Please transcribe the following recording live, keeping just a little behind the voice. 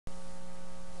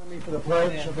Me for the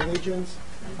Pledge of Allegiance.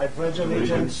 I pledge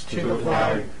allegiance to the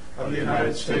flag of the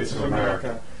United States of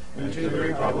America and to the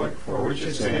republic for which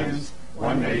it stands,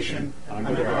 one nation,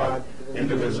 under God,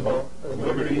 indivisible, with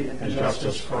liberty and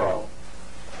justice for all.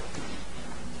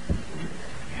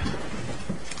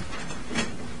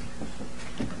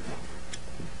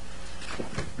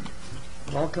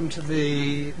 Welcome to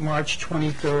the March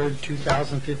 23rd,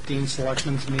 2015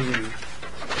 Selectmen's Meeting.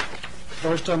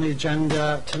 First on the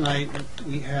agenda tonight,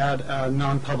 we had a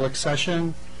non-public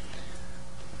session,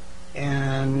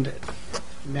 and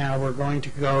now we're going to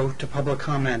go to public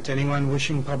comment. Anyone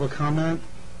wishing public comment?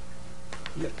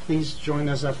 Yeah, please join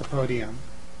us at the podium.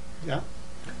 Yeah.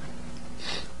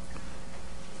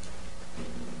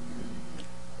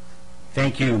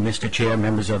 Thank you, Mr. Chair,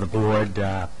 members of the board,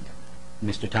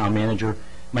 Mr. Town Manager.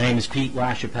 My name is Pete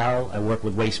LaChapelle. I work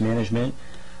with Waste Management.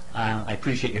 I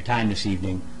appreciate your time this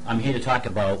evening. I'm here to talk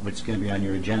about what's going to be on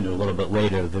your agenda a little bit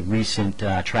later, the recent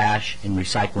trash and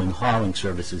recycling hauling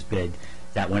services bid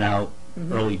that went out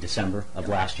early December of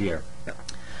last year.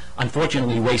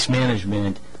 Unfortunately, Waste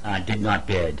Management did not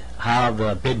bid. How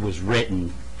the bid was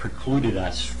written precluded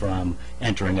us from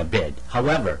entering a bid.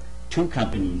 However, two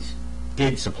companies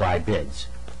did supply bids,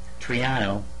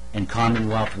 Triano and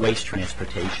Commonwealth Waste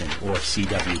Transportation, or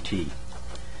CWT.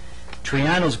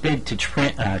 Triano's bid to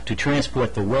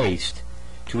transport the waste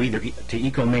to either to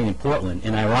Eco-Maine in Portland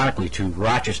and ironically to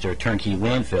Rochester Turnkey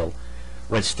Landfill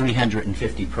was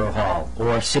 $350 per haul,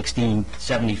 or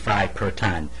 $16.75 per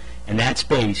ton, and that's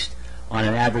based on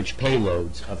an average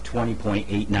payloads of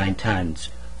 20.89 tons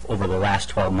over the last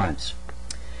 12 months.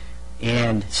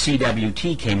 And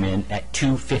CWT came in at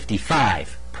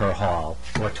 $255 per haul,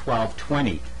 or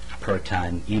 $12.20 per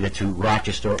ton, either to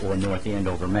Rochester or North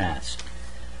Andover, Mass.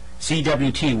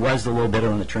 CWT was the low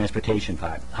bidder on the transportation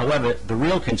part. However, the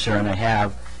real concern I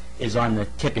have is on the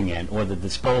tipping end, or the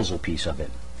disposal piece of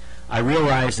it. I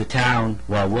realize the town,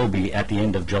 well, will be at the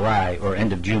end of July or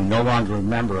end of June, no longer a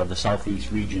member of the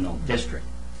Southeast Regional District.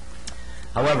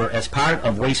 However, as part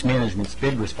of Waste Management's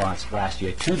bid response last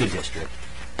year to the district,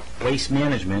 Waste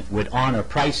Management would honor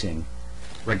pricing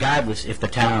regardless if the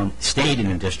town stayed in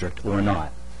the district or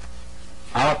not.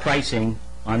 Our pricing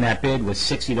on that bid was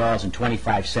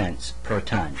 $60.25 per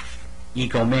ton.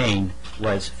 Eco-Maine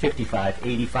was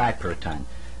 $55.85 per ton.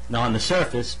 Now on the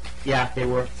surface, yeah, they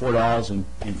were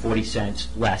 $4.40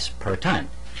 less per ton.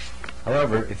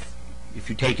 However, if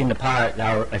you take into part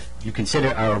if you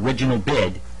consider our original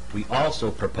bid, we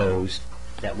also proposed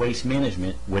that Waste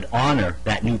Management would honor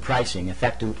that new pricing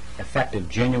effective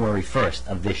January 1st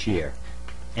of this year.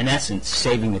 In essence,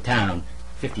 saving the town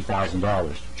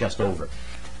 $50,000, just over.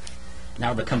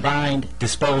 Now the combined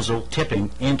disposal,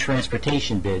 tipping, and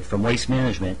transportation bid from Waste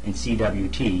Management and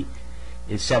CWT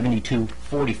is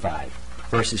 $72.45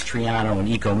 versus Triano and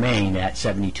Eco-Maine at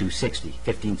 $72.60,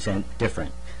 15-cent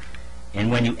different.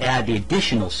 And when you add the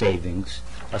additional savings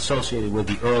associated with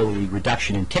the early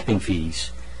reduction in tipping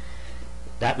fees,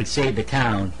 that would save the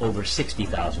town over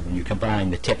 $60,000 when you combine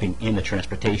the tipping and the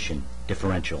transportation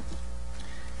differential.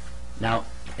 Now,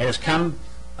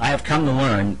 I have come to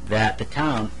learn that the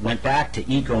town went back to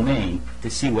Eco-Maine to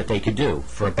see what they could do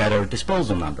for a better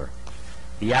disposal number.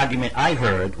 The argument I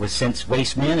heard was since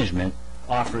Waste Management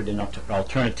offered an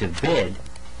alternative bid,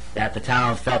 that the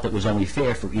town felt it was only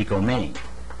fair for Eco-Maine.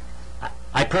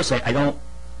 I personally, I don't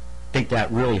think that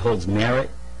really holds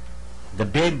merit. The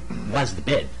bid was the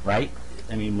bid, right?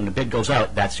 I mean, when the bid goes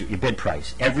out, that's your bid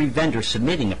price. Every vendor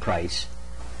submitting a price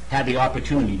had the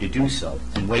opportunity to do so,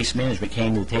 and Waste Management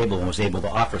came to the table and was able to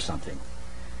offer something.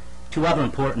 Two other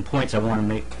important points I want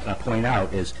to point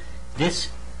out is this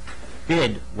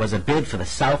bid was a bid for the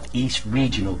Southeast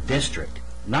Regional District,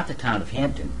 not the town of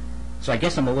Hampton. So I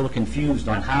guess I'm a little confused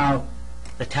on how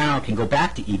the town can go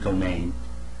back to Eco-Maine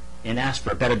and ask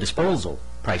for a better disposal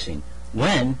pricing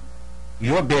when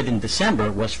your bid in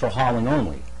December was for hauling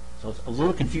only. So it's a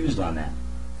little confused on that.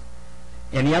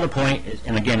 And the other point,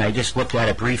 and again, I just looked at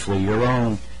it briefly, your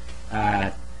own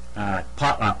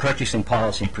purchasing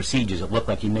policy and procedures, it looked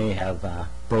like you may have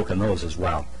broken those as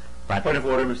well. But point of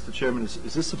order, Mr. Chairman, is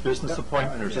this a business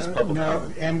appointment or is this public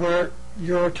comment? And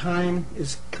your time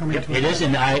is coming to it is,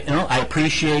 and I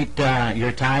appreciate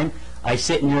your time. I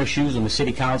sit in your shoes. I'm a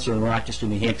city councilor in Rochester,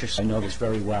 New Hampshire, so I know this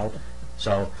very well.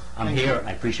 So I'm here.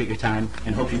 I appreciate your time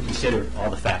and hope you consider all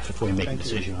the facts before you make a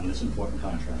decision on this important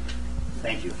contract.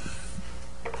 Thank you.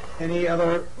 Any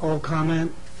other old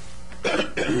comment?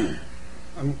 Any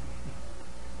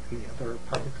other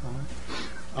public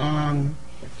comment?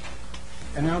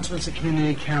 Announcements of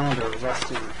community calendar,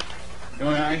 Rusty. The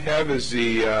only I have is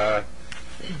the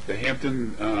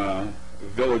Hampton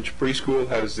Village Preschool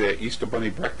has their Easter Bunny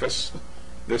breakfast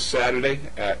this Saturday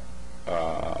at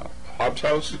Hobbs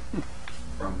House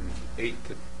from 8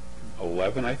 to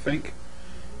 11, I think.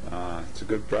 It's a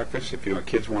good breakfast. If your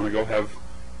kids want to go have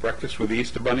breakfast with the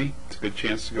Easter Bunny, it's a good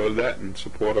chance to go to that and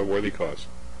support a worthy cause.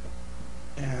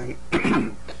 And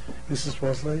Mrs.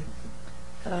 Wesley?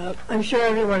 I'm sure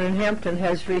everyone in Hampton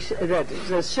has that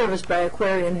the service by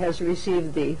Aquarian has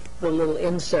received the little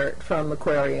insert from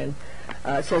Aquarian.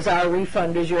 It says, our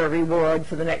refund is your reward.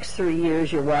 For the next 3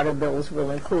 years, your water bills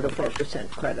will include a 4%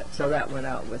 credit. So that went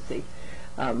out with the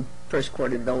first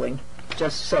quarter billing,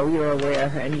 just so you're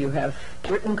aware and you have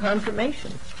written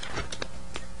confirmation.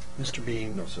 Mr.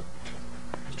 Bean? No, sir.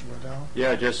 Mr. Waddell?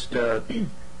 Yeah, just a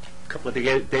couple of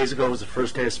days ago was the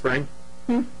first day of spring.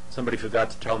 Somebody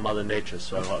forgot to tell Mother Nature,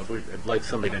 so I'd like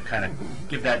somebody to kind of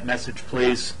give that message,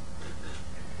 please.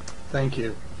 Thank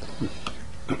you.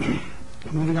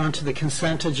 Moving on to the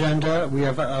consent agenda, we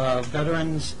have a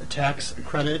veterans tax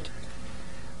credit.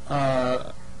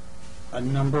 A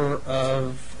number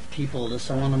of people. Does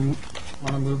someone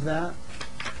want to move that?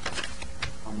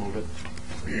 I'll move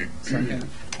it. Second.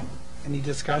 Any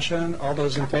discussion? All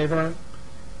those in favor?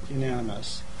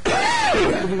 Unanimous.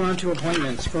 Moving on to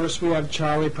appointments. First, we have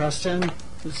Charlie Preston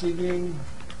this evening.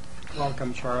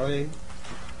 Welcome, Charlie.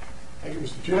 Thank you,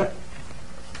 Mr. Chair.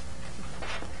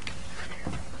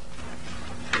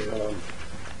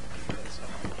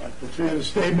 I prepared a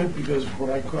statement because when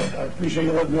I appreciate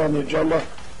you letting me on the agenda.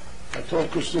 I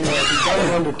told Christine I'd be done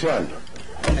in under 10.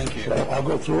 Thank you. So I'll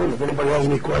go through it. If anybody has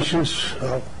any questions,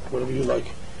 whatever you like.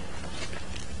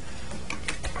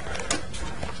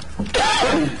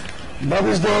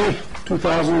 Mother's Day,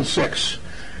 2006.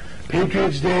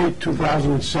 Patriots Day,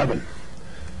 2007.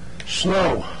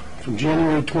 Snow from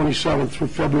January 27th through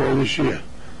February this year.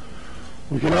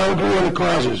 We can all agree on the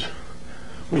causes.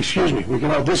 We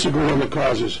can all disagree on the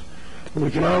causes. But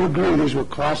we can all agree these were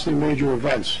costly major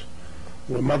events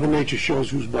where Mother Nature shows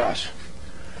who's boss.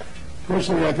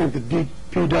 Personally, I think the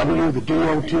DPW, the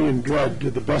DOT, and DRED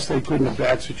did the best they could in a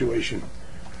bad situation.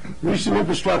 Recent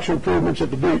infrastructure improvements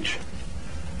at the beach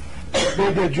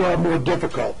made their job more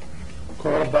difficult.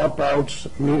 Corner bump outs,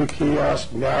 meter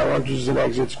kiosks, narrow entrances and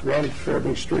exits, granite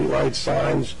curbing, streetlights,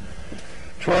 signs,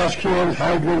 trash cans,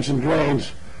 hydrants, and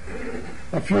drains.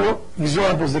 A few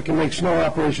examples that can make snow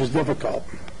operations difficult.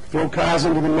 Throw cars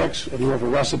into the mix and you have a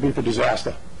recipe for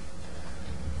disaster.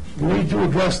 We need to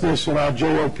address this in our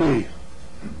JOP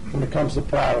when it comes to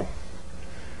plowing.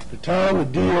 The town, the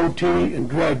DOT, and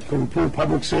DRED can improve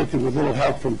public safety with little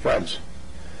help from friends.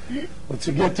 Let's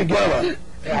get together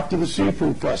after the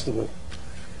Seafood Festival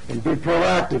and be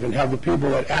proactive and have the people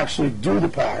that actually do the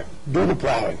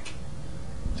plowing.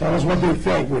 Tell us what they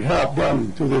think would help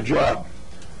them do their job.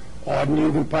 Odd and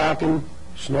even parking,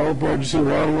 snow emergency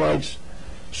warning lights,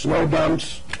 snow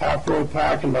dumps, off-road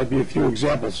parking might be a few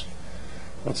examples.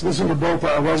 Let's listen to both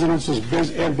our residents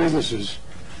and businesses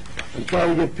and try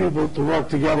to get people to work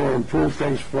together and improve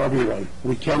things for everyone.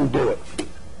 We can do it.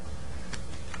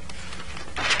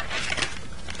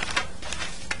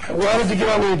 I wanted to get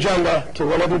on the agenda to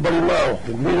let everybody know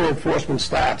that meter enforcement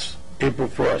starts April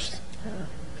 1st.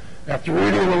 After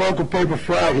reading in the local paper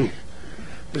Friday,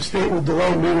 the state will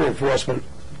delay meter enforcement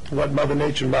to let Mother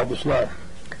Nature melt the snow.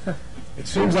 It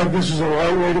seems like this is the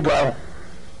right way to go.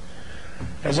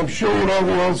 As I'm sure you know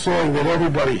the old saying that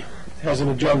everybody has an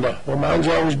agenda. Well, mine's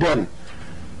always been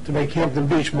to make Hampton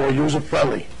Beach more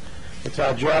user-friendly. It's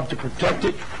our job to protect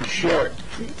it and share it.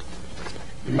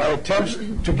 In my attempts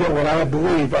to get what I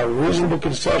believe are reasonable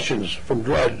concessions from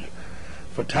DRED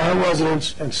for town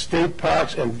residents and state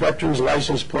parks and veterans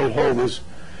license plate holders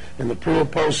in the pre-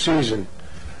 and post-season,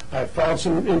 I found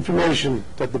some information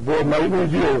that the board might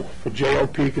review for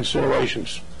JOP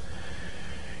considerations.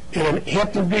 In an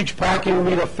Hampton Beach parking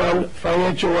meter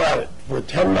financial audit for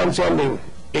 10 months ending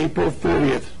April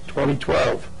 30th,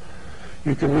 2012,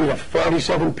 you can read a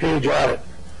 47-page audit.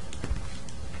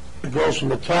 It goes from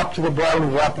the top to the bottom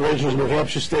of operations of New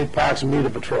Hampshire State Parks and Meter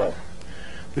Patrol.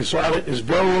 This audit is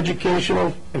very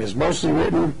educational and is a mostly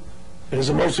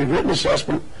written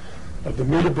assessment of the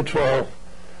Meter Patrol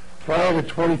prior to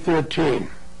 2013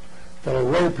 that a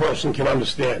layperson can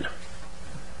understand.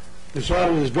 This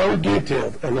audit is very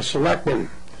detailed, and the selectmen,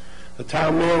 the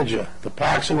town manager, the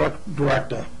Parks and Rec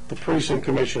director, the precinct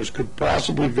commissioners could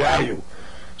possibly value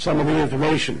some of the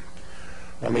information.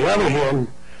 On the other hand,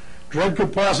 DRED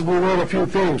could possibly learn a few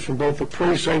things from both the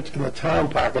precinct and the town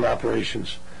parking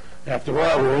operations. After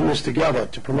all, we're in this together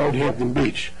to promote Hampton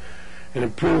Beach and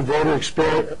improve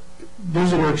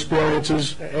visitor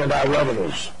experiences and our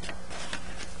revenues.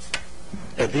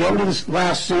 At the end of this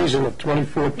last season of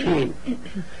 2014,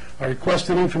 I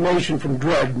requested information from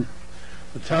DRED,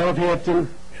 the Town of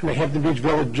Hampton, and the Hampton Beach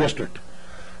Village District.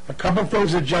 A couple of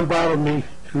things that jump out at me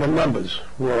in the numbers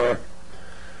were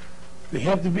the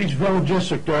Hampton Beach Village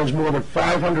District earns more than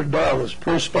 $500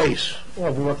 per space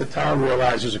over what the town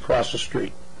realizes across the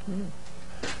street.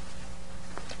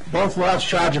 Both lots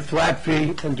charge a flat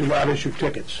fee and do not issue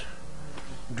tickets.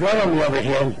 DRED, on the other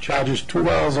hand, charges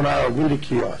 $2 an hour meter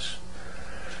kiosks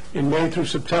in May through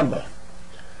September.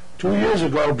 2 years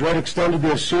ago, DRED extended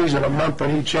their season a month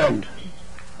on each end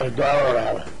at $1 an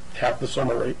hour, half the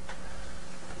summer rate.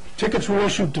 Tickets were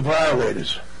issued to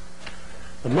violators.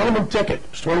 The minimum ticket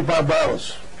is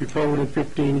 $25 if you pay within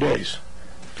 15 days,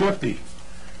 $50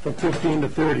 from 15 to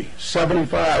 30,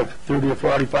 $75, 30 or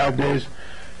 45 days,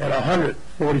 and $100,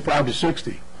 45 to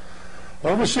 60.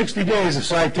 Over 60 days, the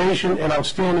citation and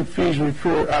outstanding fees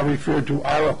are referred to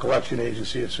our collection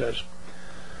agency, it says.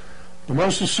 The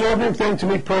most disturbing thing to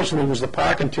me personally was the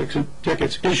parking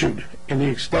tickets issued in the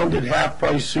extended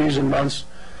half-price season months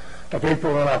of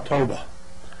April and October.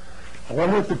 I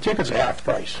wonder if the tickets are half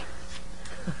price.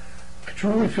 I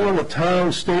truly feel the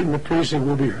town, state, and the precinct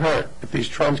will be hurt if these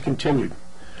trends continued.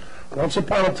 Once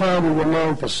upon a time, we were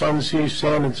known for sun, sea,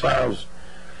 sand, and towns.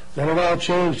 Then it all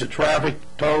changed to traffic,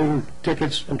 towing,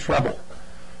 tickets, and trouble.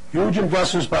 Huge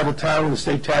investments by the town and the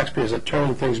state taxpayers are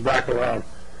turning things back around.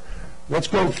 Let's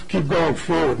keep going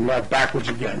forward and not backwards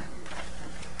again.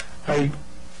 Could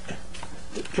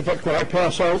I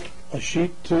pass out a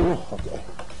sheet too? Okay.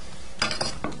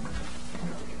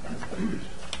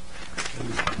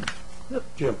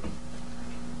 Jim,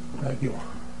 thank you.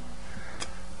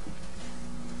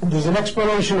 There's an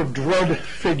explanation of DRED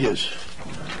figures.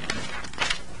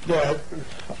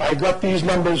 I got these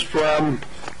numbers from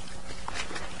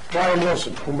Brian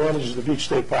Wilson, who manages the Beach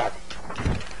State Park.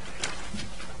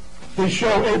 They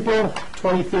show April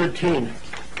 2013,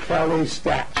 Calais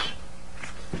stats.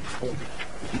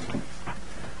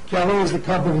 Calais is the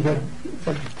company that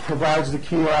provides the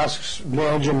kiosks,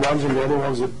 manages and runs them, the other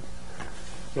ones that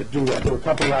do that. They're a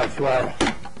company out of Florida.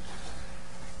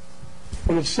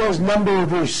 When it says number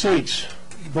of receipts,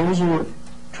 those are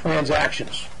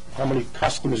transactions, how many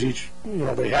customers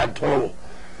they had total.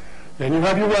 Then you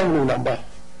have your revenue number,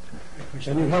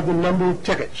 and you have the number of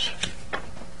tickets.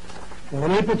 Well,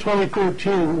 in April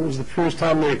 2013 was the first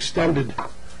time they extended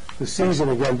the season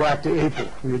again back to April.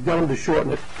 We had done them to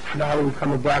shorten it, now they were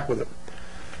coming back with it.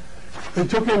 They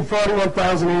took in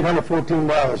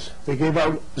 $41,814. They gave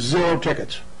out 0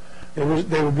 tickets. They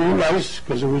were being nice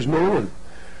because it was new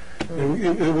and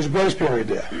it was a grace period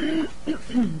there.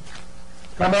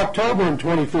 Come October in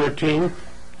 2013,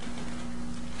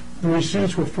 the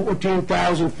receipts were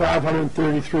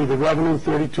 $14,533. The revenue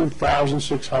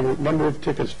 $32,600. Number of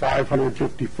tickets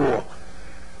 554.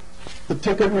 The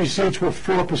ticket receipts were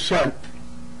 4%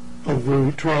 of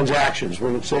the transactions.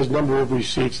 When it says number of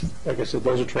receipts, like I said,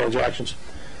 those are transactions.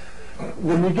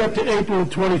 When we get to April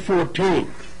of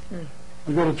 2014,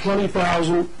 we go to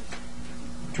 20,000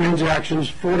 transactions,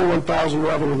 41,000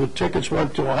 revenue. The tickets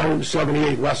went to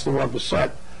 178, less than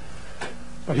 1%.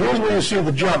 But here's where you see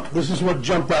the jump. This is what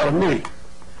jumped out of me.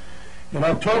 In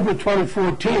October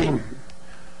 2014,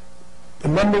 the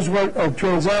numbers of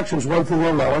transactions went to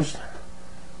their lowest.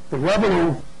 The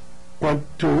revenue went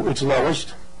to its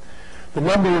lowest. The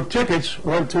number of tickets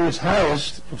went to its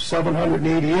highest of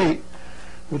 788,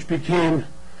 which became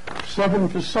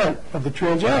 7% of the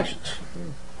transactions.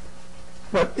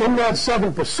 But in that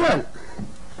 7%,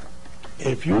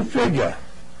 if you figure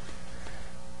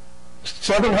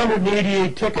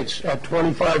 788 tickets at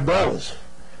 $25,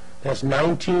 that's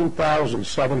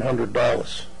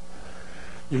 $19,700.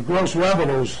 Your gross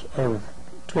revenues are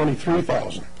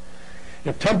 $23,000.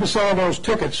 If 10% of those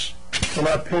tickets are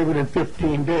not paid within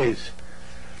 15 days,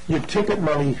 your ticket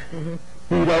money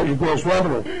beat out your gross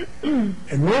revenue. And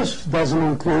this doesn't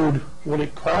include what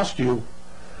it cost you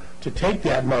to take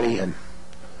that money in.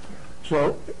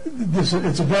 So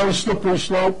it's a very slippery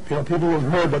slope. People have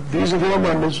heard, but these are real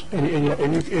numbers, and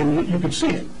you can see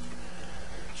it.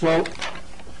 So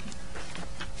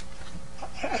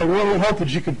I really hope that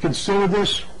you could consider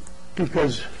this,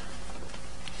 because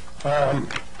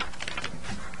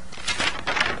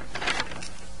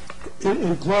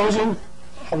in closing,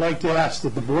 I'd like to ask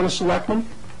that the Board of Selectmen,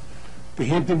 the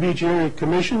Hampton Beach Area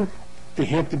Commission, the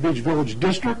Hampton Beach Village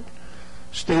District,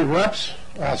 state reps,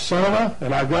 our senator,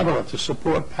 and our governor to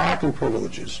support parking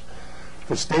privileges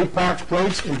for state parks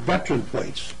plates and veteran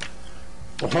plates.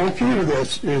 The whole key to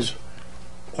this is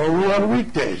only on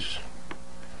weekdays,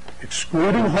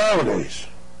 excluding holidays,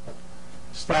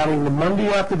 starting the Monday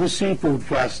after the Seafood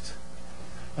Fest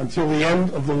until the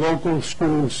end of the local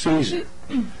school season.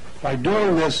 By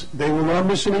doing this, they will not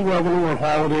miss any revenue on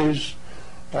holidays,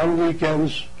 on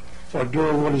weekends, or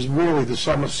during what is really the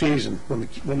summer season when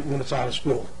it's out of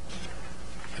school.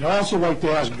 I'd also like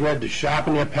to ask Dred to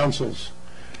sharpen their pencils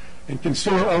and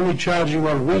consider only charging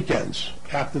on weekends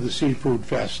after the Seafood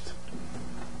Fest.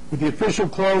 With the official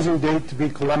closing date to be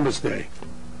Columbus Day,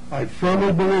 I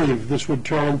firmly believe this would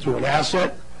turn into an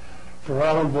asset for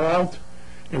all involved,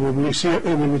 and we would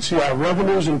see our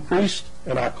revenues increase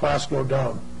and our costs go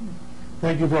down.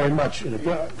 Thank you very much. And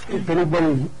if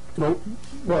anybody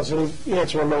wants any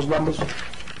answer on those numbers,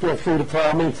 feel free to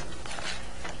call me.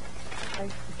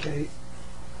 Okay.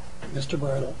 Mr.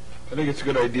 Barlow. I think it's a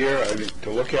good idea to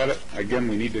look at it. Again,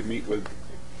 we need to meet with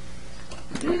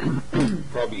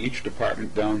probably each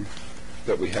department down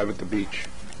that we have at the beach.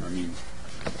 I mean,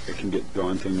 it can get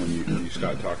daunting when you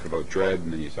start talking about Dred,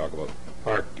 and then you talk about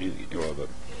park, the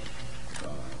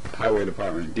highway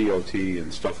department, DOT,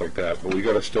 and stuff like that. But we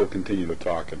got to still continue to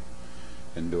talk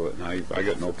and do it. And I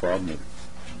got no problem with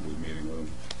meeting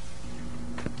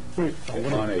with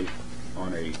them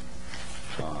on a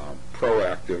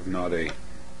proactive, not a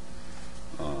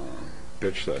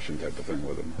bitch session type of thing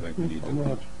with them. I think we need to.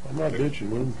 I'm not bitching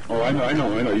with them. Oh, I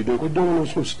know, you do. We're doing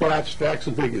this with stats, facts,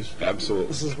 and figures.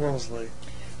 Absolutely. Mrs. Wellesley.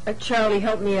 Charlie,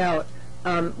 help me out.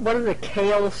 What are the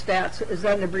CALE stats? Is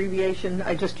that an abbreviation?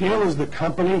 CALE is the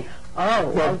company.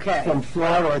 Oh, okay. From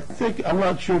Florida. I'm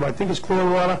not sure, but I think it's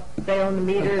Clearwater. They own the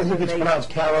meters. I think it's pronounced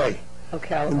Calais. Oh,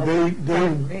 Calais.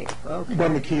 And they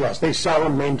run the kiosks. They sell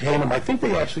them, maintain them. I think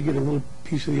they actually get a little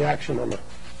piece of the action on the.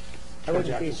 I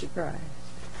wouldn't be surprised.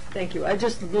 Thank you. I'm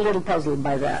just a little puzzled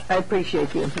by that. I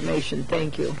appreciate the information.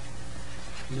 Thank you.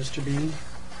 Mr. Bean?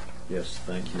 Yes,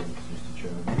 thank you, Mr.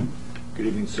 Chairman. Good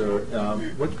evening, sir.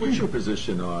 What's your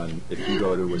position on if you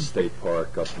go to a state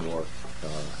park up north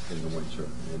in the winter?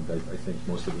 And I think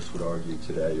most of us would argue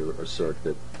today or assert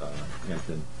that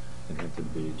Hampton and Hampton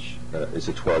Beach is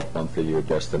a 12-month-a-year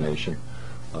destination,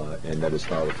 and that is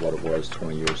not what it was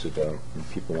 20 years ago.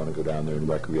 And people want to go down there and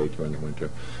recreate during the winter.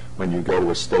 When you go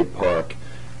to a state park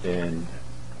in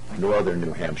northern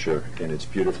New Hampshire, and it's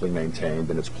beautifully maintained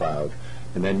and it's plowed,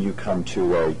 and then you come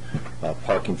to a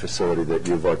parking facility that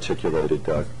you've articulated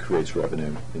creates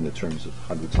revenue in the terms of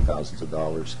hundreds of thousands of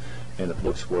dollars, and it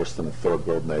looks worse than a third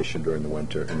world nation during the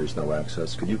winter, and there's no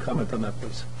access. Could you comment on that,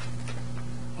 please?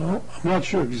 Well, I'm not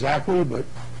sure exactly, but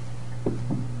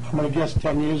I'm going to guess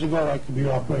 10 years ago, I could be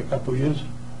off by a couple of years.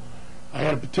 I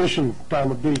had a petition down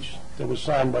the beach that was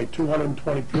signed by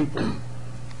 220 people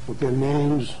with their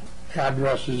names,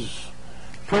 addresses,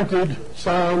 printed,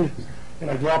 signed, and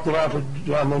I dropped it off at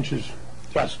John Lynch's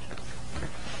desk.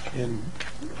 And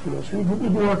so we've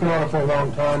been working on it for a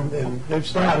long time, and they've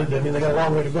started. I mean, they got a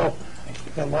long way to go.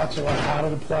 They've got lots of harder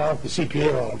to plow. The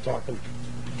CPA law I'm talking,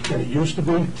 than it used to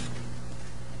be,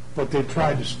 but they've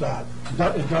tried to start.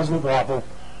 It does look awful,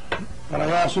 but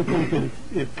I also think that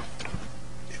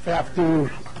if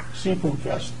after Seafood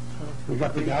Fest, we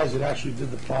got the guys that actually did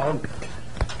the plowing,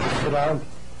 sit down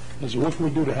and say, what can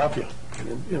we do to help you?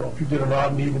 And, if you did an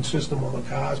odd and even system on the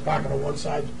cars, parking on one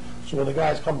side, so when the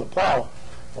guys come to plow,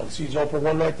 one seat's open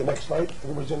one night, the next night,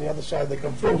 everybody's on the other side, they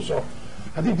come through. So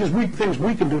I think there's things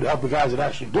we can do to help the guys that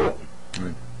actually do it.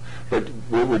 Right. But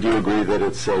would you agree that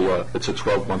it's a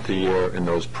 12-month-a-year, and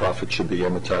those profits should be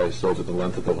amortized over the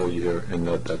length of the whole year, and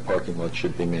that parking lot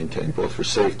should be maintained both for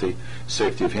safety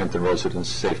of Hampton residents,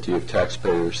 safety of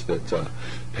taxpayers that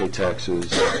pay taxes,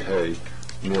 pay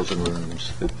meals and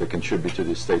rooms, that contribute to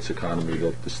the state's economy,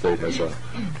 that the state has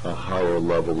a higher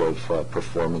level of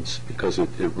performance, because it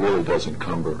really does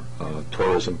encumber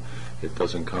tourism, it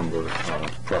does encumber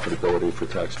profitability for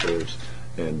taxpayers,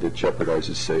 and it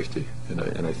jeopardizes safety.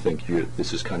 And I think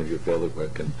this is kind of your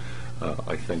bailiwick, and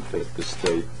I think that the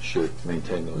state should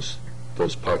maintain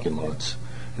those parking lots,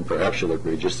 and perhaps you'll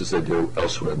agree, just as they do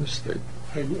elsewhere in the state.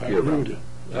 I agree with you.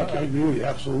 I agree with you,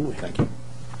 absolutely. Thank you.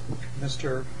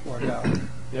 Mr. Wardell.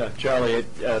 Yeah, Charlie,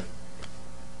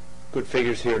 good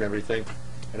figures here and everything,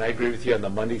 and I agree with you on the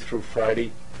Monday through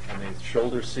Friday, and the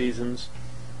shoulder seasons,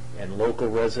 and local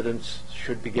residents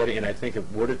should be getting, and I think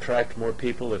it would attract more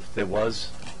people if there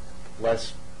was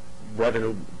less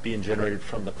revenue being generated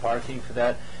from the parking for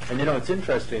that. And it's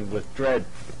interesting with Dred,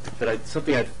 that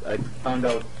something I found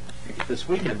out this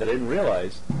weekend that I didn't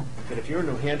realize, that if you're a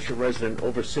New Hampshire resident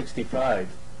over 65,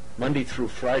 Monday through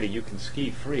Friday you can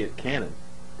ski free at Cannon.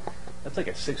 That's like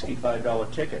a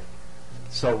 $65 ticket.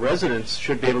 So residents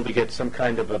should be able to get some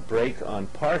kind of a break on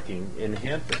parking in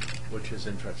Hampton, which is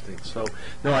interesting. So,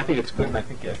 no, I think it's good, and I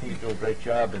think you do a great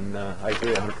job, and I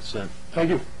agree 100%. Thank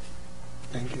you.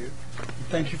 Thank you.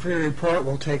 Thank you for your report.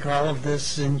 We'll take all of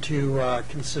this into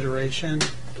consideration.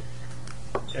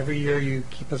 Every year you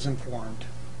keep us informed,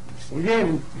 We're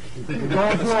going through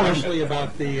especially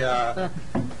about the,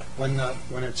 when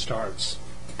it starts.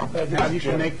 Now you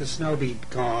can make the snow be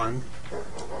gone.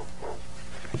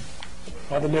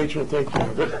 Mother Nature will take care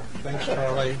of it. Thanks,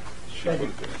 Charlie. She'll take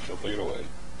it away.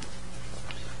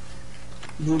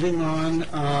 Moving on,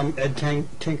 Ed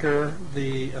Tinker,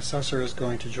 the assessor, is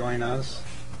going to join us.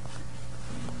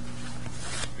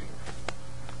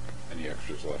 Any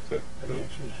extras left there?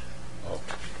 Oh,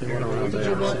 You want to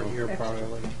sit here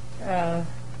probably. Uh,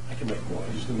 I can make one,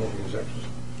 just the moving exceptions.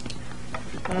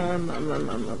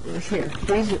 Here,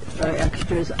 these are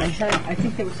extras. I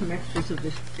think there were some extras of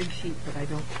this big sheet, but I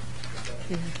don't.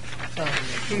 Here,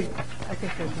 I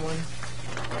think there's one.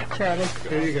 Charlie?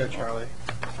 There you go, Charlie.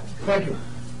 Thank you.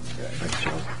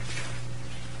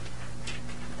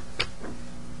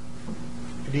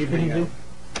 Good evening. Ed.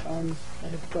 I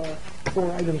have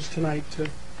 4 items tonight to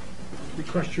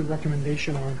request your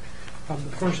recommendation on. The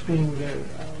first being the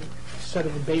set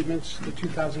of abatements, the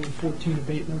 2014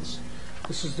 abatements.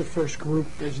 This is the first group.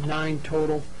 There's 9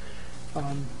 total.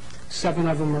 7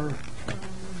 of them are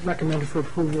recommended for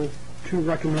approval, 2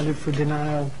 recommended for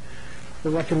denial. The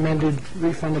recommended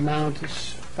refund amount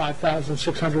is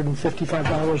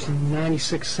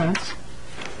 $5,655.96.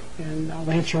 And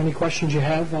I'll answer any questions you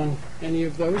have on any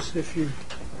of those if you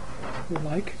would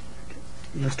like.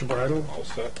 Mr. Bridle, all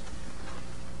set?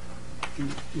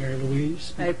 Mary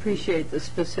Louise. I appreciate the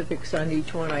specifics on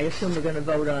each one. I assume we're going to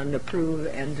vote on approve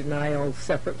and denial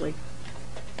separately.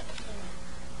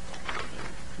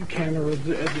 You can, or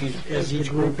Is each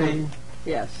grouping?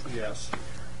 Yes. Yes.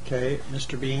 Okay,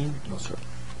 Mr. Bean, No, sir.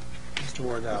 Mr.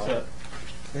 Wardell.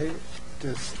 Okay,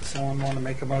 does someone want to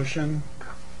make a motion?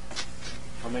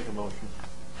 I'll make a motion.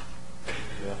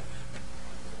 Yeah.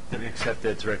 That we accept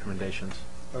Ed's recommendations.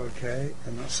 Okay,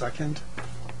 and a second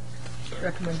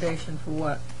Recommendation for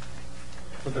what?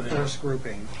 for the first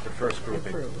grouping. The first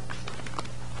grouping. Approve.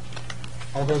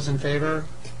 All those in favor?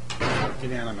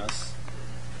 Unanimous.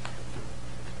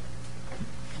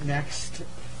 Next,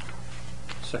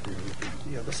 Second.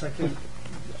 the second.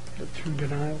 the 2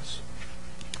 denials.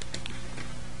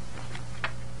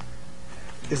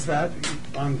 Is that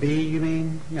on B, you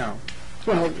mean? No.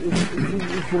 Well,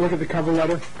 if you look at the cover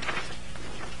letter,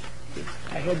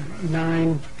 I had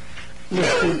 9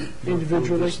 listed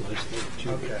individually.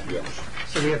 Okay. Yeah.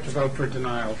 So we have to vote for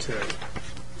denial too.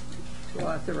 To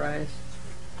authorize.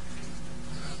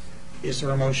 Is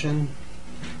there a motion?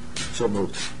 So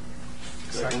moved.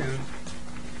 Second.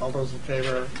 All those in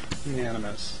favor?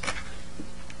 Unanimous.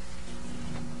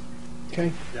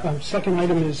 Okay. Yeah. Second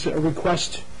item is a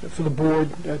request for the board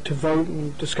to vote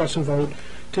and discuss and vote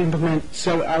to implement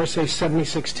RSA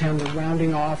 7610, the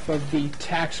rounding off of the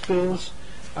tax bills.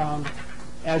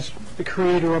 As the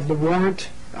creator of the warrant,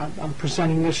 I'm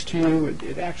presenting this to you.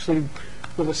 It actually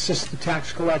will assist the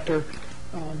tax collector.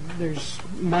 There's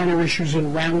minor issues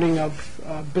in rounding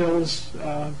of bills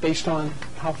based on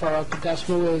how far out the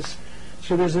decimal is.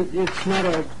 So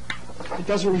it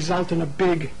doesn't result in a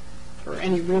big or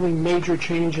any really major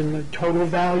change in the total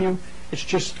value. It's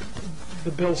just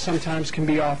the bill sometimes can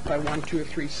be off by 1, 2, or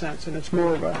 3 cents, and it's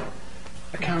more of a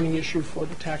accounting issue for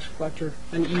the tax collector,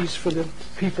 and ease for the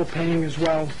people paying as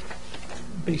well,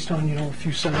 based on, a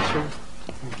few cents.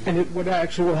 And what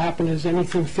actually will happen is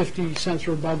anything 50 cents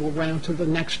or above will round to the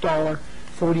next dollar,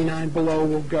 49 below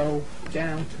will go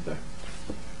down to the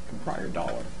prior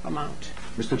dollar amount.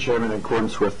 Mr. Chairman, in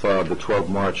accordance with the 12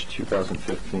 March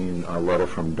 2015 letter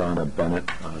from Donna Bennett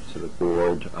to the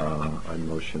board, I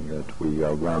motion that we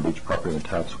round each property and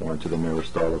tax warrant to the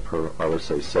nearest dollar per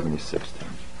RSA 7610.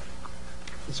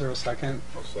 Is there a second?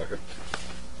 I'll second.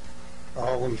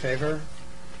 All in favor?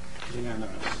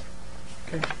 Unanimous.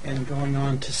 Okay. And going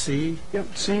on to C,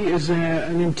 Yep, C is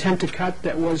an intent to cut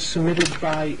that was submitted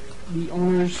by the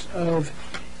owners of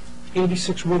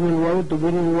 86 Woodland Road, the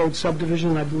Woodland Road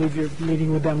subdivision. I believe you're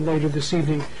meeting with them later this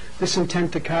evening. This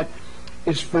intent to cut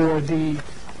is for the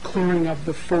clearing of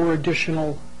the 4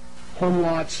 additional home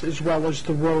lots as well as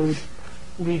the road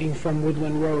leading from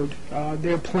Woodland Road.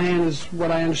 Their plan is,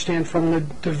 what I understand from the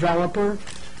developer,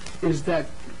 is that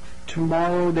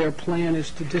tomorrow their plan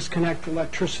is to disconnect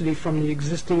electricity from the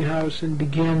existing house and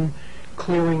begin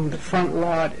clearing the front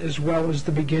lot as well as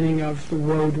the beginning of the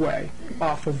roadway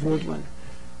off of Woodland.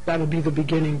 That'll be the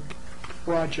beginning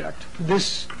project.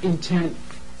 This intent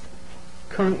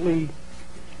currently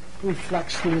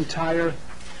reflects the entire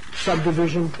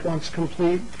subdivision once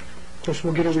complete. Of course,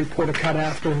 we'll get a report of cut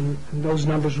after, and those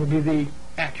numbers will be the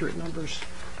accurate numbers.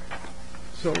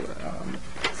 So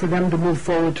for them to move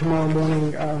forward tomorrow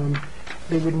morning,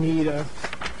 they would need a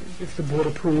if the board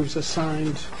approves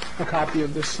a copy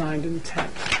of this signed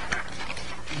intent.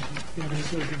 Yeah,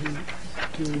 so do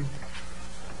we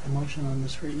A motion on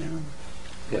this right now?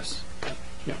 Yes.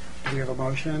 Do we have a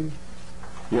motion?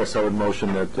 Yes, I would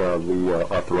motion that we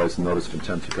authorize the notice of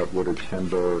intent to cut wooded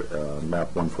timber,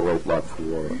 map 148, lot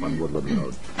 4 on Woodland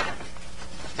Road.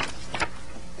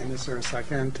 And is there a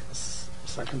second?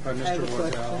 Second by I have Mr. a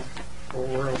Wardell.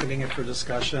 We're opening it for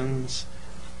discussions.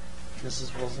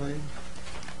 Mrs. Woolsey?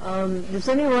 Does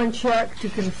anyone check to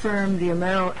confirm the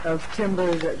amount of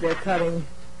timber that they're cutting?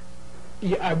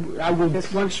 Yeah, I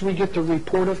would, once we get the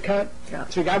report of cut, Yeah.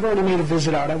 so I've already made a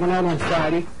visit out. I went out on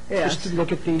Friday Yes. just to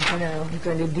look at the, You know, I'm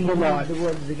going to deed lot. the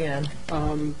woods again.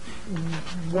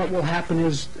 what will happen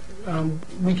is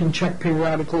we can check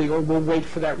periodically, or we'll wait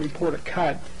for that report of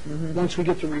cut. Once we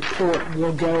get the report,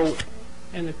 we'll go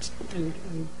and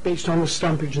based on the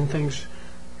stumpage and things,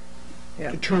 Yeah.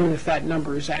 determine if that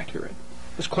number is accurate,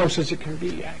 as close as it can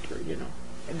be accurate, you know.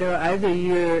 Do either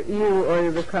you or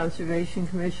the Conservation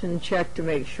Commission check to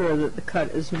make sure that the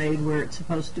cut is made where it's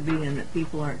supposed to be and that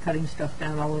people aren't cutting stuff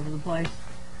down all over the place?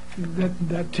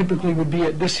 That typically would be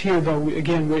it. This here, though,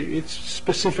 again, it's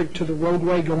specific to the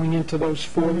roadway going into those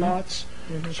 4 lots.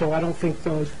 So I don't think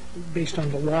those, based on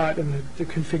the lot and the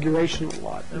configuration of the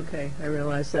lot. Okay, I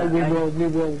realize that. We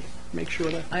will make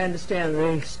sure that. I understand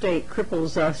the state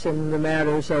cripples us in the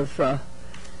matters of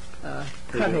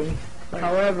cutting.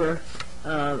 However,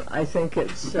 I think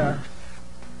it's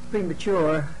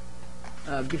premature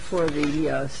before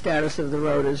the status of the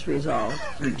road is resolved.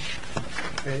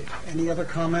 Okay, any other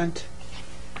comment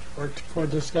or for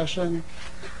discussion?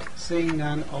 Seeing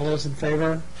none, all those in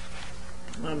favor?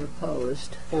 I'm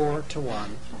opposed. 4-1.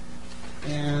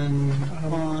 And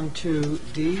on to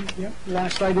D. Yep.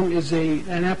 Last item is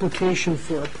an application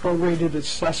for a prorated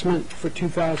assessment for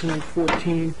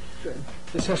 2014.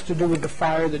 This has to do with the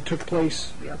fire that took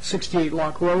place at 68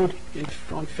 Lock Road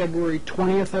on February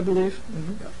 20th, I believe.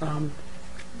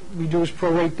 We do is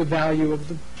prorate the value of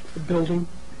the building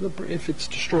if it's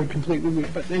destroyed completely.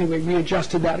 But anyway, we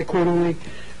adjusted that accordingly.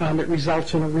 It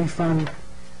results in a refund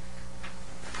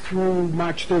through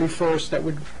March 31st that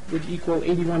would equal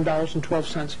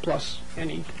 $81.12 plus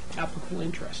any applicable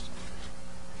interest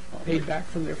paid back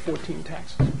from their 14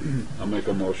 taxes. I'll make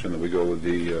a motion that we go with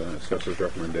the assessor's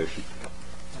recommendation.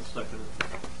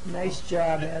 Nice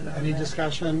job, Ed. on Any that.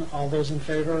 discussion? All those in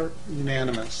favor?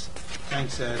 Unanimous.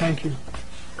 Thanks, Ed. Thank you.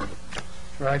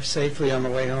 Drive safely on the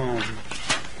way home. I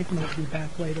think we'll be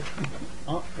back later.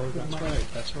 Oh, that's right,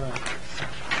 that's right.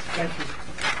 Thank you.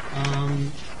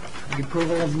 The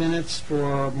approval of minutes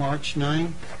for March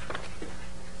 9th.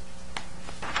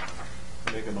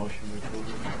 Make a motion to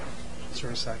approve. Is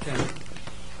there a second?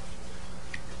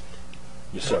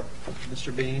 Yes, sir.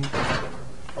 Mr. Bean?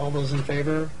 All those in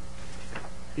favor?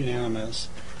 Unanimous.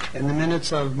 And the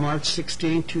minutes of March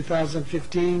 16th,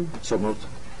 2015. So moved.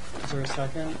 Is there a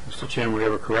second? Mr. Chairman, we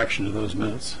have a correction to those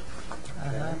minutes.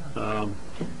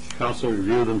 Council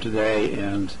reviewed them today,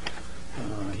 and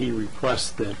he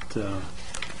requests that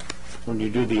when you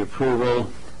do the approval,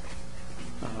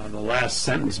 the last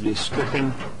sentence be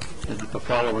stricken, and that the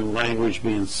following language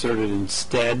be inserted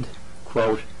instead.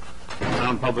 Quote, "The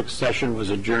non-public session was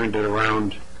adjourned at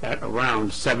around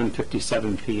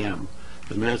 7:57 p.m.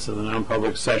 The minutes of the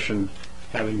non-public session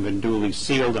having been duly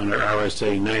sealed under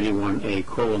RSA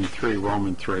 91A:3,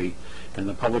 Roman 3, and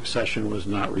the public session was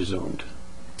not resumed."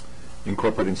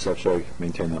 Incorporating such, I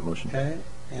maintain that motion. Okay,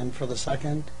 and for the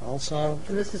second also,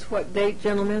 And this is what date,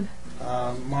 gentlemen?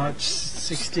 March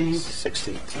 16th.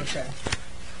 16th. Okay.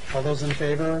 All those in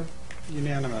favor?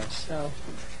 Unanimous. So,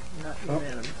 not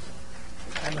unanimous.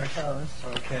 I'm opposed.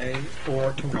 Okay,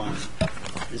 4-1.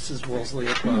 Mrs. Woolsey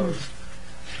opposed.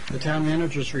 The town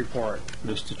manager's report.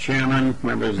 Mr. Chairman,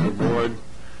 members of the board,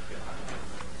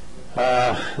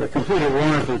 the completed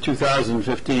warrant for the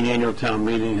 2015 annual town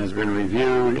meeting has been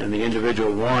reviewed, and the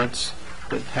individual warrants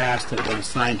that passed have been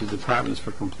assigned to departments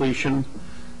for completion.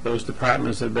 Those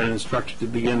departments have been instructed to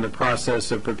begin the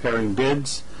process of preparing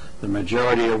bids, the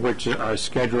majority of which are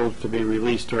scheduled to be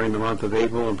released during the month of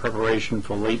April in preparation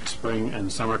for late spring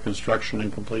and summer construction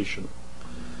and completion.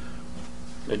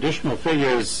 Additional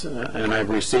figures, and I've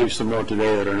received some more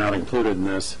today that are not included in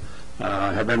this,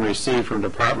 have been received from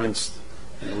departments,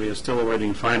 and we are still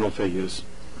awaiting final figures.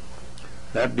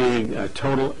 That being a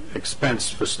total expense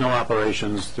for snow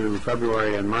operations through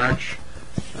February and March,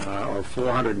 or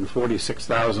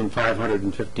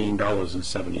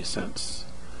 $446,515.70.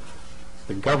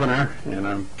 The governor, and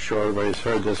I'm sure everybody's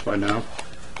heard this by now,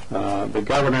 the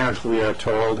governor, we are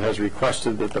told, has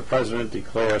requested that the president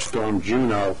declare Storm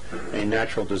Juno a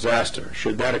natural disaster.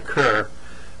 Should that occur,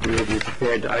 we will be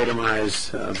prepared to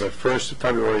itemize the first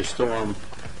February storm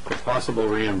for possible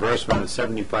reimbursement at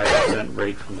 75%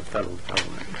 rate from the federal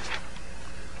government.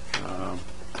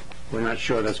 We're not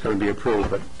sure that's going to be approved,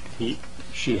 but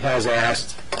she has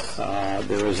asked.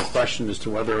 There is a question as to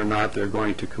whether or not they're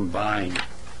going to combine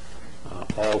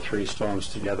all three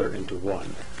storms together into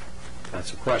one.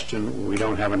 That's a question we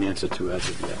don't have an answer to as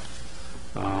of yet.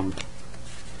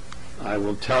 I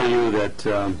will tell you that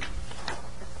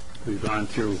we've gone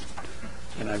through,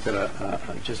 and I've got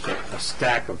just a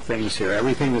stack of things here.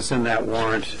 Everything that's in that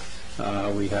warrant,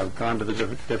 we have gone to the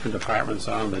different departments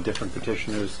on the different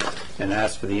petitioners and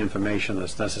asked for the information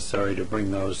that's necessary to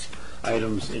bring those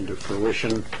items into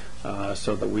fruition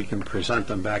so that we can present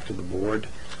them back to the board.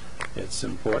 It's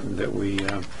important that we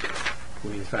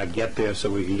in fact get there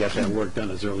so we can get that work done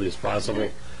as early as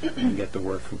possible and get the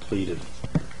work completed.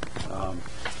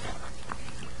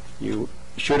 You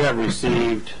should have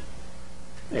received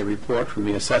a report from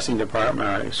the assessing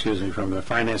department, from the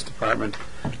finance department,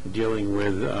 dealing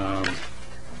with a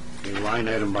line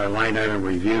item by line item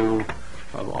review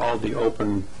of all the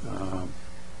open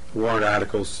warrant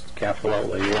articles, capital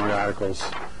outlay warrant articles.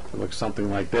 It looks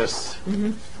something like this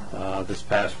this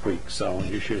past week, so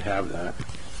you should have that.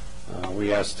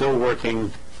 We are still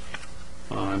working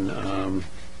on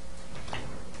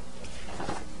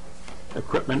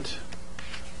equipment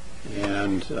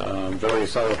and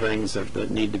various other things that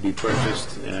need to be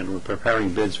purchased, and we're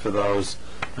preparing bids for those.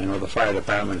 I know the fire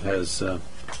department has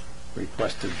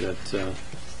requested that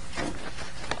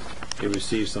they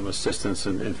receive some assistance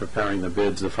in preparing the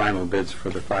bids, the final bids for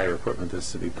the fire equipment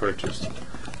that's to be purchased.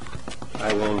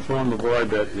 I will inform the board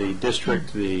that the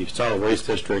district, the solid waste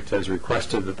district, has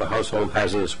requested that the Household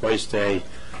Hazardous Waste Day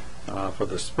for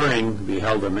the spring be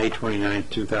held on May 29,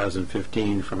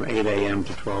 2015 from 8 a.m.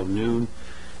 to 12 noon.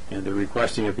 And they're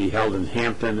requesting it be held in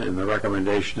Hampton, and the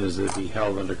recommendation is that it be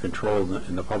held under control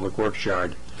in the Public Works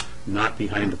Yard, not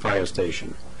behind the fire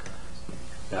station.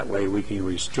 That way we can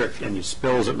restrict any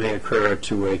spills that may occur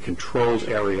to a controlled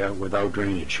area without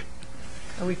drainage.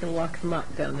 And we can lock them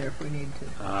up down there if we need to.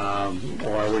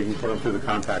 Or we can put them through the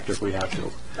compactor if we have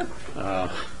to.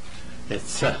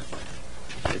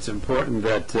 It's important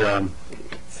that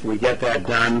we get that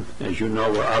done. As you know,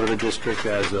 we're out of the district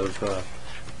as of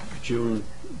June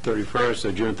 31st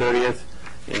or June 30th,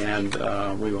 and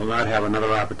we will not have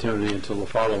another opportunity until the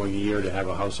following year to have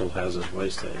a Household Hazardous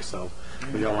Waste Day. So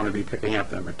we don't want to be picking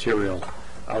up that material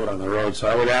out on the road. So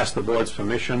I would ask the board's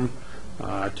permission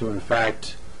to, in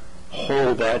fact,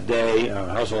 hold that day,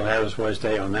 Household Hazardous Waste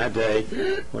Day on that day,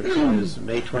 which is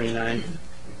May 29th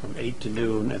from 8 to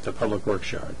noon at the Public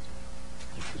Works Yard.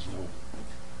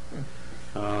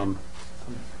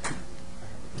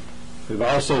 We've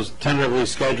also tentatively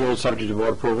scheduled, subject to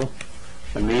board approval,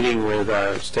 a meeting with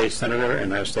our state senator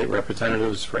and our state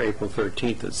representatives for April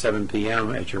 13th at 7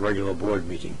 p.m. at your regular board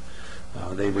meeting.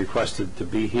 They requested to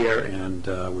be here, and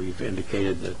we've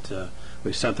indicated that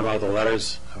we sent them out the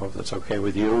letters. I hope that's okay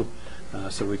with you,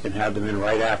 so we can have them in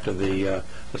right after the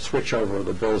switchover of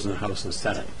the bills in the House and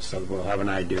Senate, so we'll have an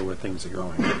idea where things are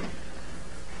going.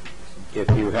 If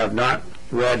you have not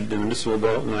read the municipal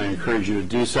bulletin, I encourage you to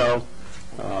do so.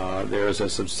 There is a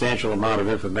substantial amount of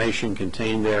information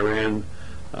contained therein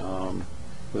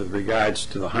with regards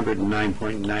to the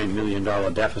 $109.9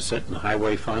 million deficit in the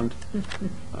highway fund.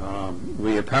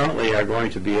 We apparently are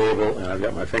going to be able, and I've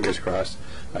got my fingers crossed,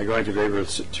 are going to be able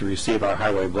to receive our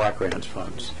highway block grants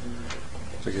funds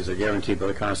because they're guaranteed by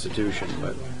the Constitution.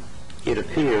 But it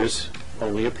appears,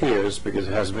 only appears, because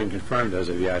it hasn't been confirmed as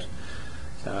of yet,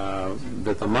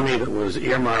 that the money that was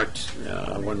earmarked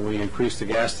when we increased the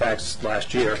gas tax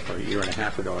last year, or a year and a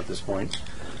half ago at this point,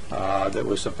 that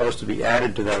was supposed to be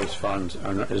added to those funds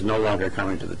is no longer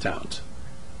coming to the towns.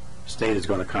 The state is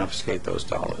going to confiscate those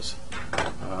dollars.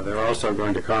 They're also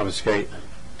going to confiscate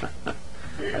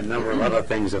a number of other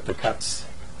things if the cuts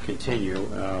continue.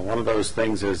 One of those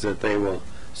things is that they will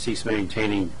cease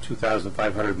maintaining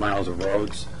 2,500 miles of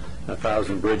roads,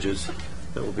 1,000 bridges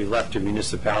that will be left to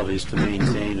municipalities to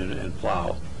maintain and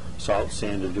plow, salt,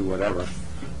 sand, and do whatever.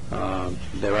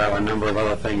 There are a number of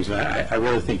other things. I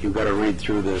really think you've got to read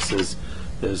through this.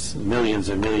 There's millions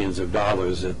and millions of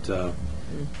dollars that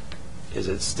is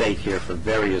at stake here for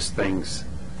various things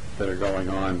that are going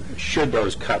on, should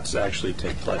those cuts actually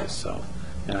take place. So,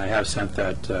 and I have sent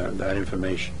that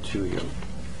information to you.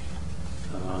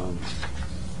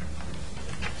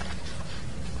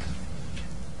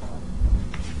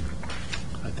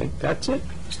 I think that's it,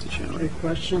 Mr. Chairman. Any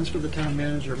questions for the town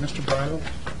manager? Mr. Bridle?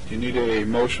 Do you need a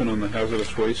motion on the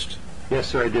hazardous waste? Yes,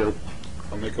 sir, I do.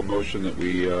 I'll make a motion that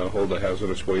we hold the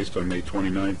hazardous waste on May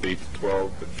 29th, 8 to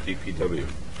 12 at DPW.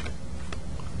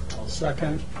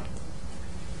 Second.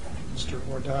 Mr.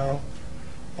 Wardell.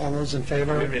 All those in Do we have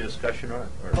favor? any discussion on it?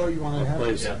 Oh, you want to have?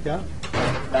 Please. Yeah?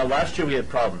 Now, last year we had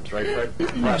problems, right,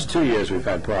 Fred? Last 2 years, we've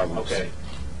had problems. Okay.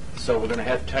 So we're going to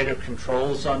have tighter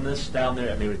controls on this down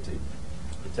there? I mean,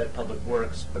 it's at Public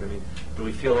Works, but I mean, do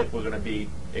we feel like we're going to be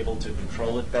able to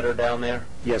control it better down there?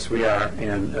 Yes, we are,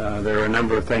 and there are a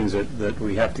number of things that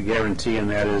we have to guarantee, and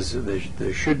that is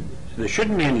there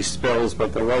shouldn't be any spills,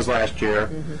 but there was last year.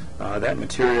 That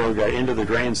material got into the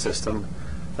drain system.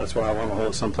 That's why I want to hold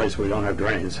it someplace where we don't have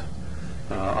drains.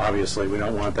 Obviously, we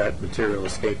don't want that material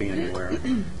escaping anywhere.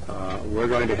 We're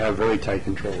going to have very tight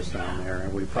controls down there,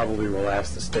 and we probably will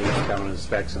ask the state to come and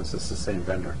inspect since it's the same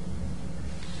vendor.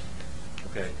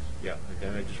 Okay, yeah, okay,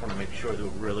 I just want to make sure that we're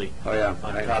really Oh, yeah.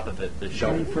 on top of it this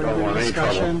Don't- year. Any further want any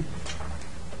trouble. discussion?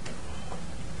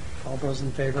 All those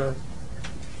in favor?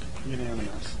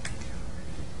 Unanimous.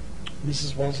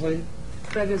 Mrs. Wolseley?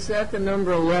 Fred, is that the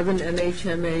number 11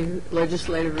 NHMA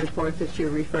legislative report that you're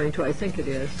referring to? I think it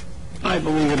is. I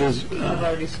believe it is. I've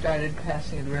already started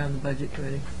passing it around the budget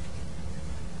committee.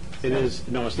 It is.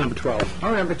 No, it's number 12.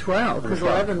 Oh, number 12, because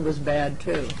Number 12. 11 was bad,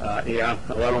 too. Yeah,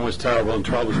 11 was terrible and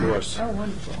 12 was worse. Oh,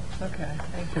 wonderful. Okay,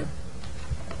 thank you.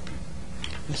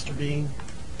 Mr. Bean?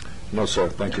 No, sir.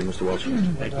 Thank you, Mr. Welch.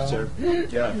 Thank you, sir.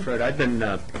 Yeah, Fred, I've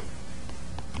been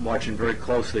watching very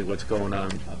closely what's going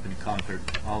on up in Concord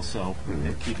also,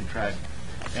 and keeping track.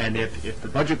 And if the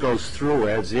budget goes through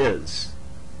as is,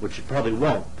 which it probably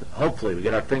won't, hopefully, we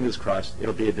get our fingers crossed,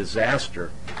 it'll be a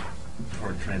disaster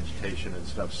for transportation and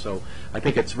stuff. So I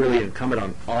think it's really incumbent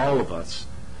on all of us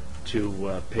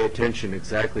to pay attention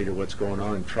exactly to what's going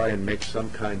on and try and make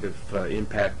some kind of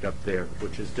impact up there,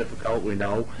 which is difficult, we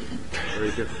know,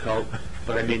 very difficult.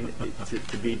 But I mean,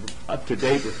 to be up to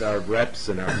date with our reps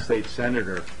and our state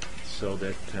senator so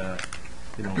that,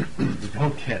 we don't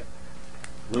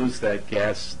lose that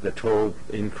gas, the toll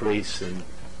increase, and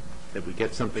that we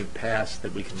get something passed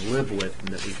that we can live with and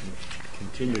that we can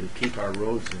continue to keep our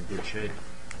roads in good shape.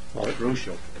 Well, it's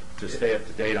crucial to stay up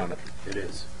to date on it. It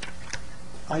is.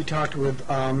 I talked with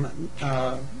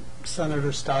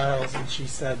Senator Stiles, and she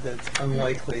said that it's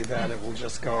unlikely that it will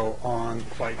just go on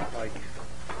quite like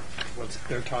what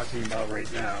they're talking about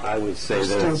right now. I would say There's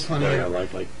that still it's plenty very of-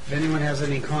 unlikely. If anyone has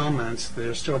any comments,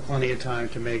 there's still plenty of time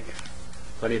to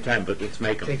Plenty of time, but let's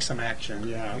make them. take some action,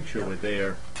 yeah. Make sure we're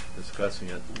there discussing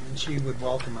it. And she would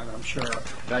welcome it, I'm sure.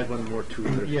 I have one more too.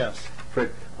 Fred. Yes.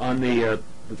 Fred, on the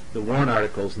warrant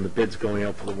articles and the bids going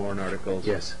out for the warrant articles.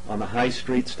 Yes. On the High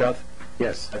Street stuff,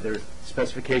 Yes. are there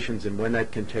specifications in when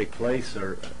that can take place,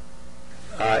 or?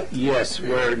 Yes,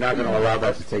 we're not going to allow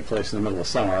that to take place in the middle of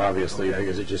summer, obviously,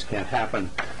 because it just can't happen.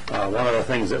 One of the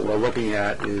things that we're looking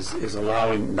at is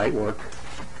allowing night work,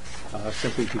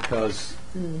 simply because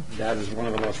that is one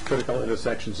of the most critical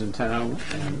intersections in town,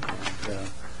 and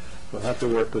we'll have to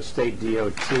work with state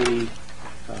DOT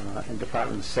and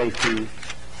Department of Safety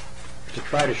to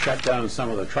try to shut down some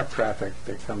of the truck traffic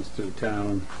that comes through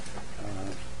town,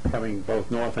 coming both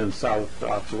north and south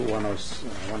off Route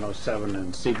 107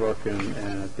 in Seabrook and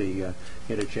at the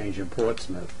interchange in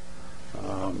Portsmouth.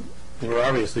 We're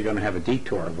obviously going to have a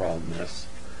detour involved in this,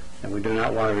 and we do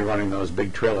not want to be running those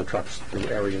big trailer trucks through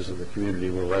areas of the community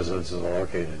where residences are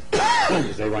located,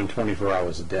 because they run 24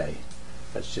 hours a day.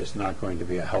 That's just not going to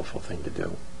be a helpful thing to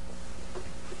do.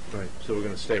 Right. So we're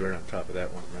going to stay right on top of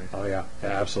that one, right? Oh, yeah,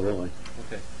 absolutely.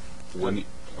 Okay.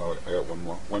 I got one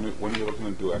more. When are you looking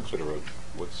to do Exeter Road?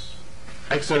 What's,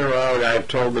 Exeter Road, I've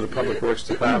told the Public Works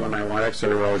Department I want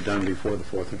Exeter Road done before the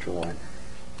 4th of July.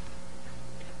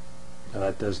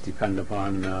 That does depend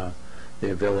upon the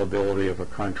availability of a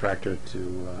contractor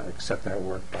to accept that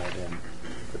work by then.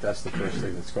 But that's the first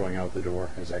thing that's going out the door,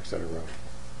 is Exeter Road.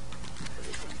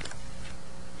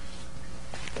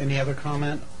 Any other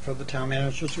comment for the town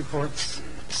manager's reports?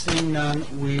 Seeing none,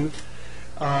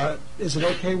 is it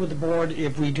okay with the board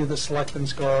if we do the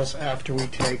selectmen's goals after we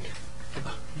take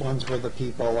ones where the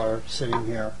people are sitting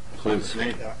here? Please.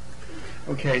 Yeah.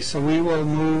 Okay, so we will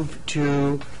move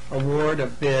to award a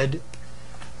bid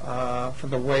for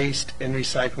the waste and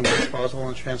recycling disposal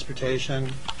and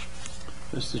transportation.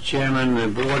 Mr. Chairman, the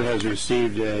board has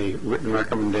received a written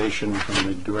recommendation from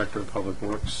the Director of Public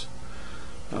Works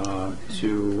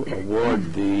to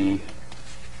award the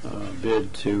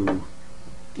bid to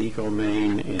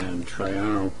EcoMaine and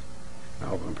Triano, I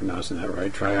hope I'm pronouncing that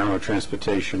right, Triano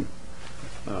Transportation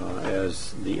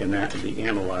as the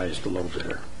analyzed low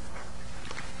bidder.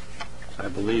 I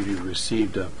believe you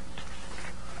received a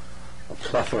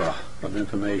plethora of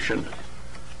information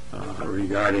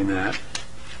regarding that,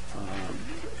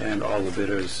 and all the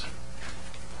bidders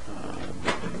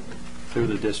through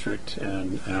the district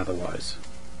and otherwise.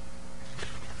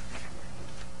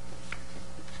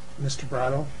 Mr.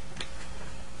 Bridle?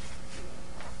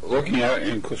 Looking at it,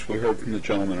 and of course we heard from the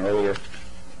gentleman earlier,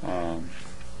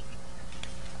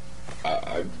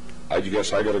 I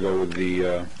guess I got to go with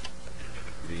the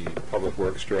Public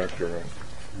Works Director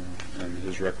and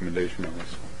his recommendation on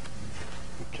this.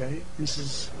 Okay,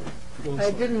 Mrs. I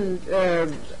Wilson? didn't,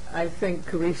 I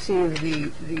think, receive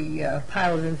the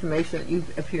pile of information that you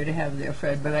appear to have there,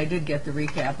 Fred, but I did get the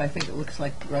recap. I think it looks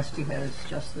like Rusty has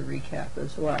just the recap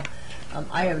as well.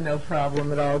 I have no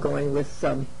problem at all going with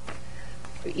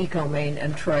Eco-Maine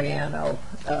and Troiano,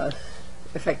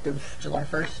 effective July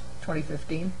 1st,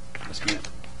 2015. Yes, ma'am.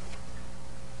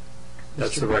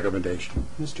 That's the recommendation.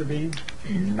 Mr. Bean?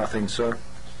 Nothing, sir.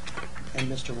 And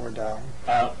Mr. Wardell?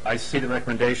 I see the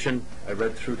recommendation, I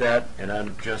read through that, and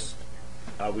I'm just,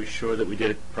 are we sure that we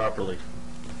did it properly?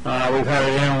 We've had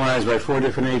it analyzed by 4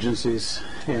 different agencies,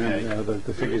 and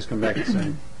the figures come back the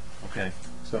same. Okay.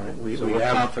 So we So we're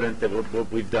have, confident that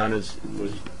what we've done was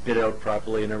bid out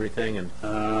properly and everything, and,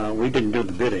 we didn't do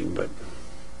the bidding, but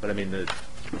but I mean, the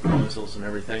proposals and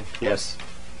everything? yes,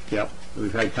 yep,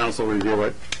 we've had council review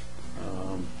it,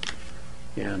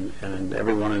 and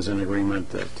everyone is in agreement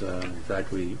that, in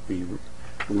fact, we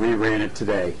reran it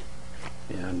today,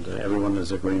 and everyone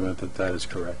is in agreement that that is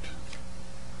correct.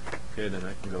 Okay, then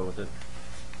I can go with it.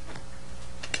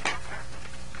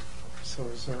 So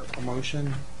is there a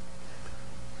motion?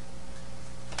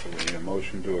 So we need a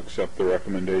motion to accept the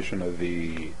recommendation of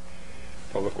the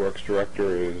Public Works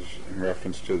Director is in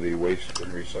reference to the waste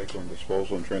and recycling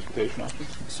disposal and transportation options.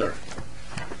 Sir.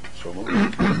 So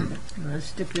moved.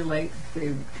 Stipulate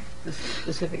the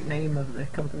specific name of the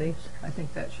companies. I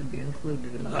think that should be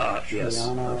included in the Yes.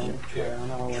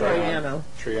 Troiano,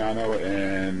 Triano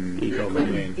and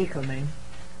Eco-Maine. Eco-Maine,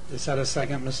 Is that a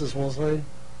second, Mrs. Woolsey?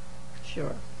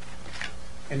 sure.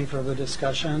 Any further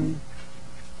discussion?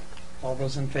 All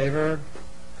those in favor?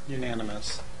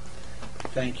 Unanimous.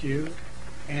 Thank you.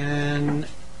 And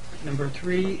number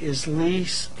 3 is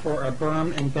lease for a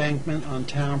berm embankment on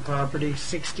town property,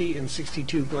 60 and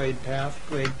 62 Glade Path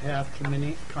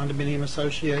Condominium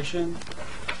Association.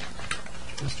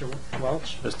 Mr.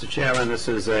 Welch? Mr. Chairman, this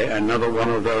is another one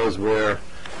of those where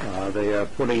they are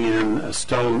putting in a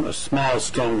small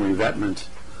stone revetment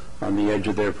on the edge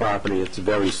of their property. It's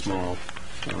very small.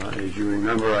 As you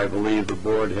remember, I believe the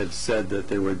board had said that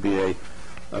there would be a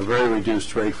very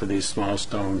reduced rate for these small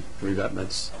stone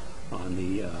revetments on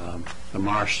the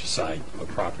marsh side of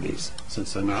properties,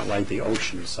 since they're not like the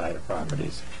ocean side of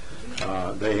properties.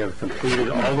 They have completed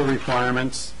all the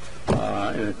requirements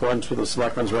in accordance with the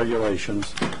Selectmen's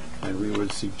regulations, and we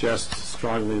would suggest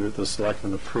strongly that the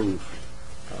Selectmen approve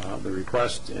the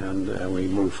request and we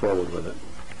move forward with it,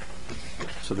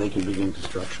 so they can begin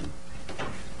construction.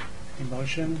 A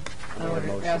motion? I want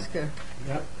to ask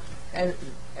Yep. and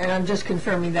I'm just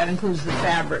confirming that includes the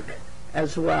fabric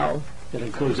as well. It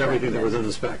includes everything that was in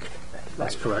the spec.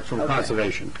 That's correct, from Okay.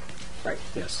 conservation. Right.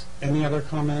 Yes. Any other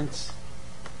comments?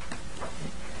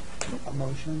 A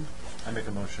motion? I make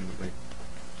a motion that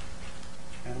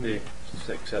And we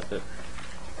accept it.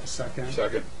 a second?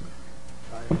 Second.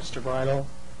 By Mr. Bridle.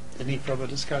 Any further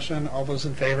discussion? All those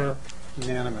in favor?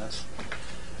 Unanimous.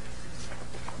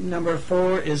 Number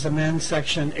 4 is amend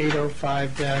section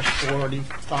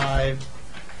 805-45,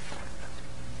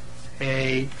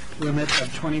 a limit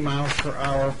of 20 miles per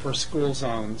hour for school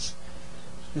zones.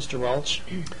 Mr. Welch?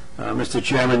 Mr.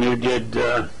 Chairman, you did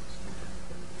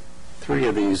 3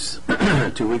 of these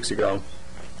 2 weeks ago,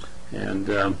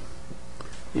 and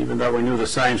even though we knew the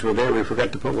signs were there, we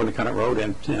forgot to put Winnicott Road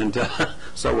in, and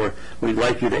so we'd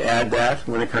like you to add that,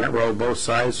 Winnicott Road, both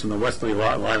sides, from the westerly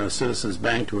lot line of Citizens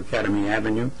Bank to Academy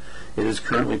Avenue. It is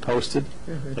currently posted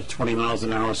at 20 miles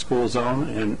an hour school zone,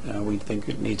 and we think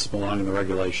it needs to belong in the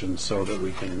regulations so that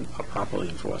we can properly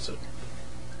enforce it.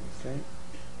 Okay.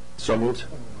 So moved.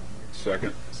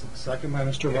 Second. Second by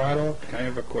Mr. Bridle. Can I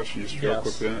have a question just real Yes.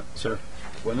 quickly on it? Sir?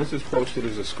 When this is posted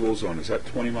as a school zone, is that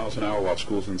 20 miles an hour while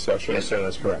school's in session? Yes, sir,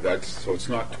 that's correct. So it's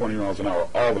not 20 miles an hour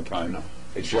all the time? No.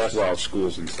 It's just while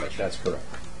school's in session? That's correct.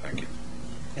 Thank you.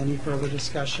 Any further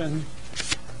discussion?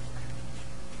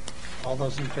 All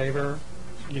those in favor?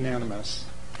 Unanimous.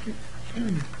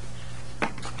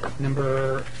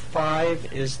 Number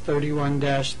 5 is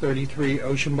 31-33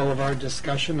 Ocean Boulevard,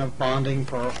 discussion of bonding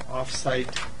for off-site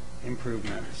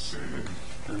improvements.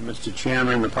 Mr.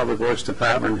 Chairman, the Public Works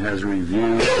Department has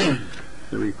reviewed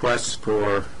the requests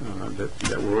for,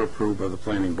 that were approved by the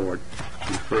Planning Board,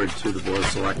 referred to the Board of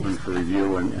Selectmen for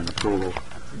review and approval.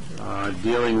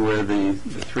 Dealing with the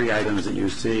 3 items that you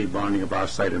see, bonding of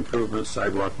off-site improvements,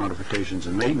 sidewalk modifications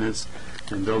and maintenance,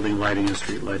 and building lighting and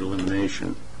street light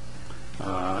illumination.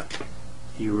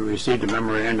 You received a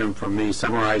memorandum from me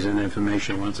summarizing the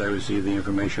information once I received the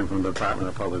information from the Department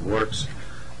of Public Works.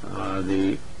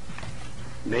 The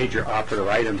major operative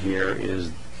item here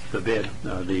is the bid,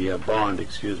 the bond,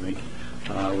 which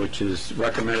is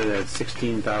recommended at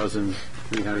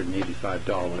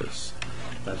 $16,385.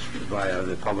 That's via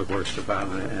the Public Works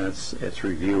Department, and it's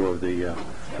review of the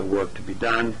work to be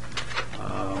done.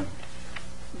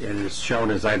 It is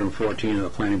shown as item 14 of the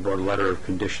Planning Board Letter of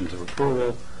Conditions of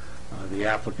Approval. The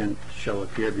applicant shall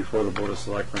appear before the Board of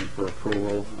Selectmen for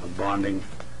approval of bonding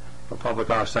for public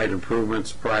off-site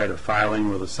improvements prior to filing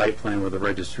with a site plan with the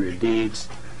Registry of Deeds.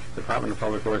 The Department of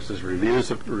Public Works has reviewed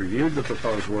the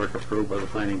proposed work approved by the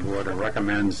Planning Board and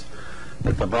recommends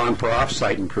that the bond for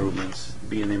off-site improvements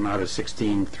be in the amount of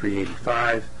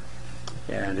 $16,385,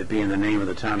 and it be in the name of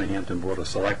the Town of Hampton Board of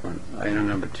Selectmen. Item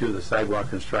number 2, the sidewalk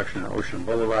construction at Ocean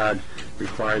Boulevard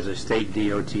requires a state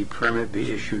DOT permit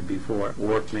be issued before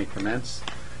work may commence.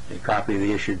 A copy of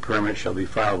the issued permit shall be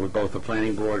filed with both the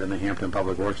Planning Board and the Hampton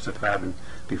Public Works Department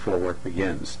before work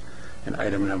begins. And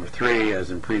item number 3, as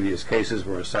in previous cases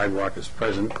where a sidewalk is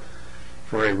present,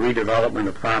 for a redevelopment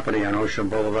of property on Ocean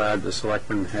Boulevard, the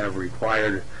Selectmen have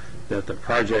required that the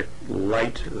project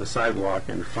light the sidewalk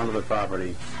in front of the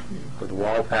property with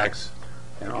wall packs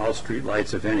and all street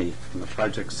lights, if any, from the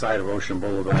project side of Ocean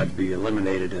Boulevard be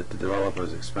eliminated at the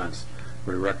developer's expense.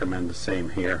 We recommend the same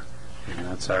here, and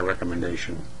that's our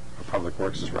recommendation, or Public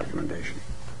Works' recommendation.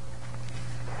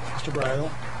 Mr.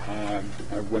 Bridle? I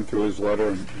went through his letter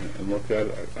and looked at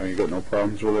it. I ain't got no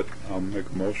problems with it. I'll make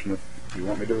a motion if you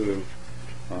want me to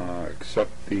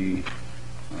accept the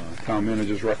town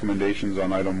manager's recommendations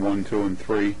on item 1, 2, and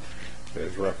 3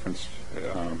 as referenced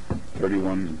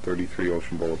 31 and 33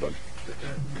 Ocean Boulevard.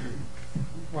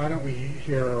 Why don't we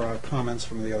hear comments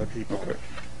from the other people? Okay.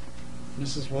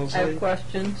 Mrs. I Woolsey? have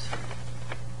questions.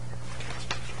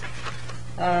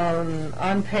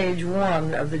 On page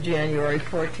 1 of the January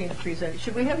 14th presentation,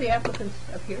 should we have the applicants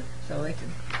up here so they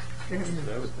can sit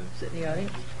in the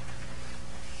audience?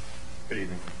 Good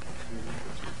evening.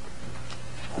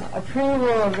 Approval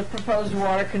of the proposed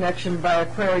water connection by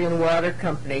Aquarian Water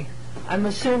Company. I'm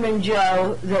assuming,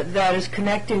 Joe, that that is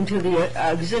connecting to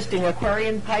the existing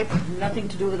Aquarian pipe, nothing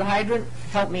to do with the hydrant?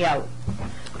 Help me out.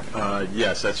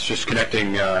 Yes, that's just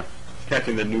connecting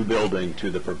the new building to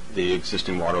the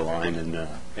existing water line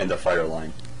and the fire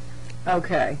line.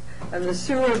 Okay. And the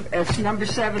sewer, as number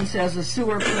 7 says, the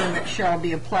sewer permit shall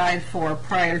be applied for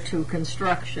prior to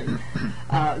construction.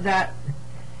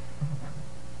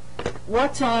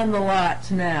 What's on the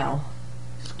lots now?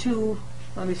 It's 2,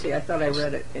 let me see, I thought I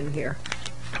read it in here.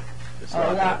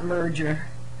 Lot merger.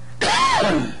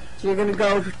 So you're going to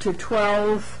go to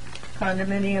 12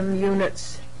 condominium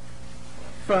units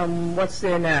from, what's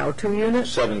there now, 2 units?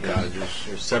 7 cottages.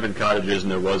 There's 7 cottages,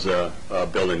 and there was a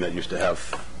building that used to have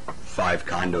 5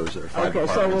 condos or 5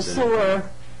 Okay, so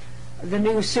the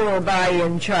new sewer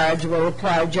buy-in charge will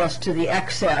apply just to the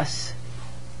excess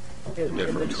in the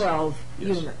Difference. 12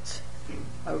 Yes. units.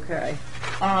 Okay.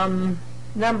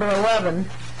 Number 11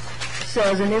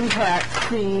 says an impact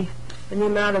fee in the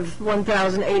amount of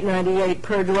 $1,898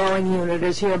 per dwelling unit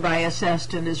is hereby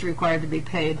assessed and is required to be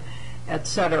paid,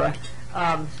 etc.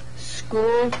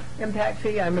 School impact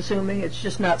fee, I'm assuming? It's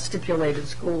just not stipulated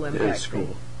school It impact is fee.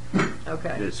 school.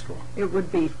 Okay. It is school. It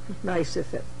would be nice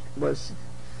if it was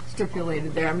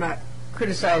stipulated there. I'm not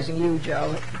criticizing you,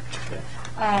 Joe.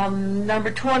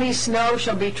 Number 20, snow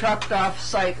shall be trucked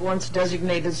off-site once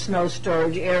designated snow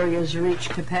storage areas reach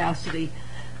capacity.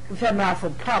 We've had an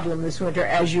awful problem this winter,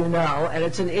 as you know, and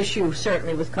it's an issue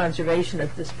certainly with conservation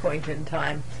at this point in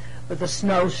time. With the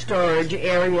snow storage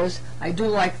areas, I do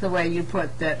like the way you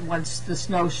put that once the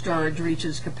snow storage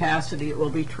reaches capacity, it will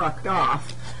be trucked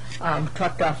off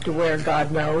to where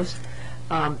God knows.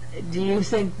 Do you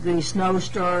think the snow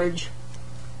storage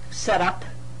setup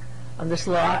on this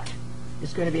lot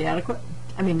is going to be adequate?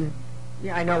 I mean,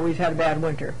 yeah, I know we've had a bad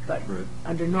winter, but Right.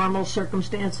 under normal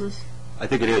circumstances? I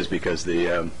think it is because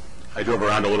I drove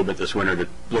around a little bit this winter to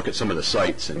look at some of the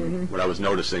sites, and what I was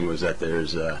noticing was that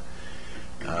there's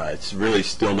it's really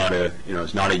still not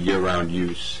it's not a year-round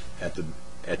use at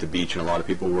the beach, and a lot of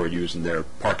people were using their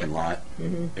parking lot.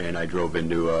 And I drove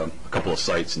into a couple of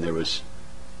sites, and there was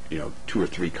 2 or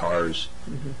 3 cars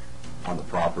on the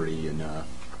property, and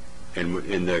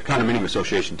the condominium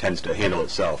association tends to handle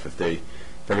itself. If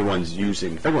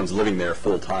everyone's living there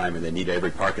full time and they need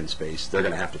every parking space, they're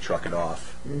going to have to truck it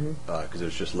off because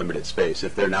there's just limited space.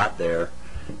 If they're not there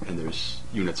and there's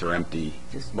units are empty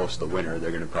most of the winter, they're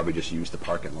going to probably just use the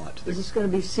parking lot. Is this going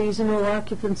to be seasonal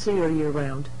occupancy or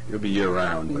year-round? It'll be year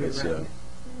round, but it's Year-round.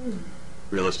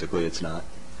 realistically it's not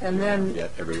And then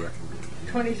yet everywhere.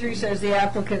 23 says the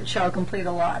applicant shall complete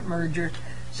a lot merger.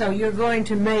 So you're going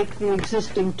to make the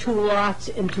existing 2 lots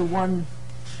into one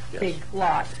big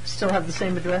lot. Still have the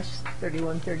same address,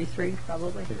 3133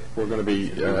 probably? We're going to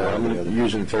be, I'm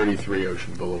using 33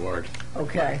 Ocean Boulevard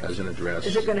Okay. as an address.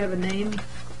 Is it going to have a name,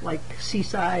 like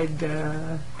Seaside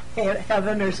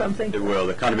Heaven or something? It will.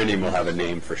 The condominium will have a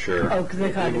name for sure. Oh,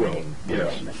 the condominium.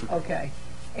 Yes. Okay.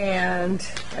 And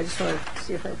I just want to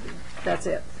see if that's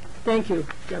it. Thank you,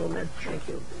 gentlemen. Thank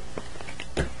you.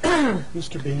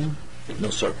 Mr. Bean No,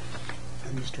 sir.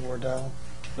 and Mr. Wardell.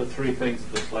 The 3 things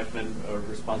the selectmen are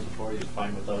responsible for, you're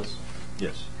fine with those?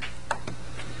 Yes.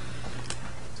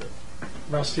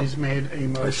 Rusty's made a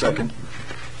motion. I second.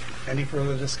 Any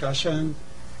further discussion?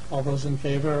 All those in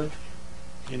favor?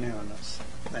 Unanimous.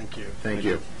 Thank you. Thank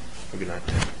you. Good night.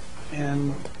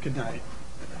 And good night.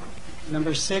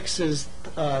 Number 6 is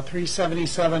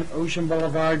 377 Ocean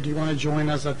Boulevard. Do you want to join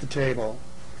us at the table?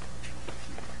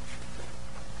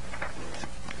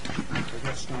 I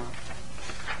guess not.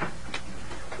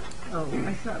 Oh,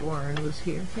 I thought Warren was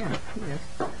here. Yeah, yes.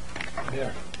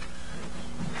 Yeah.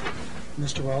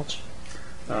 Mr. Welch?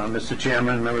 Mr.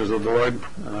 Chairman, members of the board,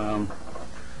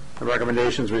 the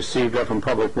recommendations received are from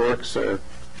Public Works are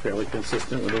fairly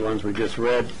consistent with the ones we just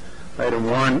read. Item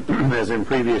 1, as in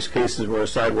previous cases where a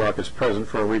sidewalk is present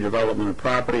for a redevelopment of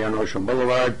property on Ocean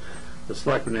Boulevard, the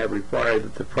selectmen have required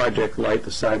that the project light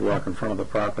the sidewalk in front of the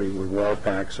property with wall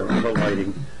packs or other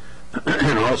lighting,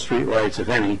 and all street lights, if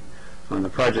any, on the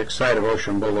project site of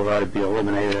Ocean Boulevard be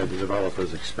eliminated at the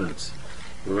developer's expense.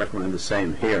 We recommend the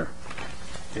same here.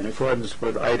 In accordance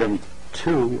with item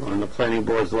 2 on the planning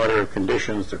board's letter of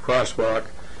conditions, the crosswalk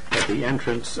at the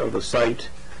entrance of the site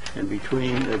and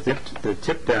between the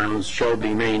tip downs shall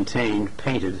be maintained,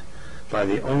 painted by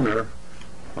the owner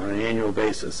on an annual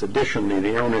basis. Additionally,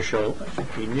 the owner shall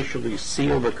initially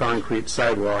seal the concrete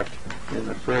sidewalk in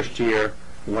the first year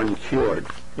when cured,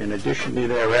 and additionally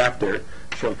thereafter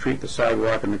shall treat the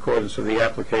sidewalk in accordance with the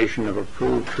application of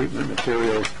approved treatment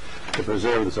materials to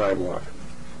preserve the sidewalk.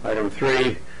 Item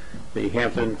 3, the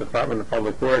Hampton Department of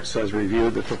Public Works has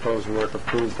reviewed the proposed work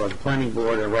approved by the Planning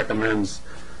Board and recommends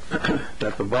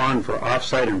that the bond for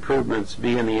off-site improvements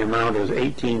be in the amount of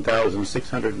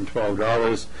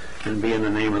 $18,612 and be in the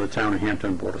name of the Town of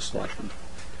Hampton Board of Selectmen.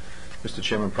 Mr.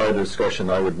 Chairman, prior to discussion,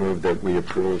 I would move that we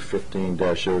approve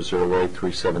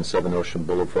 15-008-377 Ocean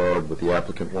Boulevard with the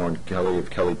applicant Warren Kelly of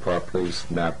Kelly Properties,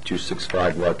 map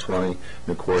 265, lot 20,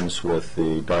 in accordance with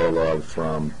the dialogue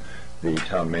from the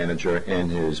town manager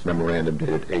and his memorandum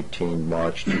dated 18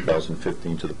 March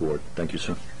 2015 to the board. Thank you,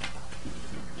 sir.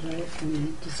 Okay,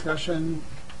 any discussion?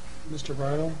 Mr.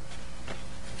 Bridle?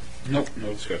 Nope,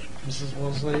 no discussion. Mrs.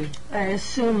 Woolsey? I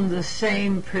assume the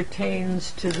same pertains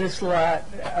to this lot.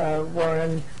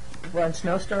 Warren wants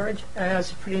no storage, and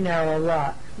it's a pretty narrow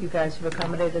lot. You guys have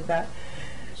accommodated that.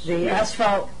 The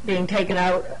asphalt being taken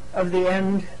out of the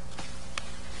end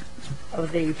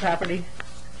of the property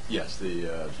Yes, for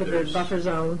the there's- buffer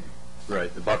zone.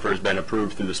 Right, the buffer has been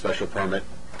approved through the special permit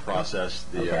process.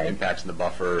 The Okay. impacts in the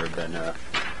buffer have been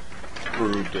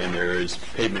approved, and there is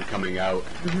pavement coming out,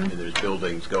 and there's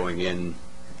buildings going in,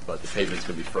 but the pavement's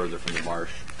going to be further from the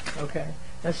marsh. Okay.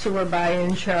 The sewer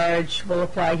buy-in charge will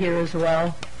apply here as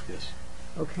well? Yes.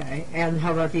 Okay. And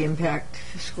how about the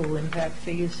school impact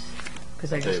fees?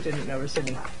 Because I just They- didn't notice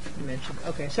any mentioned.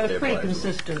 Okay, so They it's pretty apply as well.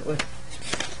 consistent with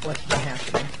what's been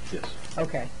happening. Yes.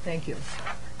 Okay, thank you.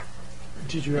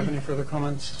 Did you have any further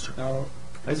comments? No.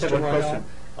 I just have Mr. one Wardell? question.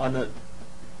 On the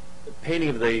painting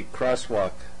of the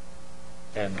crosswalk,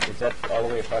 and is that all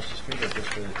the way across the street or just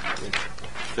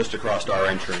Just across our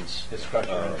entrance. Just across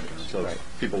your entrance, So right.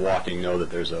 people walking know that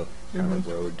there's a kind of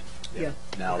road Yeah,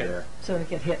 now Okay. there. so they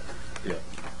get hit. Yeah.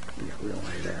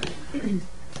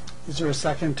 Is there a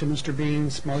second to Mr.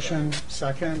 Bean's motion?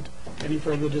 Second. Any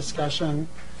further discussion?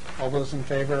 All those in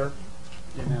favor?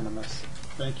 Unanimous.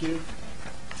 Thank you.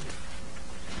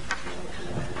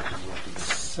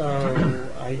 So,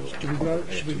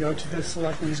 should we go to the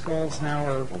selectmen's goals now,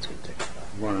 or?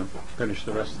 Want to finish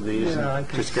the rest of these? Yeah, I and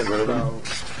think just get rid of them?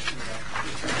 so.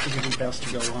 I think it'd be best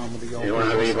to go on with the goals. You don't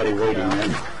have anybody waiting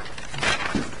then?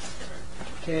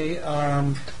 Okay,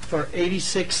 for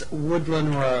 86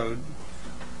 Woodland Road,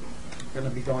 going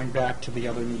to be going back to the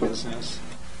other new business.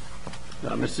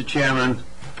 Mr. Chairman,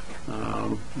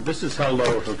 this is held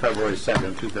over for February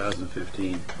 2nd,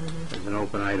 2015. It's an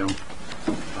open item.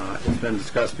 It's been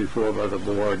discussed before by the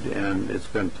board, and it's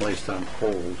been placed on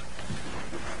hold.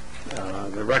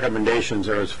 The recommendations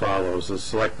are as follows. The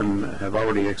selectmen have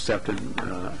already accepted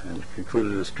and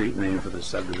concluded a street name for the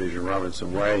subdivision,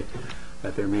 Robinson Way,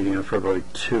 at their meeting on February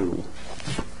 2.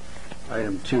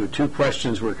 Item 2, two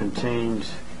questions were contained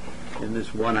in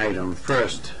this one item.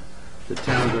 First, the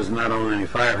town does not own any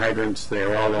fire hydrants. They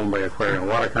are all owned by Aquarian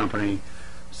Water Company,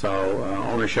 so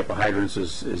ownership of hydrants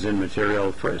is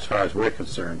immaterial as far as we're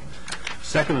concerned.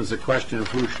 Second is the question of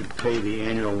who should pay the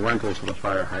annual rental for the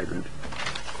fire hydrant.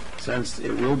 Since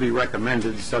it will be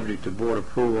recommended, subject to board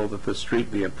approval, that the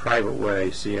street be a private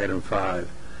way, see item 5,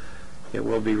 it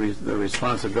will be the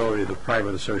responsibility of the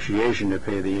private association to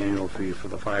pay the annual fee for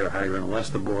the fire hydrant unless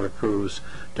the board approves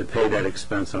to pay that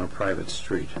expense on a private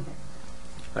street.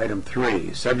 Item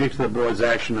 3, subject to the board's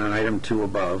action on item 2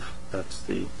 above, that's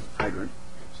the hydrant,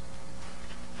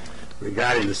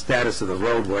 regarding the status of the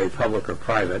roadway, public or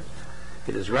private,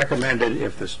 it is recommended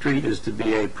if the street is to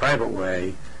be a private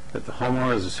way that the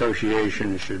homeowners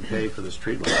association should pay for the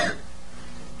street lighting.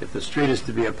 If the street is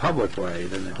to be a public way,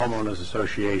 then the homeowners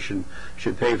association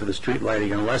should pay for the street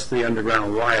lighting unless the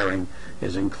underground wiring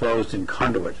is enclosed in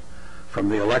conduit from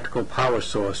the electrical power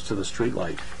source to the street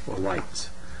light or lights,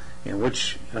 in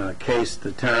which case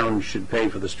the town should pay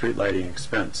for the street lighting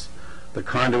expense. The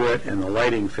conduit and the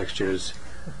lighting fixtures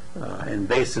and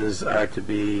bases are to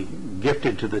be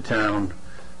gifted to the town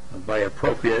by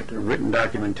appropriate written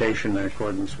documentation in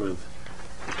accordance with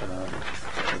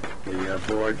the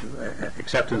board,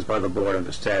 acceptance by the board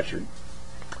under statute.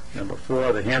 Number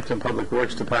 4, the Hampton Public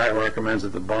Works Department recommends that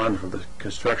the bond for the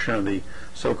construction of the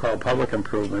so-called public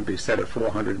improvement be set at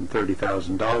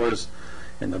 $430,000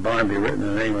 and the bond be written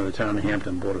in the name of the Town of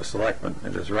Hampton Board of Selectmen.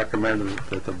 It is recommended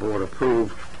that the board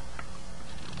approve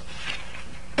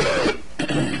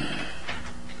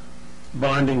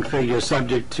bonding figure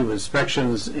subject to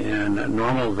inspections and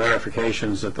normal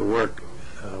verifications that the work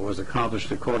was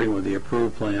accomplished according with the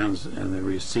approved plans and the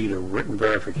receipt of written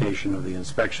verification of the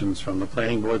inspections from the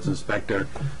Planning Board's inspector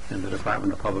and the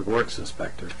Department of Public Works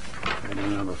inspector. And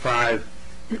number 5,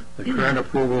 the current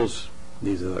approvals,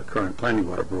 these are the current Planning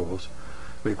Board approvals,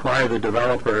 require the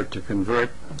developer to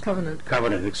convert covenant,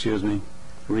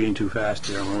 reading too fast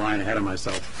here, I'm a line ahead of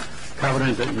myself.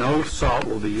 Covenant that no salt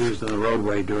will be used in the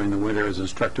roadway during the winter as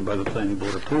instructed by the Planning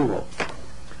Board approval.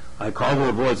 I call to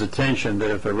the board's attention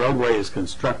that if the roadway is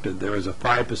constructed, there is a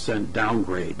 5%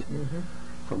 downgrade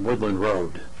from Woodland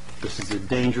Road. This is a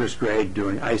dangerous grade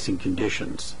during icing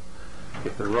conditions.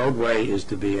 If the roadway is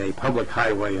to be a public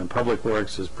highway and Public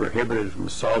Works is prohibited from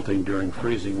salting during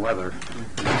freezing weather,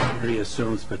 the community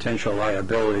assumes potential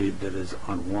liability that is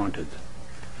unwanted.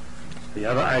 The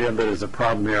other item that is a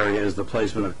problem area is the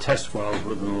placement of test wells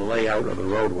within the layout of the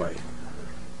roadway.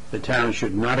 The town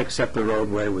should not accept the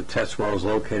roadway with test wells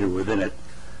located within it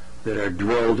that are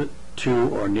drilled to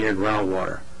or near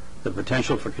groundwater. The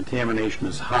potential for contamination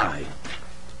is high.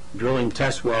 Drilling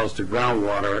test wells to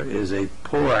groundwater is a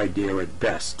poor idea at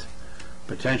best.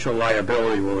 Potential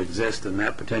liability will exist, and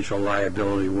that potential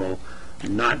liability will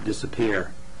not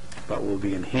disappear, but will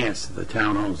be enhanced. The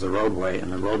town owns the roadway, and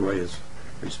the roadway is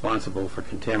responsible for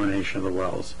contamination of the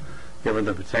wells. Given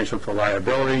the potential for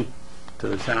liability to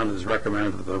the town, it is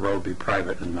recommended that the road be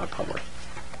private and not public.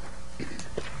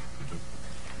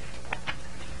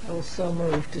 I will so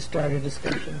move to start a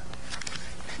discussion.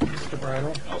 Mr.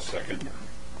 Bridle? I'll second.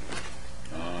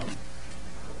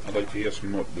 I'd like to hear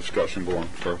some more discussion going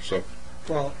first, so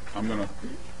Well, I'm gonna.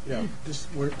 yeah, this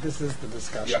is the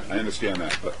discussion. Yeah, I understand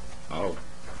that, but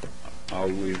I'll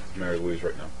leave Mary Louise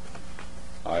right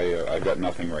now. I got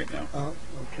nothing right now. Oh,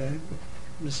 okay.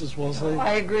 Mrs. Wolseley?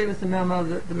 I agree with the memo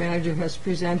that the manager has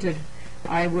presented.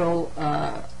 I will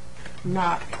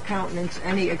not countenance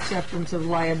any acceptance of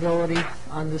liability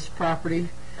on this property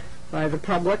by the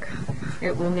public.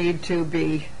 It will need to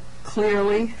be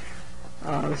clearly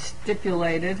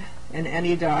stipulated in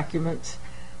any documents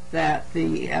that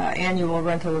the annual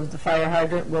rental of the fire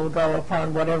hydrant will go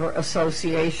upon whatever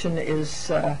association is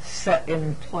set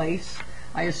in place.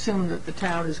 I assume that the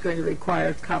town is going to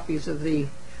require copies of the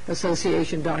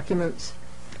association documents,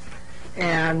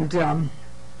 and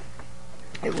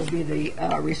it will be the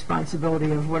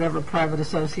responsibility of whatever private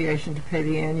association to pay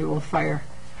the annual fire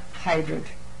hydrant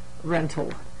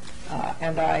rental.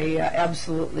 And I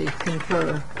absolutely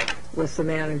concur with the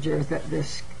manager that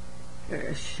this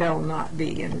shall not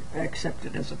be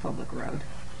accepted as a public road.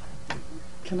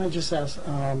 Can I just ask,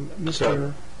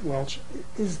 Mr. Welch,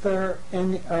 is there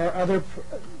any, are other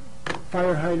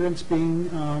fire hydrants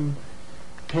being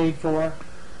paid for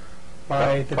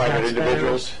by the Private taxpayers?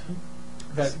 individuals?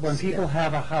 That when people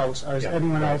have a house, is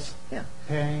anyone else Yeah.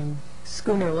 paying?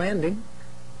 Schooner Landing.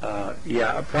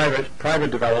 Yeah,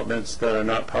 private developments that are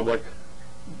not public,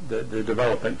 the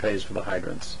development pays for the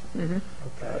hydrants. Okay.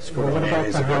 Schooner Well, what Landing about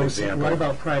is the a good house? example. What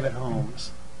about private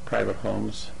homes? Private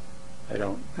homes. I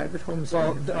don't, Private homes.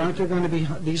 Well, aren't there going to be,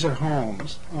 these are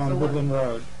homes on Woodland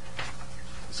Road.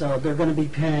 So they're going to be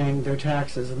paying their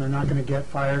taxes, and they're not going to get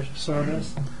fire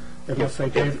service unless they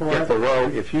pay for if it? the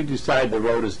road, if you decide the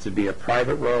road is to be a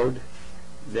private road,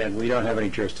 then we don't have any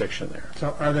jurisdiction there.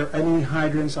 So are there any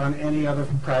hydrants on any other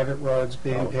private roads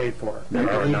being paid for? There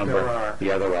I are a believe number. There are.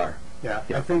 Yeah, there are. Yeah,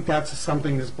 Yeah. I think that's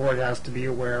something this board has to be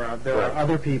aware of. There Right. are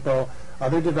other people,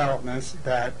 other developments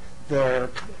that they're,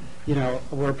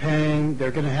 we're paying,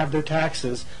 they're going to have their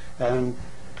taxes, and,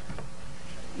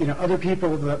 other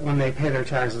people that when they pay their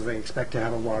taxes, they expect to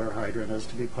have a water hydrant as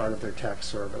to be part of their tax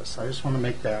service. I just want to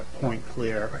make that point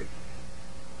clear. Right.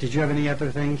 Did you have any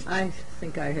other things? I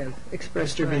think I have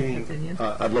expressed Mr. my Bean. opinion.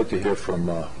 I'd like to hear from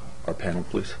our panel,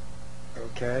 please.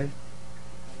 Okay.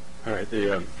 All right,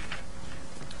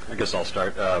 I guess I'll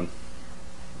start.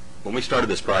 When we started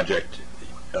this project,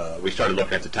 we started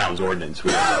looking at the town's ordinance.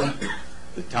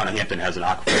 The town of Hampton has an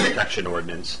aquifer protection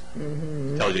ordinance.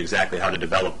 Tells you exactly how to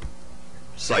develop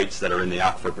sites that are in the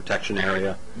aquifer protection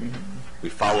area. We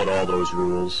followed all those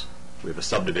rules. We have a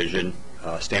subdivision,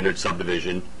 standard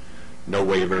subdivision, no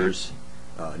waivers,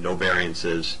 no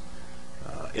variances.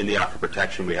 In the aquifer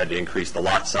protection, we had to increase the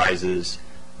lot sizes.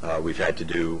 We've had to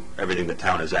do everything the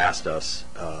town has asked us.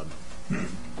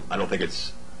 I don't think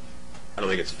it's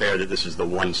fair that this is the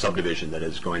one subdivision that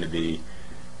is going to be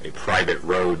a private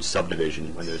road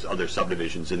subdivision when there's other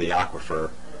subdivisions in the aquifer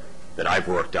that I've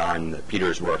worked on, that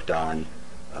Peter's worked on,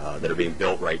 that are being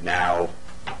built right now,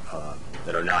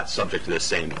 that are not subject to the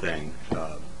same thing.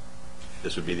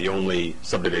 This would be the only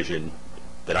subdivision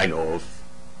that I know of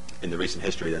in the recent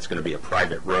history that's going to be a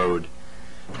private road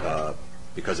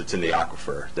because it's in the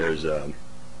aquifer.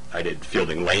 I did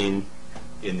Fielding Lane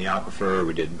in the aquifer.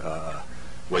 We did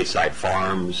Wayside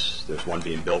Farms. There's one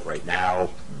being built right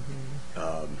now.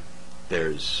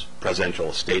 There's Presidential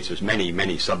Estates. There's many,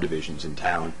 many subdivisions in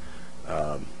town.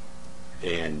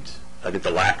 And I think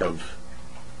the lack of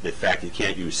the fact you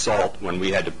can't use salt when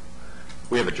we have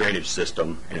a drainage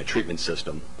system and a treatment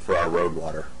system for our road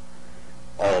water.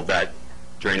 All of that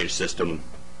drainage system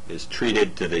is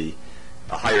treated to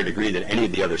a higher degree than any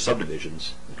of the other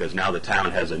subdivisions because now the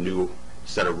town has a new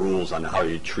set of rules on how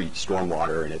you treat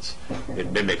stormwater, and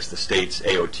it mimics the state's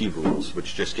AOT rules,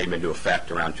 which just came into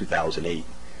effect around 2008.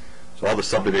 So all the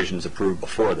subdivisions approved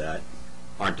before that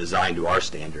aren't designed to our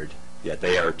standard, yet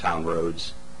they are town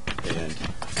roads. And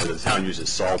whether the town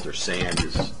uses salt or sand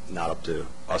is not up to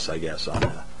us, I guess.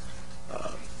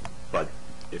 But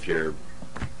if you're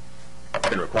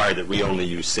been required that we only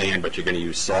use sand, but you're going to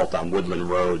use salt on Woodland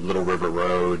Road, Little River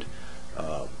Road,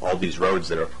 all these roads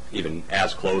that are even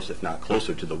as close, if not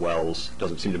closer to the wells,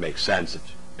 doesn't seem to make sense.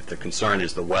 If the concern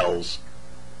is the wells,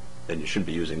 then you shouldn't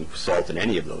be using salt in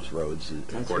any of those roads,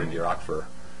 according to your aquifer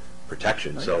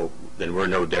protection. Right. So then we're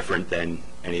no different than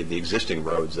any of the existing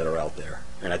roads that are out there.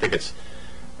 And I think it's,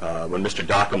 when Mr.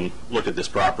 Dockham looked at this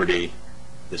property,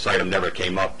 this item never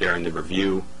came up during the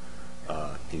review.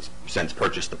 He's since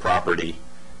purchased the property.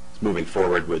 He's moving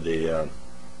forward with the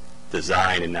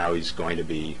design, and now he's going to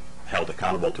be held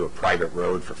accountable to a private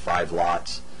road for 5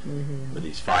 lots. Where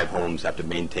these 5 homes have to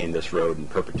maintain this road in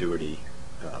perpetuity,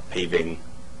 paving,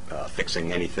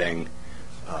 fixing anything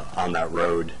on that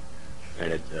road.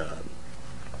 And it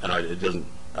doesn't.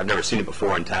 I've never seen it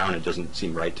before in town. It doesn't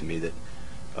seem right to me that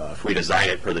if we design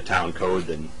it per the town code,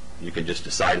 then you can just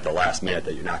decide at the last minute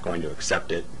that you're not going to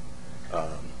accept it.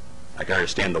 I can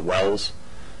understand the wells,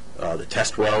 the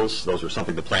test wells. Those were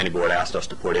something the planning board asked us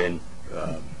to put in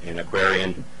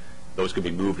Aquarian. Those could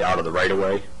be moved out of the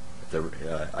right-of-way.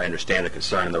 I understand the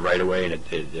concern in the right-of-way, and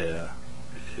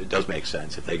it does make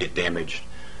sense if they get damaged.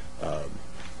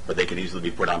 But they could easily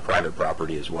be put on private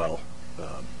property as well,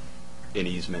 in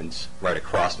easements right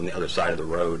across on the other side of the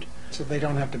road. So they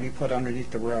don't have to be put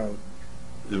underneath the road?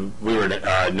 We were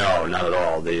no, not at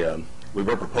all. We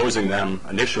were proposing them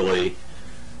initially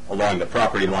along the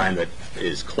property line that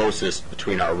is closest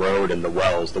between our road and the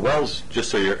wells. The wells, just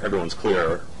so everyone's clear,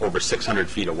 are over 600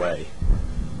 feet away.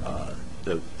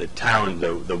 The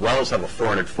wells have a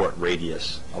 400-foot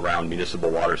radius around municipal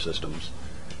water systems.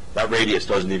 That radius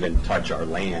doesn't even touch our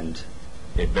land.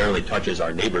 It barely touches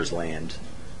our neighbor's land.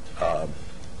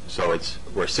 So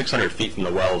we're 600 feet from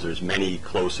the wells. There's many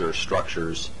closer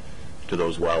structures to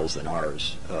those wells than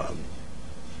ours.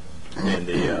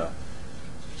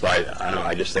 So I don't know.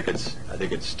 I just think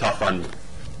it's tough on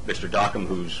Mr. Dockham,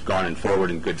 who's gone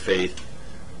forward in good faith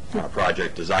on a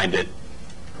project, designed it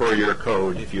per your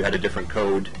code. If you had a different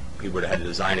code, he would have had to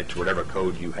design it to whatever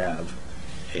code you have,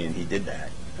 and he did that.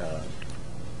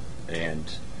 And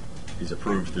he's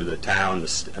approved through the town,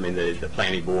 the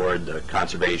planning board, the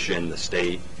conservation, the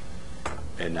state,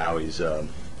 and now he's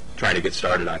trying to get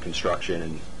started on construction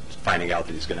and finding out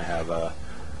that he's going to have a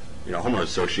homeowners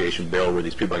association bill where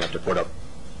these people are going to have to put up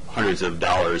hundreds of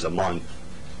dollars a month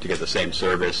to get the same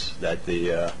service that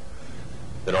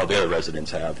that all the other residents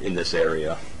have in this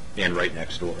area and right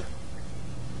next door.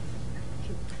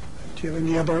 Do you have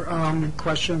any other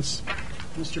questions,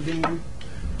 Mr. Bean?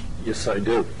 Yes, I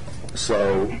do.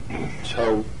 So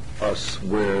tell us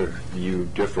where you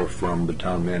differ from the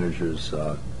town manager's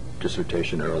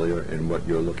dissertation earlier and what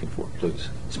you're looking for, please,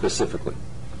 specifically.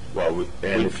 Well, do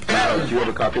you have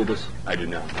a copy of this? I do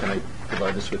not. Can I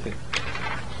provide this with you?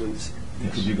 Please.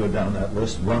 Could you go down that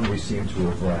list? One we seem to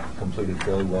have completed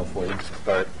fairly well for you.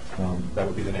 But That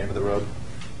would be the name of the road.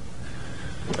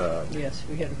 Yes,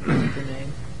 we had the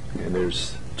name. And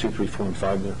there's 2, 3, 4, and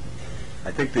 5 there.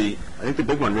 I think the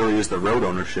big one really is the road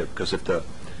ownership, because if the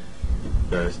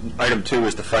item 2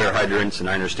 is the fire hydrants, and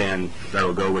I understand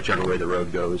that'll go whichever way the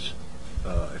road goes.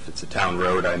 If it's a town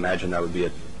road, I imagine that would be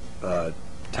a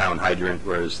town hydrant,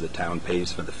 whereas the town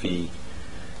pays for the fee.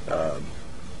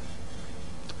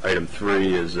 Item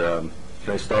 3 is Can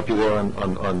I stop you there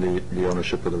on the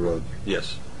ownership of the road?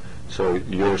 yes, So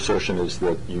your assertion is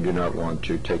that you do not want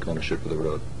to take ownership of the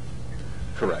road?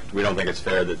 correct. We don't think it's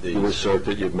fair that You assert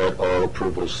that you've met all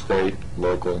approvals, state,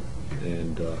 local,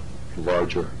 and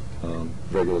larger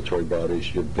regulatory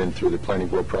bodies. You've been through the planning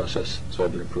board process. It's all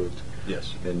been approved.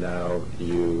 yes, And now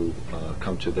you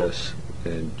come to this,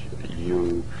 and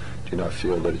you do not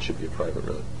feel that it should be a private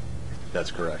road.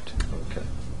 that's correct. Okay.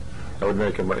 I would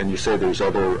make and you say there's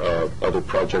other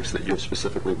projects that you've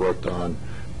specifically worked on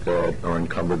that are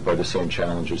encumbered by the same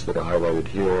challenges that are highlighted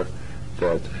here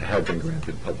that have been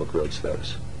granted public road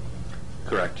status.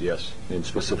 Correct, yes. And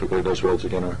specifically, those roads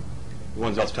again are? The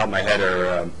ones off the top of my head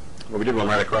are, well, we did one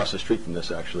right across the street from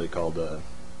this, actually, called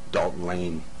Dalton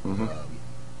Lane.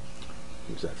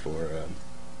 Who's that for?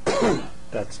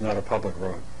 That's not a public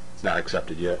road. It's not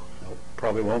accepted yet.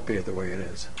 Probably won't be the way it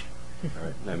is. All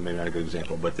right, that may not a good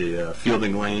example, but the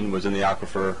Fielding Lane was in the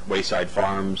aquifer. Wayside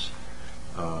Farms,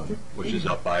 which is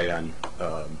up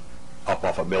up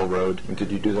off of Mill Road. And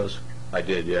did you do those? I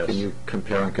did, yes. Can you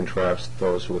compare and contrast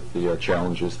those with the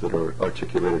challenges that are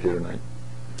articulated here tonight?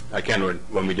 I can.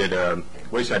 When we did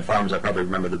Wayside Farms, I probably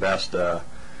remember the best. That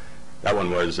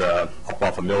one was up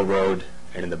off of Mill Road,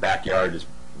 and in the backyard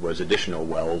was additional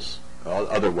wells,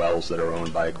 other wells that are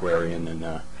owned by Aquarian.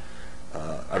 And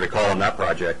I recall on that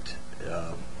project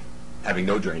having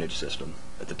no drainage system.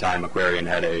 At the time, Aquarian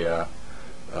had a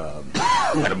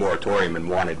moratorium and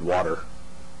wanted water,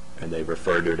 and they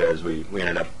referred to it as we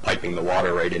ended up piping the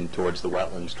water right in towards the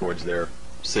wetlands, towards their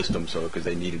system, because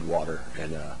they needed water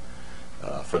and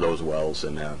for those wells.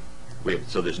 And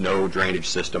so there's no drainage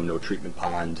system, no treatment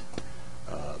pond.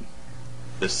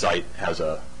 This site has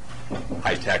a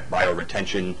high-tech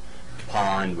bioretention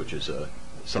pond, which is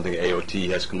something AOT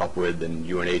has come up with and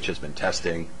UNH has been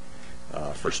testing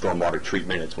for stormwater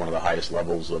treatment. It's one of the highest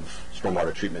levels of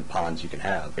stormwater treatment ponds you can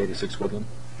have. 86 Woodland?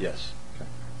 Yes.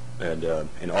 And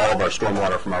all of our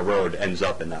stormwater from our road ends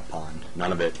up in that pond.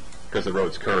 None of it, because the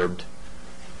road's curbed,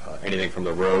 anything from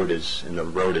the road is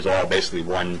all basically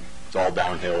it's all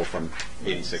downhill from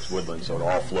 86 Woodland, so it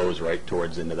all flows right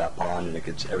towards into that pond,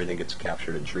 and everything gets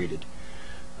captured and treated.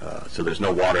 So there's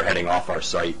no water heading off our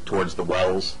site towards the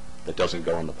wells that doesn't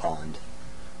go in the pond.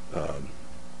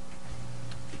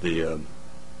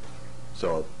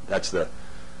 So that's and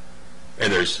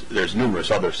there's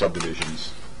numerous other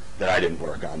subdivisions that I didn't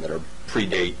work on that are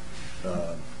predate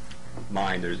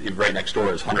mine. There's right next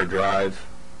door is Hunter Drive.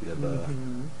 We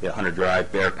have Hunter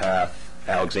Drive, Bear Path,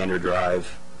 Alexander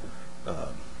Drive.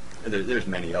 There's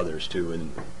many others too.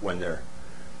 And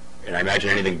I imagine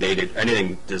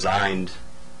anything designed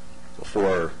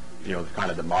before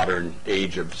kind of the modern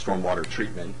age of stormwater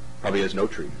treatment probably has no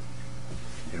treatment.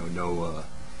 No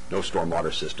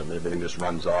stormwater system. Everything just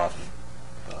runs off.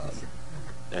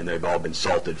 And they've all been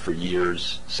salted for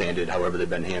years, sanded, however they've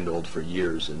been handled for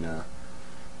years. And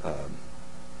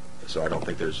so I don't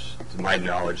think to my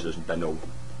knowledge, there's been no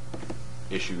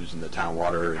issues in the town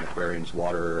water and Aquarian's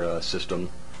water system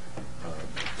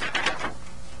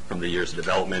from the years of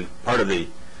development. And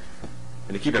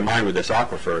to keep in mind with this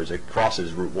aquifer is it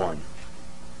crosses Route 1.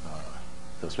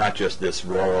 So it's not just this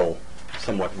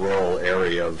somewhat rural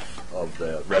area of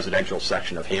the residential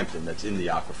section of Hampton that's in the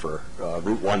aquifer.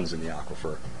 Route 1's in the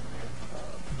aquifer.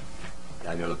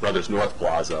 I know the Brothers North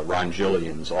Plaza, Ron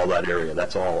Gillian's, all that area,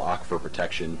 that's all aquifer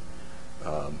protection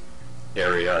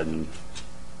area, and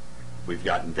we've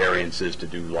gotten variances to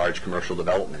do large commercial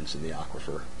developments in the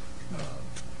aquifer.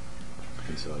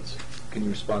 And so Can you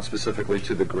respond specifically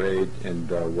to the grade and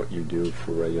what you do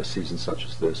for a season such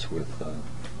as this with,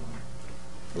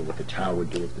 or what the town would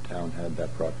do if the town had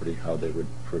that property, how they would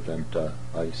prevent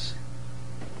ice?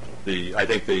 I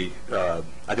think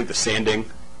the sanding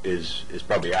is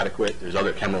probably adequate. There's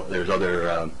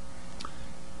other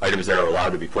items that are allowed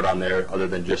to be put on there other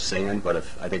than just sand, but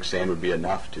I think sand would be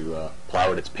enough to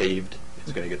plow it. It's paved.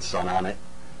 It's going to get sun on it.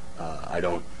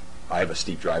 I have a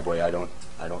steep driveway. I don't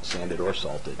sand it or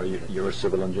salt it. You're a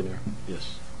civil engineer,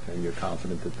 Yes. and you're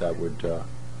confident that that would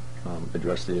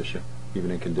address the issue,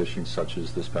 even in conditions such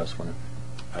as this past winter?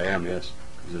 I am, yes.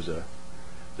 'Cause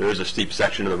there is a steep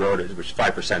section of the road, which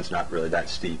 5% is not really that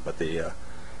steep, but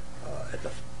at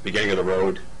the beginning of the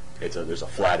road, there's a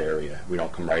flat area. We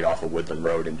don't come right off of Woodland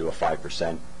Road and do a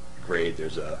 5% grade.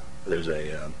 There's a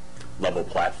level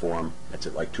platform that's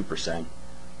at like 2%,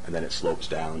 and then it slopes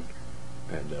down.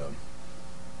 And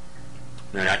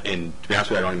to be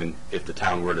honest with you, if the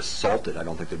town were to salt it, I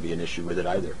don't think there'd be an issue with it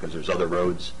either, because there's other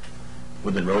roads.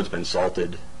 Woodland Road's been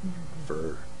salted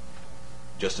for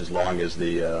just as long as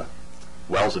the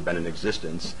wells have been in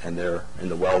existence, and they're in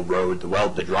the well road.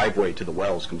 The driveway to the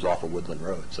wells comes off of Woodland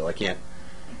Road, so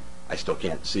I still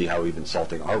can't see how even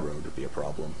salting our road would be a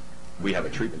problem. We have a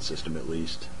treatment system at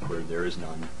least where there is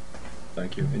none.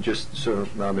 Thank you. And just so,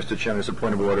 Mr. Chairman, as a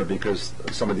point of order, because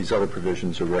some of these other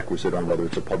provisions are requisite on whether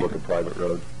it's a public or private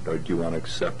road, or do you want to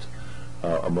accept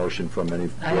a motion from any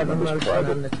I have a members motion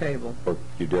private? on the table. Oh,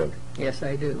 you do? Yes,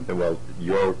 I do. Well,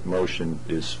 your motion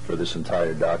is for this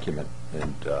entire document,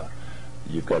 and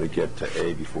you've got to get to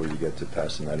A before you get to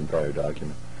passing that entire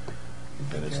document.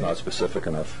 And it's not specific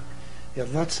enough. Yeah,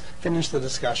 let's finish the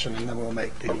discussion and then we'll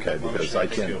make the Okay, because I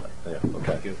can't. Yeah,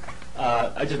 okay.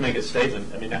 I just make a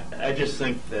statement. I mean, I just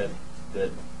think that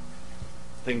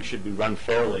things should be run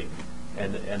fairly,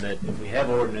 and that if we have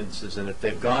ordinances, and if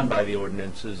they've gone by the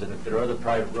ordinances, and if there are other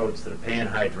private roads that are paying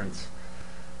hydrants,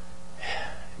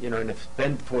 and if it's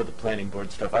been before the planning board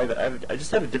stuff, I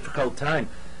just have a difficult time.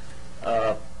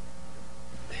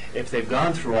 If they've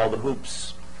gone through all the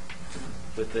hoops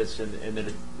with this, and that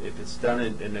if it's done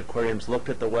and the aquarium's looked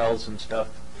at the wells and stuff,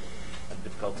 I have a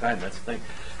difficult time. That's the thing.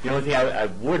 The only thing I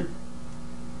would,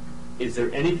 is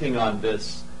there anything on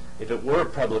this, if it were a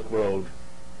public road,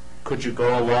 could you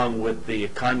go along with the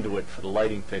conduit for the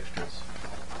lighting fixtures?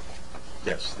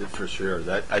 Yes, for sure.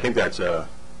 I think that's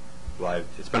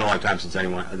it's been a long time since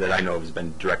anyone that I know of has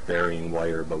been direct burying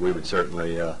wire, but we would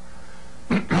certainly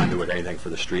conduit anything for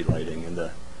the street lighting. And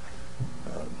the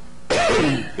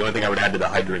only thing I would add to the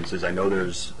hydrants is I know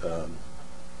there's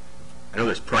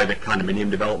private condominium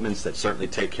developments that certainly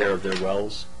take care of their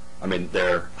wells. I mean,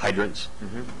 their hydrants.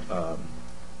 But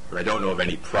I don't know of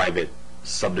any private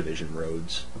subdivision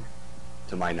roads,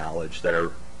 to my knowledge, that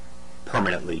are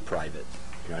permanently private.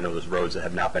 I know there's roads that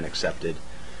have not been accepted.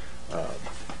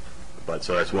 But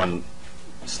so that's one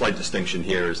slight distinction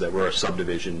here, is that we're a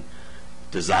subdivision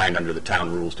designed under the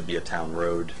town rules to be a town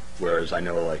road, whereas I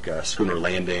know like Schooner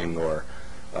Landing or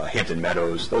Hampton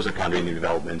Meadows, those are condominium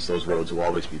developments. Those roads will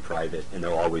always be private, and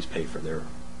they'll always pay for their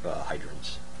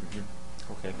hydrants.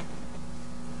 Okay.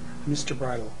 Mr.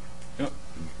 Bridle.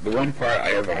 The one part I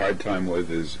have a hard time with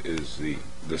is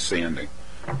the sanding.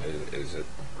 Is it,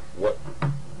 what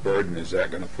burden is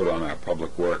that going to put on our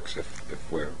public works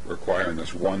if we're requiring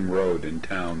this one road in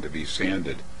town to be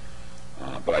sanded?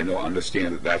 But I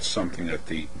understand that that's something that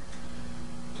the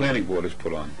planning board has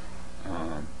put on.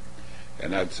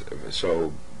 And that's,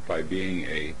 so by being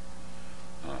a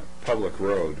public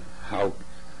road, how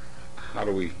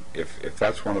do we, if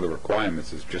that's one of the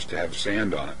requirements, is just to have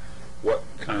sand on it, what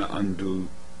kind of undue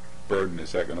burden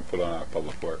is that going to put on our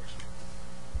public works?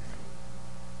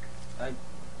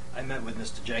 I met with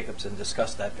Mr. Jacobs and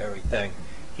discussed that very thing.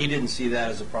 He didn't see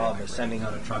that as a problem, sending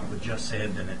out a truck with just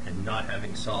sand in it and not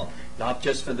having salt. Not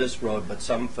just for this road, but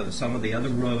for some of the other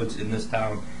roads in this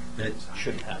town that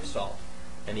shouldn't have salt.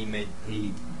 And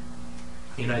he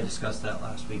and I discussed that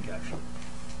last week, actually.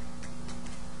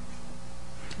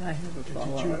 I have a Did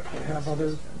follow-up. you have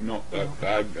other? No,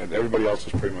 everybody else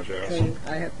is pretty much asked. Okay,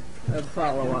 I have a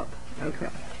follow-up. Okay.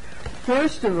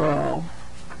 First of all,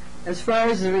 as far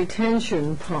as the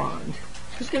retention pond,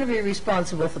 who's going to be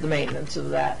responsible for the maintenance of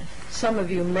that? Some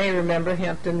of you may remember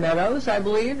Hampton Meadows, I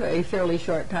believe, a fairly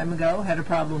short time ago, had a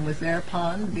problem with their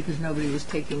pond because nobody was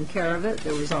taking care of it.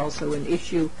 There was also an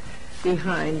issue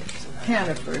behind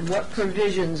Hannaford. What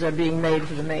provisions are being made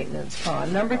for the maintenance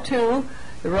pond? Number two,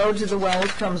 the road to the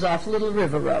wells comes off Little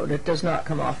River Road. It does not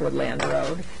come off Woodland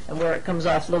Road. And where it comes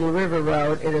off Little River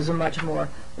Road, it is a much more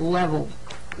level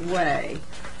way.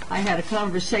 I had a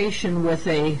conversation with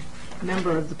a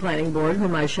member of the planning board,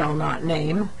 whom I shall not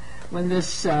name, when this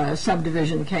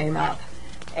subdivision came up.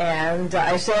 And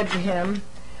I said to him,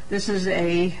 this is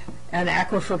an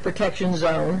aquifer protection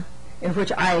zone in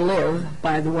which I live,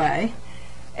 by the way.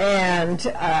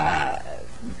 And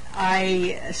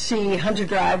I see Hunter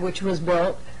Drive, which was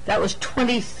built. That was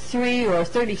 23 or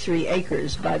 33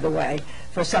 acres, by the way,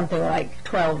 for something like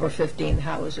 12 or 15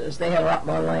 houses. They had a lot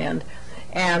more land.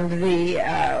 And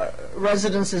the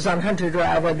residences on Hunter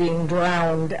Drive are being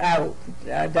drowned out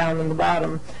down in the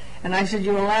bottom. And I said,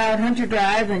 you allowed Hunter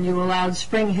Drive and you allowed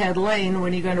Springhead Lane,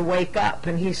 when are you going to wake up?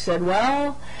 And he said,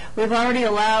 well, we've already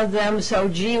allowed them, so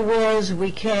gee whiz,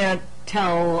 we can't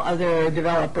tell other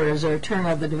developers or turn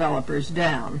other developers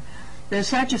down. There's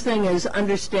such a thing as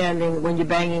understanding when you're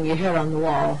banging your head on the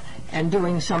wall and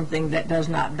doing something that does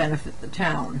not benefit the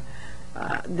town.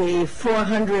 The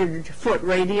 400-foot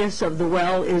radius of the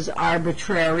well is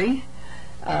arbitrary.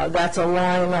 That's a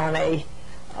line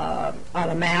on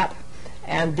a map.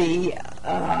 And the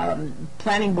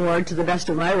planning board, to the best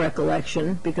of my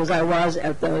recollection, because I was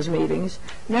at those meetings,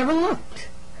 never looked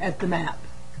at the map.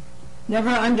 Never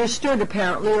understood,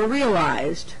 apparently, or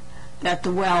realized that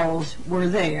the wells were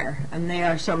there, and they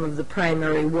are some of the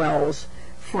primary wells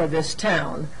for this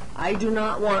town. I do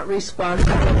not want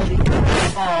responsibility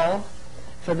at all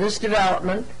for this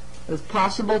development, with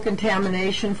possible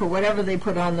contamination for whatever they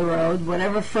put on the road,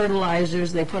 whatever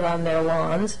fertilizers they put on their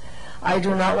lawns. I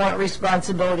do not want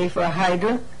responsibility for a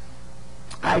hydrant.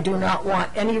 I do not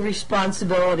want any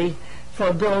responsibility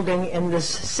for building in this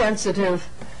sensitive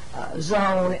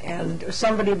zone, and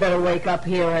somebody better wake up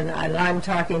here, and I'm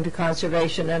talking to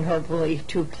conservation and hopefully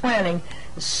to planning.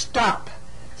 Stop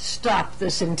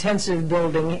this intensive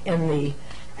building in the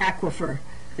aquifer.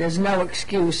 There's no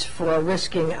excuse for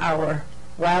risking our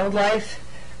wildlife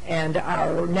and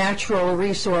our natural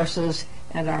resources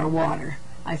and our water.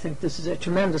 I think this is a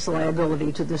tremendous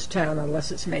liability to this town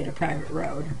unless it's made a private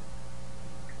road.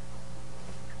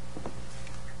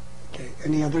 Okay,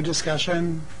 any other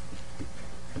discussion?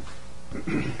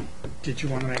 Did you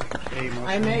want to make a motion?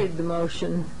 I made the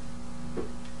motion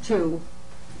to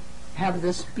have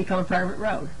this become a private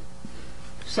road,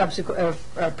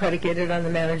 predicated on the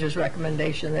manager's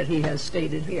recommendation that he has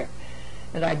stated here.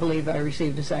 And I believe I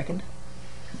received a second.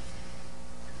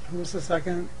 Who was the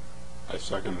second? I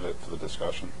seconded it for the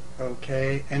discussion.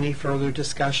 Okay, any further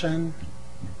discussion?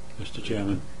 Mr.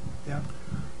 Chairman.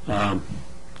 Yeah.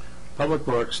 Public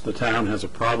Works, the town has a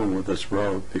problem with this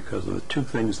road because of the two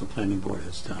things the planning board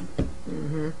has done.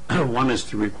 One is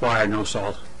to require no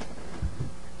salt,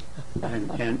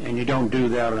 and you don't do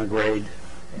that on a grade.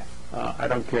 I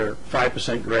don't care,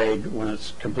 5% grade when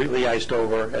it's completely iced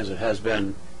over, as it has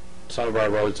been some of our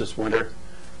roads this winter.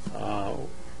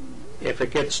 If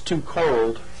it gets too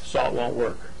cold, salt won't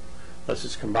work unless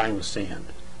it's combined with sand.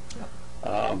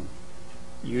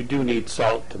 You do need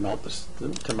salt to melt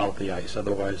the ice,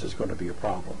 otherwise there's going to be a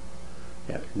problem.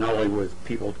 Not only with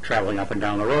people traveling up and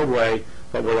down the roadway,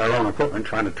 but with our own equipment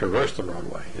trying to traverse the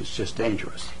roadway. It's just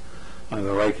dangerous under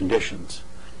the right conditions.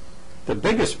 The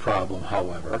biggest problem,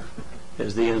 however,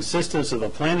 is the insistence of the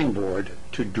planning board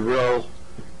to drill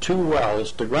 2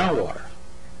 wells to groundwater.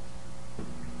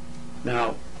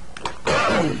 Now,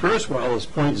 the first well is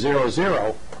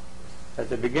 .00 at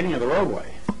the beginning of the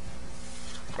roadway,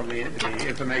 from the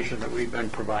information that we've been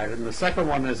provided, and the second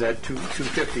one is at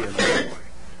 250 in the roadway.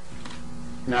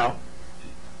 Now,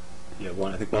 Yeah,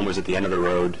 I think one was at the end of the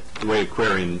road. The way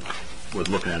Aquarian was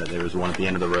looking at it, there was one at the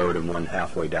end of the road and one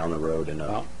halfway down the road. And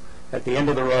well, at the end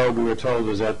of the road, we were told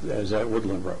is at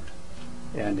Woodland Road,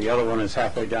 and the other one is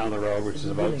halfway down the road, which is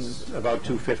about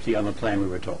 250 on the plan, we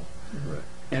were told. Right.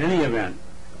 In any event,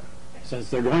 since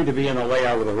they're going to be in the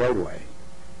layout of the roadway,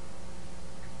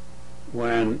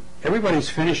 when everybody's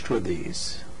finished with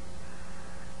these,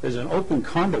 there's an open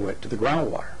conduit to the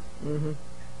groundwater.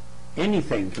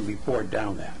 Anything can be poured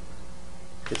down that.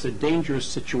 It's a dangerous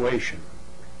situation.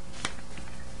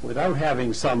 Without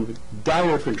having some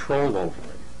dire control over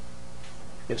it,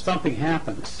 if something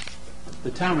happens,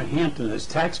 the town of Hampton as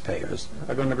taxpayers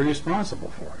are going to be responsible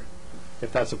for it,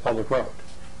 if that's a public road.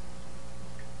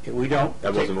 If we don't...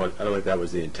 That wasn't what, I don't think that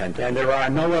was the intent. And there are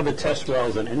no other test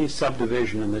wells in any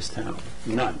subdivision in this town.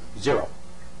 None. Zero.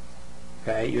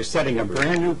 Okay? You're setting a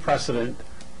brand new precedent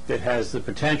that has the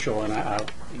potential, and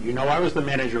I was the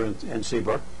manager in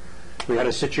Seabrook. We had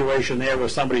a situation there where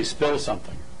somebody spilled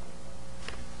something.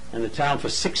 And the town for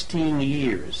 16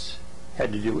 years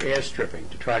had to do airstripping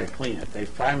to try to clean it. They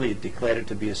finally declared it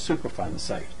to be a Superfund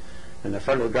site. And the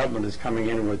federal government is coming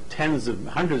in with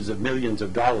hundreds of millions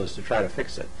of dollars to try to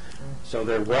fix it, so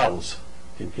their wells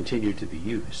can continue to be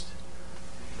used.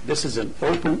 This is an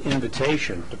open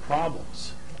invitation to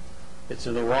problems. It's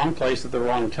in the wrong place at the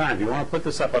wrong time. If you want to put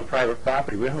this up on private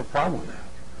property, we don't have a problem with that,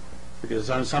 because it's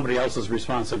on somebody else's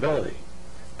responsibility.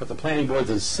 But the planning board's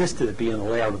insisted it be in the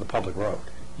layout of the public road.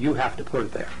 You have to put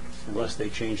it there, unless they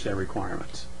change their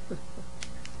requirements.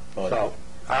 So,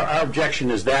 our objection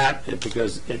is that,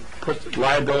 because it puts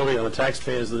liability on the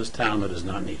taxpayers of this town that is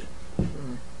not needed.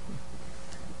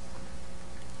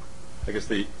 I guess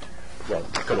a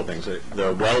couple things.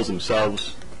 The wells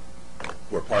themselves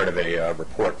were part of a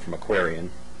report from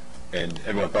Aquarian, and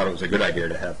everyone thought it was a good idea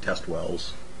to have test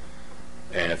wells.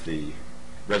 And if the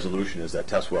resolution is that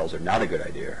test wells are not a good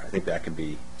idea, I think that can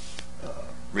be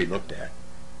re-looked at.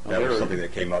 That was something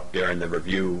that came up during the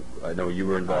review. I know you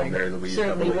were involved, Mary Louise.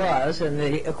 Certainly was, and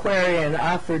the Aquarian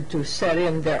offered to set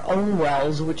in their own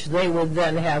wells, which they would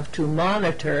then have to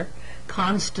monitor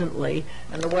constantly,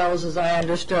 and the wells, as I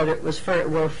understood it,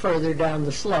 were further down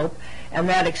the slope, and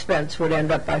that expense would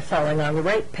end up by falling on the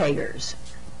ratepayers.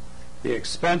 The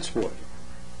expense would.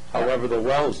 However, the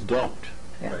wells don't.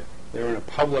 Yeah. Right. They're in a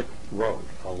public road,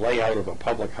 a layout of a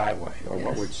public highway, or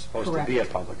what Yes, was supposed correct. to be a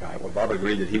public highway. Well, Bob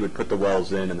agreed that he would put the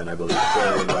wells in, and then I believe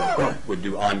Aquarian would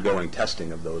do ongoing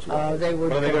testing of those wells. They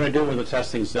What are they going to do when the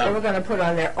testing's They were done? going to put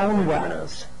on their own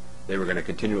wells. They were going to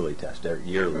continually test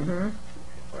yearly,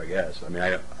 I guess. I mean,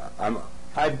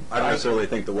 I don't necessarily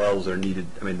think the wells are needed.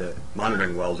 I mean, the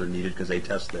monitoring wells are needed because they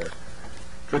test their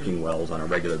drinking wells on a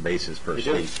regular basis per They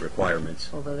do. state requirements.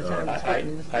 Although the town is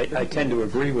putting I tend to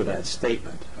agree with that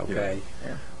statement, okay?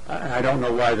 Yeah. I don't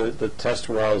know why the test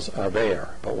wells are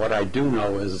there, but what I do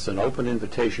know is it's an open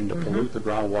invitation to pollute the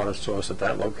groundwater source at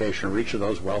that location, where each of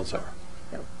those wells are.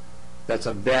 Yep. That's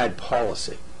a bad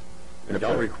policy. And if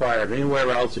Don't the- require it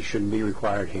anywhere else, it shouldn't be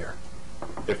required here.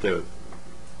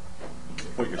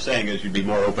 What you're saying is you'd be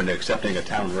more open to accepting a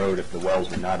town road if the wells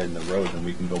were not in the road, then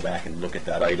we can go back and look at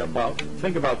that item. Well,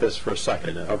 think about this for a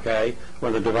second, okay?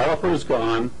 When the developer is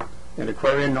gone and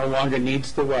Aquarian no longer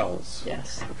needs the wells,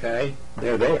 Yes. okay,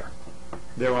 they're there.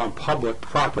 They're on public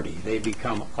property. They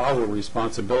become our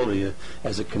responsibility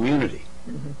as a community.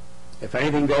 If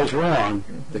anything goes wrong,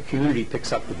 the community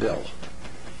picks up the bill.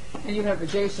 And you have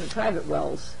adjacent private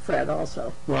wells, Fred,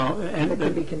 also. Well, and That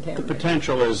could be the contaminated.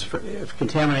 potential is if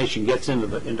contamination gets into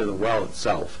the well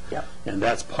itself, Yep. and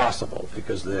that's possible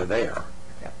because they're there.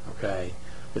 Yep. Okay,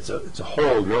 it's a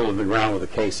hole drilled in the ground with a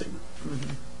casing.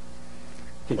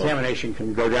 Contamination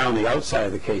can go down the outside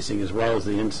of the casing as well as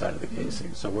the inside of the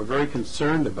casing. So we're very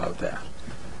concerned about that.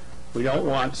 We don't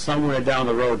want somewhere down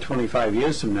the road 25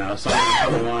 years from now, someone to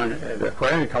come along, the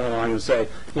Aquarian come along and say,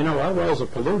 you know, our wells are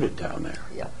polluted down there.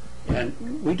 Yeah.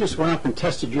 And we just went up and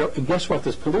tested your, and guess what,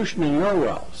 there's pollution in your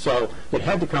well, so it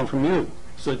had to come from you.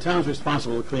 So the town's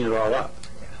responsible to clean it all up.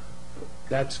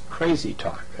 That's crazy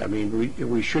talk. I mean,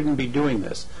 we shouldn't be doing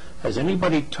this. Has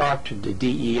anybody talked to the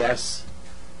DES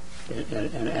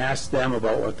and asked them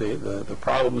about what the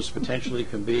problems potentially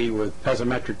can be with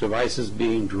piezometric devices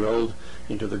being drilled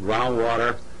into the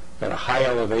groundwater at a high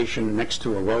elevation next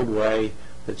to a roadway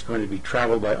that's going to be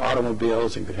traveled by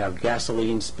automobiles and could have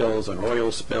gasoline spills and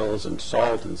oil spills and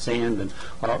salt and sand, and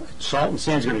salt and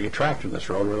sand is going to get trapped in this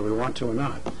road whether we want to or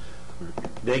not.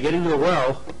 They get into the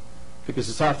well because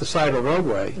it's off the side of the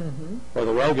roadway, or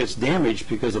the well gets damaged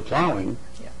because of plowing,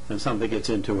 and something gets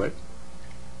into it.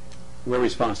 We're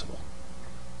responsible.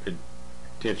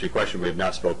 To answer your question, we have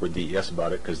not spoke with DES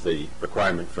about it because the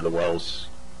requirement for the wells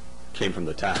came from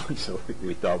the town, so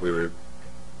we thought we were...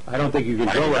 I don't think you can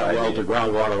drill that well to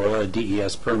groundwater without a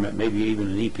DES permit, maybe even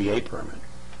an EPA permit.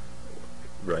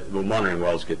 Right. Well, monitoring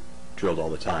wells get drilled all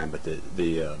the time, but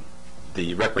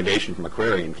the recommendation from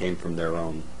Aquarian came from their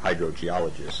own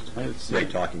hydrogeologist, Ray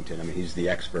Talkington. I mean, he's the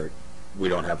expert. We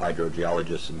don't have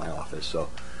hydrogeologists in my office, so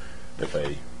if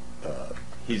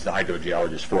he's the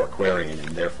hydrogeologist for Aquarian, and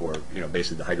therefore,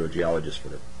 basically the hydrogeologist for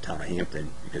the town of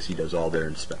Hampton, because he does all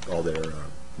their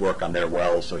work on their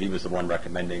wells. So he was the one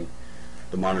recommending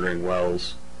the monitoring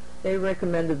wells. They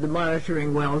recommended the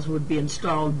monitoring wells would be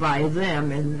installed by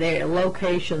them in their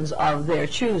locations of their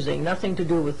choosing, nothing to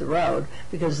do with the road,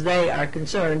 because they are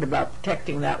concerned about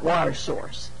protecting that water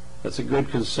source. That's a good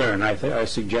concern. I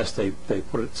suggest they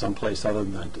put it someplace other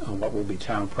than on what will be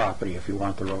town property if you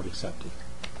want the road accepted.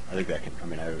 I think that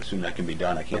can, I assume that can be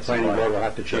done. I The can't see planning why. board will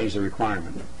have to change the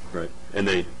requirement. Right. And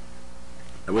I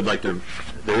would like to,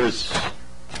 there is,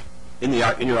 in your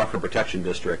aquifer protection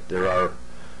district, there are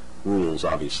rules,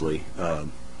 obviously.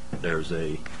 There's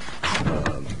a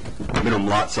minimum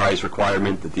lot size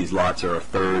requirement that these lots are a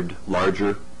third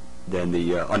larger than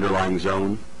the underlying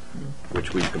zone,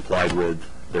 which we've complied with.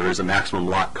 There is a maximum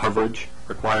lot coverage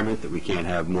requirement that we can't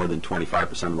have more than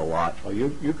 25% of the lot. Well,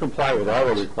 you comply with all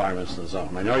the requirements of the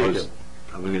zone. I know you do.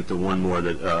 I'm going to get to one more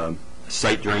that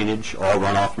Site drainage, all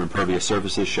runoff from impervious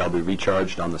surfaces shall be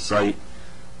recharged on the site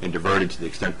and diverted to the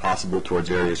extent possible towards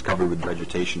areas covered with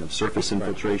vegetation of surface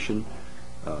infiltration.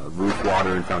 Roof,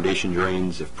 water, and foundation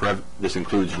drains, this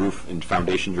includes roof and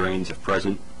foundation drains if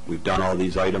present. We've done all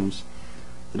these items.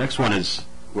 The next one is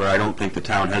where I don't think the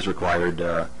town has required,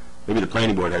 maybe the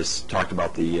planning board has talked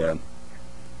about the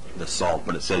salt,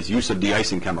 but it says use of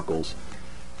de-icing chemicals.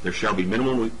 There shall be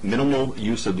minimal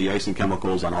use of de-icing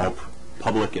chemicals on all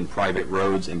public and private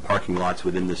roads and parking lots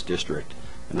within this district,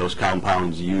 and those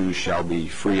compounds used shall be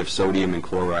free of sodium and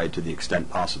chloride to the extent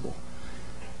possible.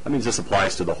 That means this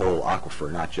applies to the whole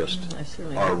aquifer, not just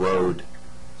our road.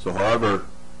 So however,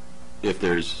 if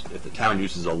the town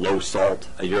uses a low salt,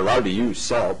 you're allowed to use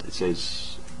salt, it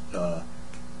says to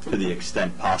the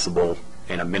extent possible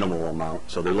and a minimal amount.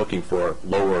 So they're looking for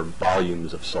lower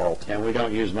volumes of salt. And we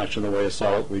don't use much in the way of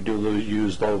salt. We do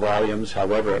use low volumes.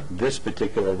 However, this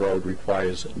particular road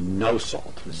requires no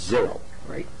salt, zero.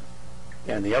 Right.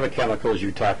 And the other chemicals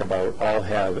you talk about all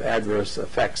have adverse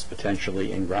effects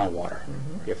potentially in groundwater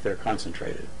if they're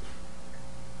concentrated.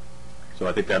 So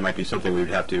I think that might be something we would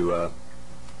have to,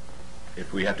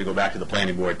 if we have to go back to the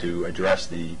planning board to address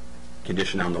the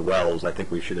condition on the wells, I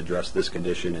think we should address this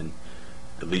condition, and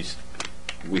at least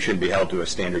we shouldn't be held to a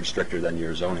standard stricter than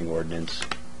your zoning ordinance.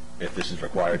 If this is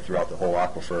required throughout the whole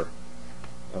aquifer,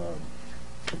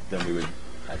 then we would,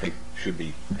 I think, should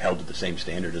be held to the same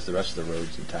standard as the rest of the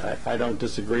roads in town. I don't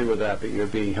disagree with that, but you're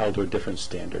being held to a different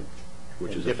standard.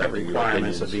 Which is different affecting your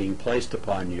requirements are opinions. being placed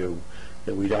upon you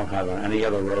that we don't have on any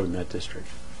other road in that district.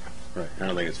 Right. I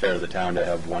don't think it's fair to the town to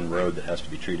have one road that has to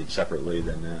be treated separately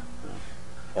than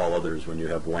all others when you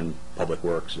have one public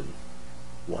works and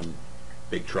one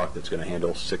big truck that's going to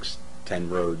handle 6-10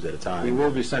 roads at a time. We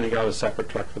will be sending out a separate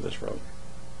truck for this road.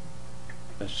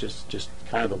 That's just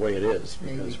kind of the way it is,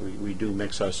 because we do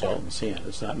mix our salt and sand.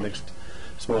 It's not mixed,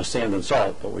 it's more sand than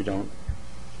salt, but we don't,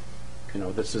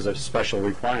 this is a special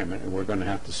requirement, and we're going to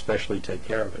have to specially take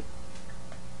care of it.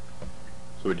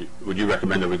 So would you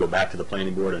recommend that we go back to the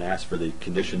planning board and ask for the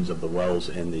conditions of the wells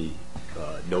and the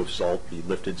no salt be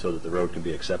lifted so that the road can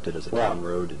be accepted as a town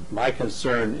road? My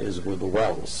concern is with the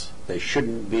wells. They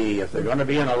shouldn't be, if they're going to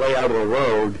be in a layout of a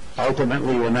road,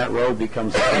 ultimately when that road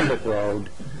becomes a public road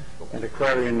and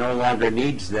Aquarian no longer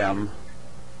needs them,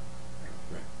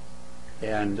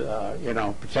 and,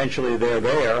 potentially they're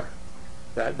there,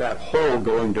 that hole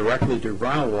going directly to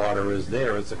groundwater is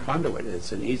there as a conduit.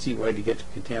 It's an easy way to get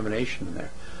contamination in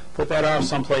there. Put that off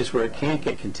someplace where it can't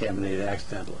get contaminated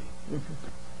accidentally,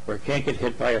 where it can't get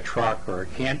hit by a truck, or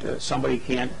it can't, somebody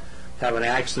can't have an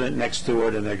accident next to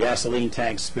it and their gasoline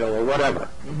tank spill or whatever.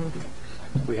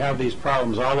 We have these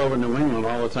problems all over New England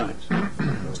all the time.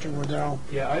 Mr. Waddell?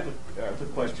 Yeah, I have a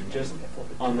question, just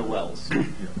on the wells.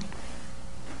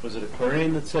 Was it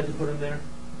Aquarian that said to put them there?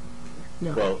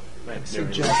 Well, I'm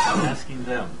asking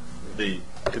them.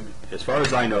 as far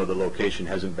as I know, the location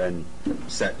hasn't been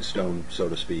set in stone, so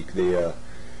to speak. There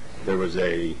was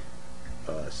a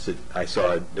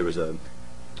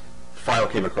file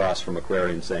came across from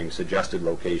Aquarian saying suggested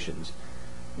locations.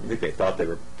 I think they thought they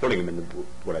were putting them in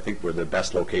what I think were the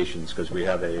best locations, because we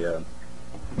have a,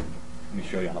 let me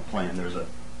show you on a plan, the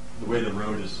way the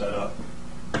road is set up,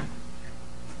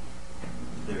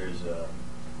 there's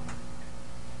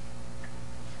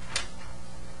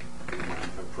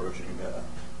approaching,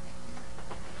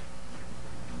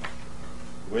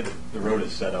 the way the road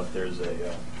is set up, there's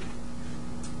an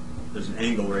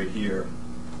angle right here.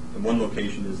 And one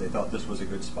location is they thought this was a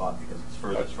good spot because it's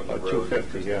furthest from the road.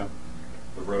 250, yeah.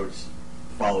 The road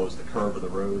follows the curve of the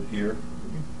road here,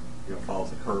 follows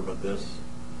the curve of this.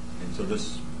 And so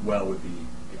this well would be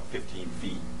 15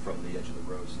 feet from the edge of the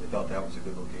road, so they thought that was a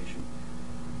good location.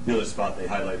 The other spot they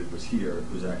highlighted was here. It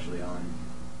was actually on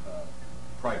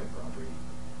private property.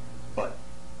 But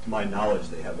to my knowledge,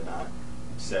 they have not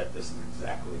said this is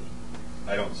exactly.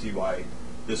 I don't see why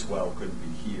this well couldn't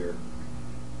be here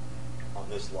on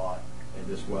this lot, and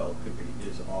this well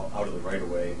is all out of the right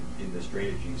of way in this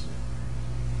drainage easement.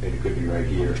 And it could be right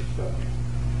here.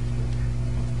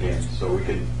 And so we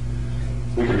can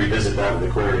revisit that with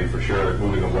Aquarian for sure.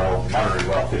 Moving a well, monitoring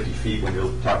well 50 feet when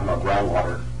you're talking about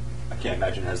groundwater, I can't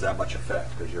imagine it has that much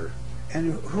effect because you're.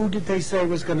 And who did they say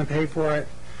was going to pay for it?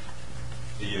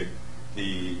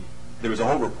 There was a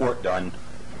whole report done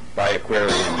by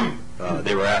Aquarian.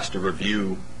 They were asked to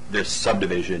review this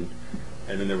subdivision,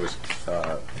 and then there was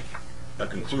a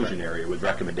conclusion area with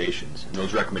recommendations. And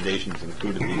those recommendations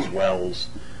included these wells,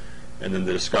 and then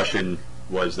the discussion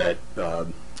was that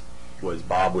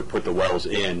Bob would put the wells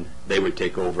in, they would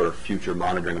take over future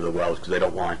monitoring of the wells because they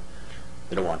don't want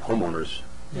homeowners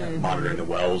monitoring the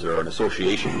wells, or an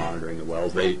association monitoring the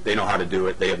wells. They know how to do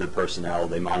it. They have the personnel.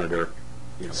 They monitor,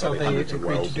 So probably they hundreds of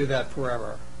agreed wells. to do that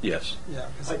forever? Yes. Yeah.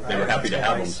 'cause They were happy to that's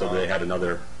have what I them, so saw. they had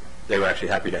another, they were actually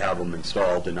happy to have them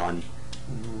installed and on.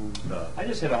 I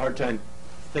just had a hard time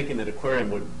thinking that aquarium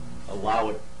would allow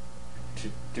it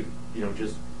to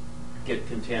just get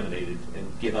contaminated and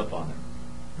give up on it.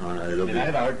 It'll And I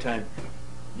had be, a hard time,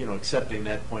 accepting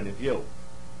that point of view.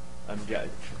 I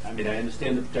mean, I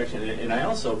understand the protection, and I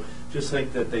also just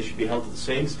think that they should be held to the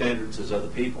same standards as other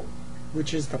people.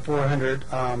 Which is the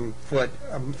 400-foot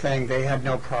thing, they had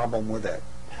no problem with it.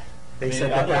 They I mean,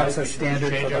 said that that's otherwise we a should standard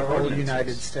for change the our whole ordinances.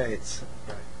 United States.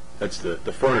 that's the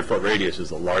 400-foot radius is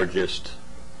the largest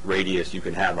radius you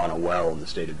can have on a well in the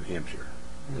state of New Hampshire.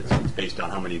 It's based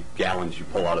on how many gallons you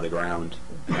pull out of the ground,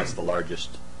 and that's the largest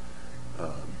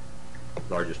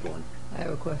one. I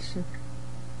have a question.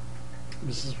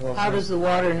 Mrs. Wilson? How does the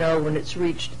water know when it's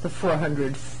reached the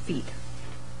 400 feet?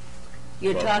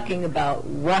 You're talking about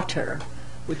water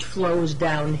which flows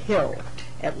downhill.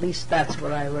 At least that's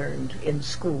what I learned in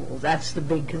school. That's the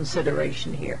big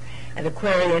consideration here. And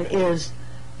Aquarian is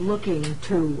looking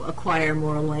to acquire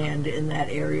more land in that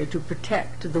area to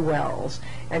protect the wells.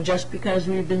 And just because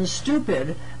we've been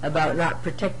stupid about not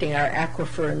protecting our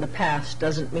aquifer in the past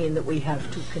doesn't mean that we have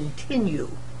to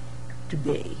continue to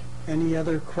be. Any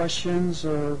other questions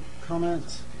or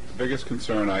comments? The biggest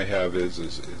concern I have is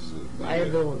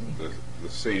Liability. the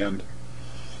sand.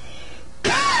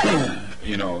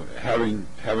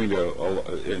 Having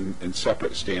to in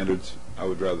separate standards. I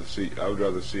would rather see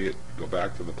it go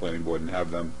back to the planning board and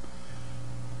have them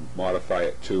modify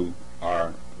it to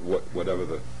whatever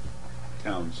the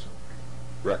town's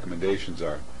recommendations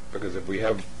are. Because if we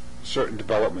have certain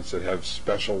developments that have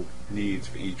special needs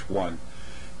for each one,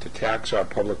 to tax our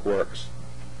public works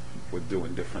with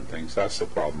doing different things, that's the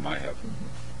problem I have.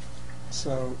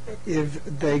 So if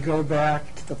they go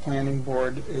back to the planning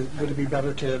board, would it be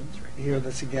better to hear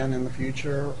this again in the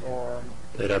future, or?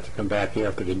 They'd have to come back here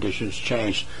if the conditions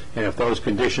changed, and if those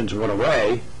conditions went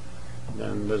away,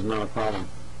 then there's not a problem,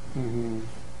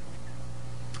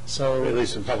 So at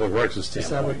least from Public Works' is that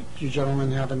what standpoint. you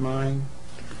gentlemen have in mind?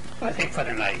 I think for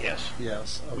tonight, yes.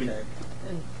 Yes, okay.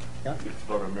 It's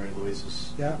vote on Mary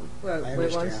Louise's. Yeah, Well, I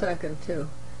wait one understand. second, too.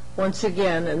 Once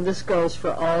again, and this goes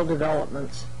for all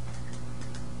developments,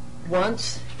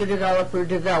 once the developer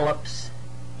develops,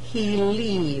 he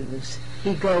leaves,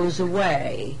 he goes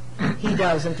away, he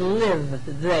doesn't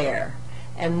live there,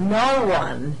 and no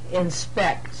one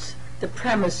inspects the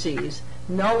premises.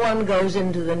 No one goes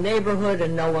into the neighborhood,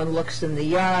 and no one looks in the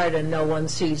yard, and no one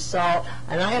sees salt.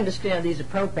 And I understand these are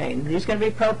propane. Are these going to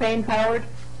be propane powered?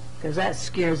 Because that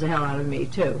scares the hell out of me,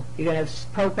 too. You're going to have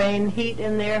propane heat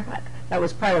in there? That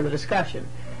was part of the discussion.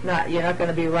 You're not going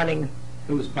to be running.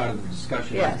 It was part of the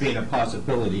discussion Yes. as being a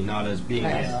possibility, not as being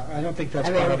Yes. a... I don't think that's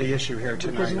I mean, part of the issue here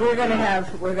Because tonight. we're going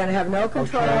to have no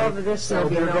control Okay, over this. so there'll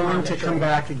be they're no going to monitoring. come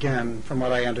back again, from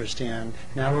what I understand.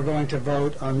 Now we're going to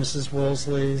vote on Mrs.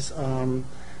 Woolsey's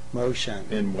motion.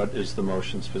 And what is the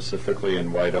motion specifically,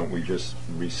 and why don't we just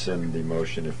rescind the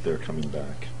motion if they're coming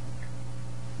back?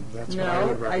 That's what I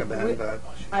would recommend, but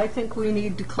I think we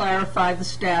need to clarify the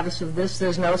status of this.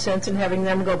 There's no sense in having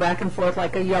them go back and forth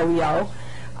like a yo-yo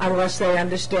unless they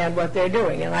understand what they're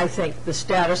doing. And I think the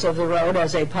status of the road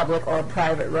as a public or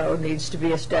private road needs to be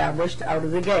established out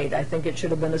of the gate. I think it should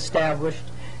have been established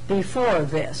before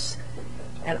this.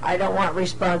 And I don't want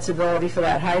responsibility for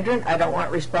that hydrant. I don't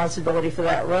want responsibility for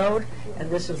that road. And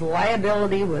this is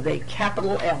liability with a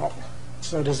capital L.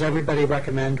 so does everybody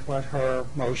recommend what her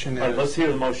motion All right, let's is? hear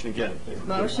the motion again.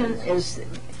 Motion is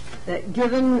that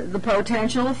given the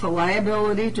potential for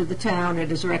liability to the town,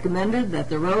 it is recommended that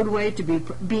the roadway to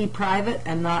be private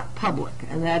and not public.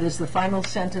 And that is the final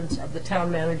sentence of the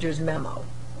town manager's memo.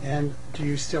 And do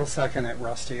you still second it,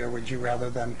 Rusty, or would you rather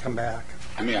them come back?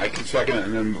 I mean, I can second it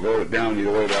and then vote it down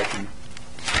either way, but I can.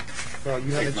 Well,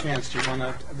 you have a chance. Do you want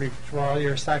to withdraw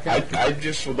your second? I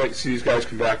just would like to see these guys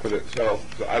come back with it, so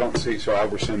I don't see, so I'll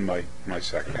rescind my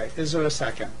second. Okay, is there a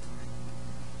second?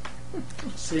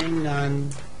 Seeing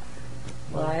none,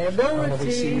 why don't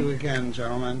we see you Liability. again,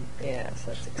 gentlemen? Yes,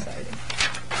 that's exciting.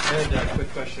 I had a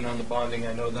quick question on the bonding.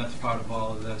 I know that's part of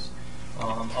all of this.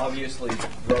 Obviously,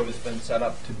 the road has been set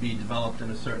up to be developed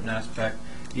in a certain aspect.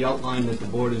 The outline that the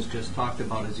board has just talked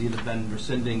about has either been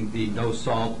rescinding the no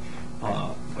salt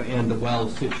and the well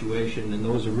situation, and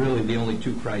those are really the only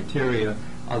two criteria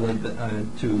other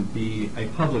than to be a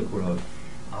public road.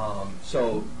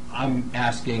 So I'm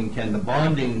asking, can the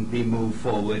bonding be moved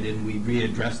forward and we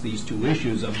readdress these two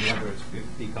issues of whether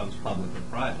it becomes public or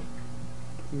private?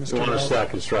 You want to start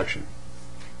construction.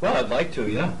 Well, I'd like to,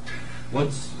 yeah.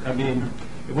 I mean,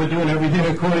 if we're doing everything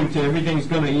according to, everything's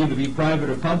going to either be private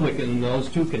or public in those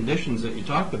two conditions that you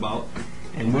talked about,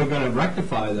 and we're going to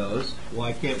rectify those,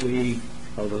 why can't we?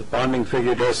 Well, the bonding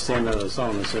figure does stand on its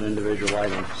own, it's an individual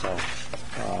item, so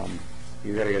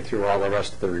you got to get through all the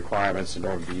rest of the requirements in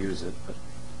order to use it. But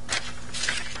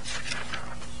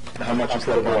How much is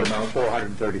that bond amount?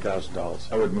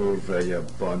 $430,000. I would move a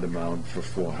bond amount for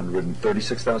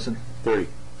 $436,000. 30.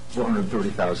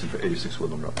 $430,000 for 86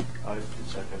 Woodland Road.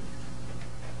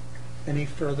 Any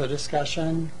further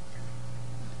discussion?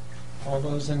 All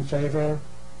those in favor?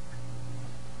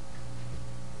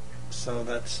 So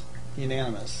that's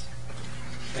unanimous.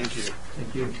 Thank you.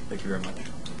 Thank you. Thank you very much.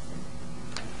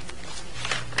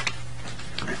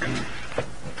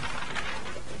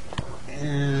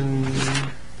 And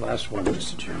Last one,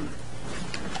 Mr. Chairman.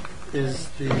 is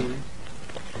the,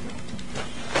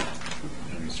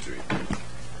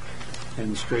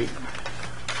 End Street.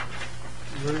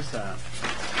 where is that?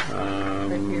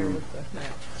 Right here with the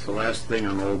map. It's the last thing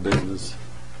on old business.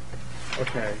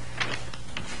 Okay.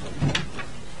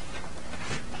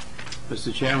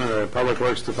 Mr. Chairman, the Public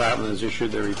Works Department has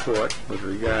issued their report with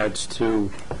regards to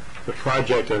the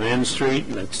project on N Street,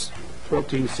 and it's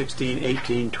 14, 16,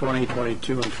 18, 20,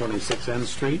 22, and 26 N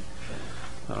Street.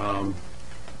 And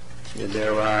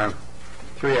there are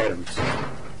 3 items.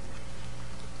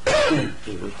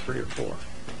 Is it 3 or 4?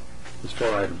 There's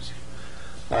 4 items.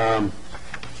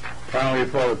 Final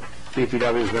report of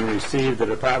DPW has been received. The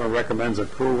department recommends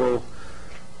approval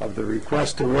of the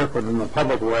request to work within the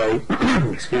public way,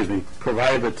 excuse me,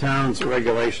 provided the town's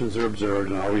regulations are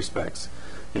observed in all respects,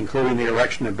 including the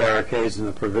erection of barricades and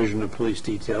the provision of police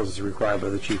details as required by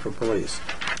the chief of police,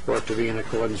 or to be in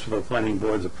accordance with the planning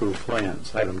board's approved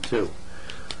plans. Item 2.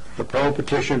 The poll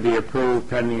petition be approved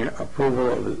pending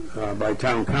approval by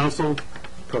town council,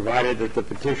 provided that the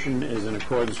petition is in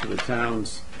accordance with the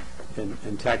town's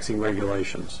and taxing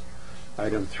regulations.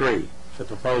 Item 3. The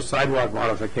proposed sidewalk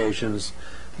modifications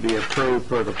be approved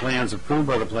per the plans approved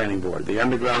by the planning board. The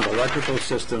underground electrical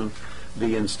system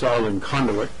be installed in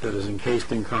conduit that is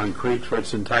encased in concrete for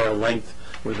its entire length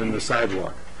within the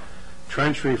sidewalk.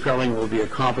 Trench refilling will be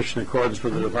accomplished in accordance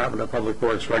with the Department of Public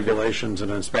Works regulations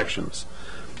and inspections.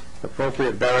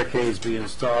 Appropriate barricades be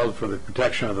installed for the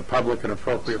protection of the public, and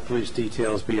appropriate police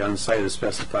details be on site as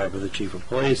specified by the chief of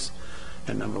police.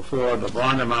 And number 4, the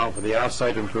bond amount for the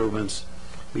outside improvements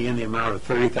be in the amount of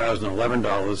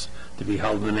 $30,011 to be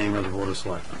held in the name of the Board of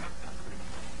Selectmen.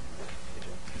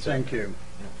 Thank you.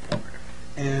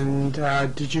 And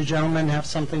did you gentlemen have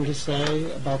something to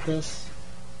say about this?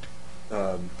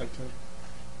 I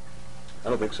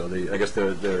don't think so. I guess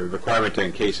the requirement to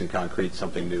encase in concrete is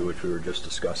something new, which we were just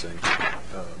discussing.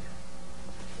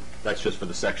 That's just for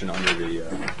the section under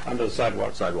the sidewalk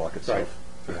itself. Right.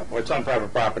 Yeah. Well, it's on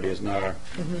private property, is not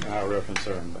our real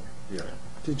concern, but yeah.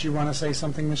 Did you want to say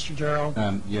something, Mr. Gerald?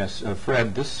 Yes,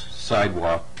 Fred, this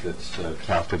sidewalk that's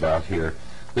talked about here,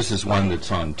 this is one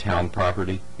that's on town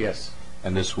property? Yes.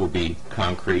 And this will be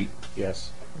concrete?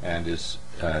 Yes. And is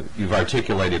you've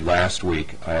articulated last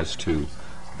week as to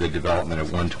the development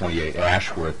of 128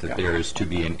 Ashworth that there is to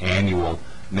be an annual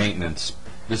maintenance.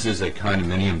 This is a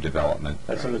condominium development.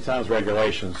 That's in the town's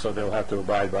regulations, so they'll have to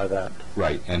abide by that.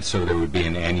 Right, and so there would be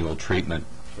an annual treatment.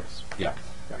 Yes. Yeah.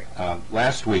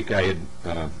 Last week I had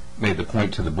made the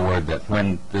point to the board that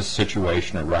when this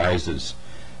situation arises,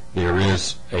 there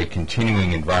is a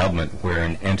continuing involvement where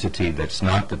an entity that's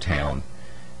not the town,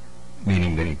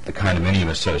 meaning the condominium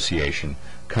association,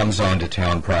 comes onto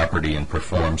town property and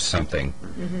performs something,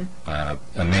 a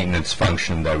maintenance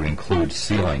function that would include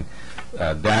sealing.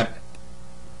 That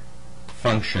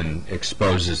function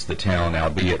exposes the town,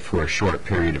 albeit for a short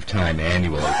period of time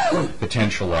annually,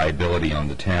 potential liability on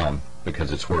the town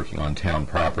because it's working on town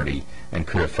property and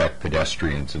could affect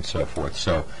pedestrians and so forth.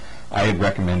 So I had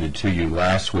recommended to you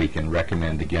last week and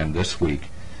recommend again this week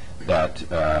that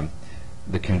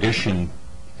the condition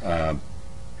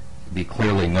be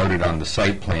clearly noted on the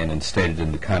site plan and stated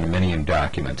in the condominium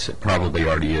documents. It probably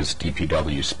already is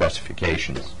DPW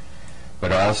specifications.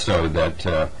 But also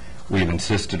that we've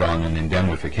insisted on an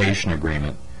indemnification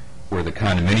agreement where the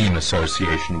condominium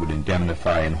association would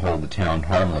indemnify and hold the town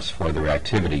harmless for their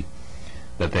activity,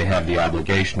 that they have the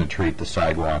obligation to treat the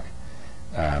sidewalk,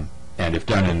 and if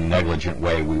done in a negligent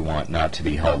way, we want not to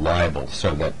be held liable,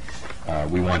 so that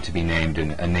we want to be named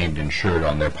insured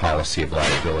on their policy of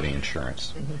liability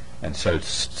insurance. And so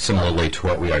similarly to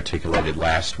what we articulated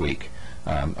last week,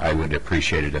 I would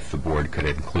appreciate it if the board could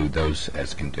include those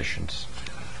as conditions.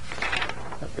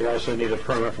 They also need a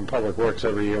permit from Public Works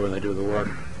every year when they do the work,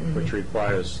 which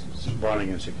requires bonding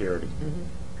and security.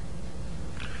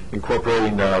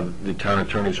 Incorporating the town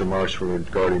attorney's remarks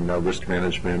regarding risk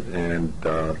management and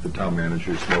the town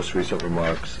manager's most recent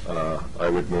remarks, I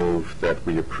would move that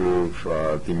we approve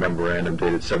the memorandum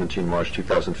dated 17 March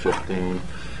 2015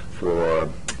 for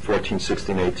 14,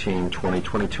 16, 18, 20,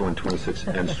 22, and 26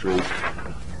 N Street,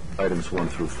 items 1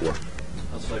 through 4.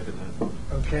 I'll second that.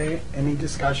 Okay, any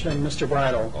discussion? Mr.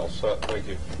 Bridle? All set, thank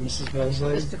you. Mrs.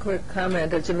 Mosley? Just a quick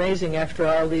comment. It's amazing after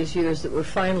all these years that we're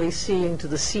finally seeing to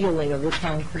the ceiling of the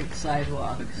concrete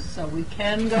sidewalks. So we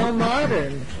can go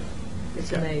modern.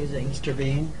 It's amazing. Mr.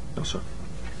 Bean? No, sir.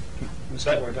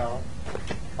 Mr. Wardell?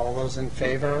 All those in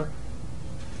favor?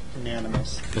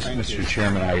 Unanimous. Thank you. Mr.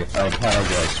 Chairman, I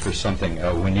apologize for something.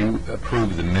 When you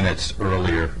approved the minutes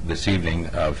earlier this evening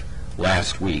of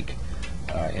last week,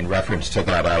 in reference to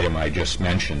that item I just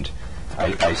mentioned,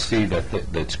 I see that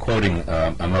it's quoting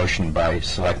a motion by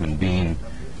Selectman Bean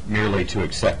merely to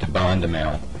accept a bond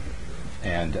amount.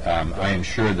 And I am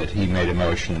sure that he made a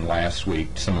motion last week,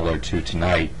 similar to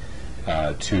tonight,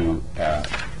 to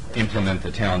implement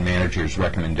the town manager's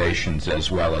recommendations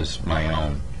as well as my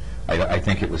own. I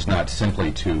think it was not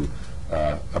simply to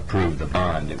approve the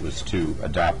bond, it was to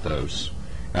adopt those.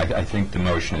 I think the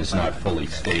motion is not fully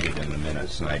stated in the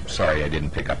minutes, and I'm sorry I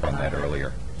didn't pick up on that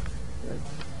earlier.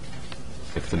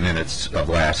 If the minutes of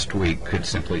last week could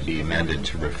simply be amended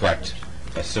to reflect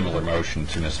a similar motion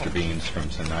to Mr. Bean's from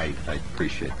tonight, I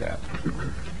appreciate that.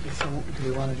 So, do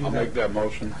we want to do I'll that? make that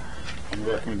motion on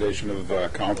the recommendation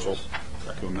of council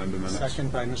to amend the minutes.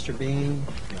 Second by Mr. Bean.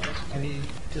 Any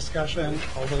discussion?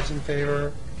 All those in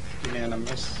favor?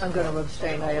 Unanimous. I'm going to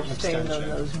abstain. I abstained on Abstention.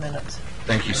 those minutes.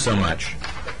 Thank you so much.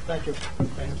 Thank you.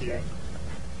 Thank you.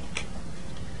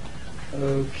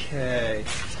 Okay.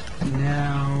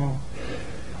 Now,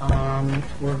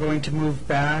 we're going to move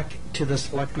back to the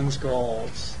selectmen's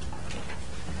goals.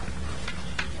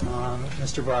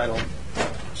 Mr. Bridle.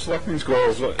 Selectmen's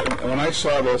goals, when I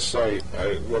saw this, I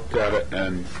looked at it,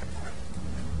 and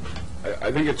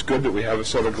I think it's good that we have a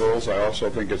set of goals. I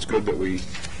also think it's good that we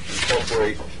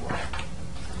incorporate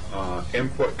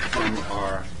input from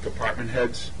our department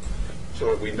heads so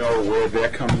that we know where they're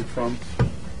coming from.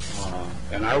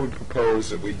 And I would propose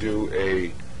that we do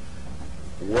a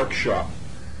workshop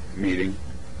meeting,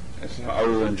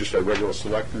 other than just a regular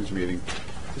selectmen's meeting,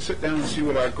 to sit down and see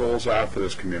what our goals are for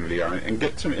this community are, and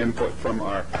get some input from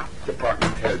our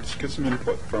department heads, get some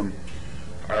input from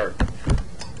our,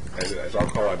 as I'll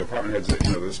call our department heads, the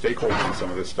stakeholders in some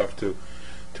of this stuff, to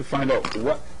find out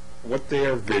what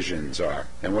their visions are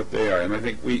and what they are. And I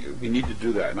think we need to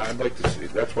do that. And I'd like to see,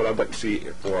 that's what I'd like to see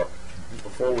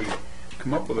before we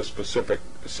come up with a specific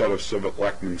set of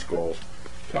selectmen's goals.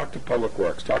 Talk to Public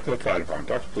Works, talk to the fire department,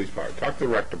 talk to the police department, talk to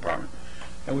the rec department,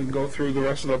 and we can go through the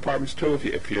rest of the departments too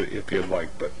if you'd like.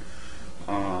 But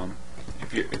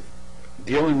if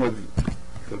dealing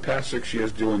with the past 6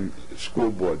 years doing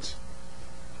school boards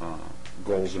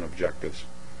goals and objectives,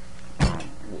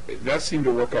 that seemed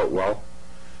to work out well,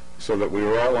 so that we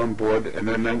were all on board. And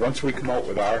then once we come out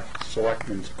with our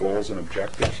selectmen's goals and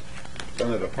objectives,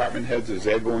 then the department heads, as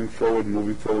they're going forward and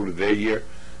moving forward with their year,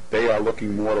 they are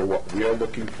looking more to what we are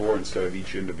looking for instead of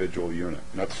each individual unit.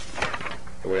 And that's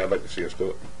the way I'd like to see us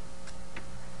do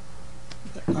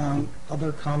it.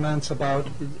 Other comments about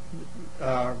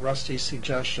Rusty's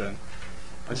suggestion?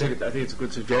 I think it's a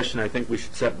good suggestion. I think we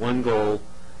should set one goal,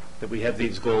 that we have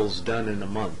these goals done in a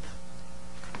month.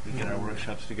 We get our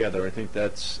workshops together. I think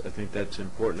that's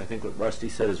important. I think what Rusty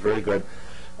said is very good.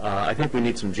 I think we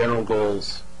need some general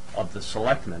goals of the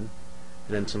selectmen,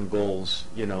 and then some goals,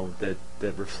 that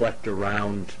reflect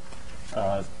around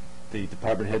the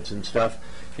department heads and stuff.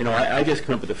 I just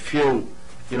come up with a few.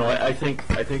 I think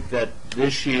that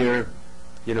this year,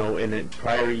 and in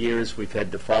prior years, we've had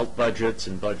default budgets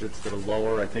and budgets that are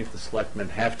lower. I think the selectmen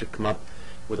have to come up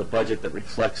with a budget that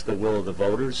reflects the will of the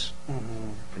voters,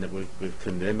 and that we've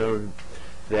condemned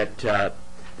that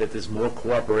there's more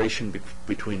cooperation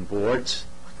between boards.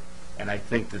 And I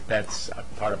think that's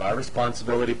part of our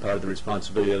responsibility, part of the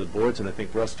responsibility of the boards. And I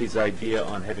think Rusty's idea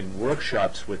on having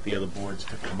workshops with the other boards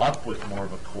to come up with more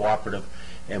of a cooperative,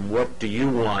 and what do you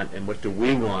want, and what do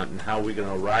we want, and how are we going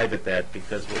to arrive at that?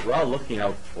 Because what we're all looking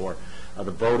out for are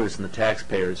the voters and the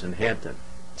taxpayers in Hampton.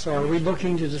 So are we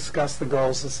looking to discuss the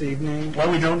goals this evening?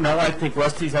 Well, we don't know. I think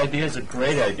Rusty's idea is a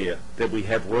great idea, that we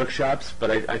have workshops,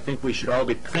 but I think we should all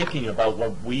be thinking about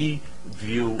what we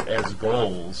view as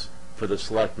goals for the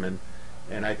selectmen.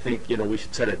 And I think, we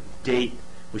should set a date,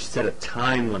 we should set a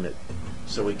time limit,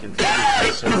 so we can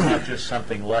finish, so it's not just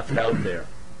something left out there.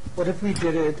 What if we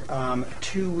did it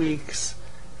 2 weeks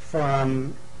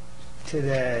from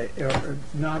today, or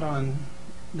not on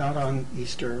not on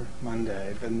Easter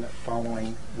Monday, then the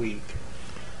following week.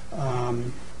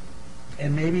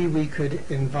 And maybe we could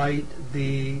invite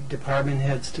the department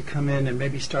heads to come in and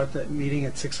maybe start that meeting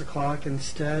at 6 o'clock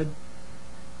instead.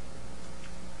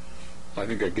 I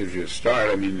think that gives you a start.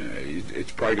 I mean,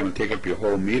 it's probably going to take up your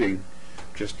whole meeting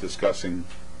just discussing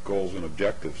goals and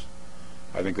objectives.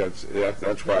 I think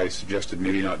that's why I suggested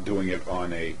maybe not doing it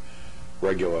on a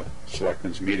regular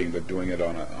selectmen's meeting, but doing it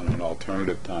on an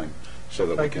alternative time, so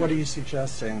that we Like, can. what are you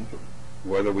suggesting?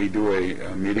 Whether we do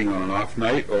a meeting on an off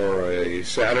night or a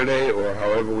Saturday, or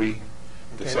however we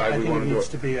decide we want to do I think it needs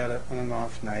it. to be on an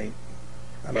off night.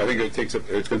 I think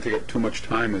it's going to take up too much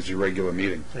time as your regular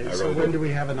meeting. I So really when do. do we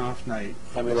have an off night?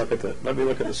 Let me look at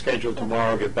the schedule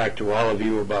tomorrow, get back to all of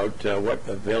you about what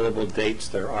available dates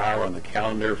there are on the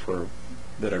calendar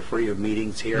that are free of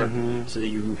meetings here, so that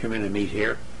you can come in and meet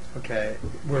here. Okay,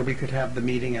 where we could have the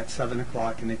meeting at 7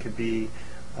 o'clock and it could be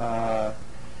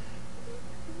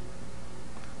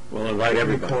We'll invite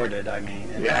everybody. recorded, I mean.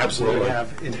 And Yeah, absolutely. We'll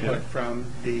have input Yeah. from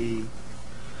the,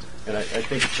 And I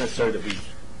think it's necessary that we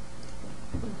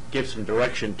give some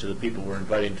direction to the people we're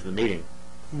inviting to the meeting.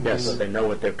 Yes. So they know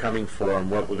what they're coming for and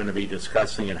what we're going to be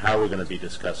discussing and how we're going to be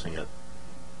discussing it.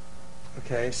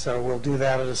 okay, so we'll do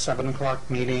that at a 7 o'clock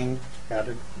meeting at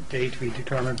a date to be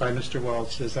determined by Mr.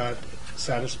 Welch. Is that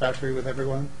satisfactory with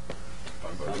everyone?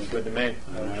 Sounds good to me.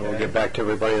 And I will get back to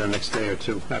everybody the next day or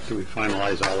two after we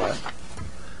finalize all that.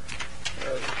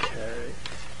 Okay.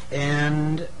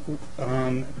 And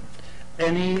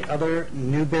any other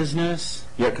new business?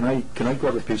 Yeah, can I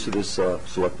grab a piece of this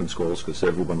selectmen's goals, because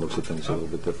everyone looks at things a little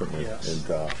bit differently. Yes.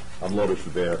 And I'm loaded for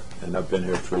bear, and I've been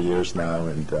here 3 years now,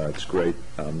 and it's great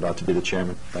not to be the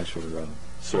chairman. Thanks for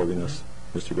serving us,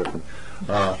 Mr. Griffin.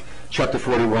 Chapter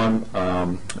 41,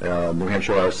 New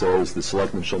Hampshire RSA's, the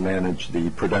selectmen shall manage the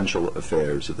prudential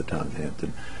affairs of the town of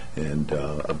Hampton. And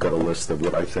I've got a list of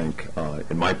what I think,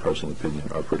 in my personal opinion,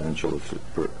 are prudential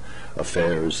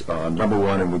affairs. Number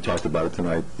one, and we talked about it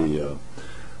tonight, the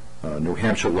New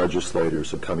Hampshire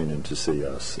legislators are coming in to see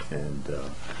us. And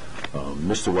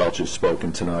Mr. Welch has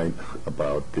spoken tonight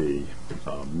about the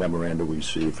memorandum we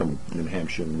received from New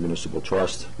Hampshire Municipal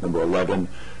Trust. Number 11,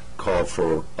 call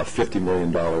for a $50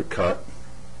 million cut,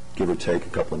 give or take a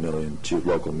couple of million, to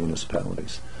local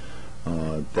municipalities.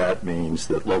 That means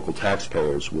that local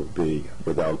taxpayers will be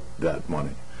without that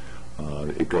money.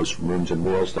 It goes from rooms and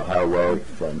walls to highway,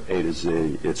 from A to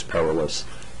Z. It's perilous.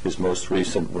 His most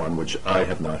recent one, which I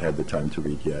have not had the time to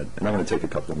read yet, and I'm going to take a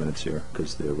couple of minutes here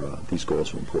because these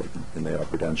goals are important and they are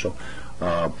prudential.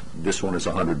 This one is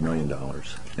 $100 million.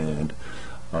 And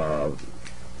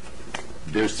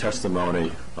there's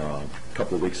testimony a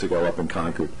couple of weeks ago up in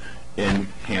Concord. In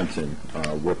Hampton,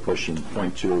 we're pushing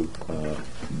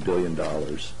 $0.2 billion,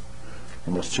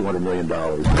 almost $200 million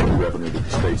in revenue that the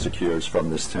state secures from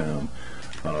this town.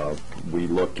 We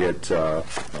look at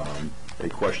a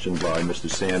question by Mr.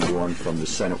 Sanborn from the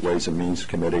Senate Ways and Means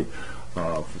Committee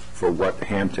for what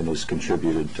Hampton has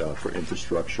contributed for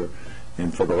infrastructure.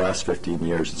 And for the last 15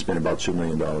 years, it's been about $2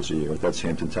 million a year. That's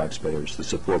Hampton taxpayers to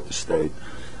support the state.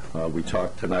 We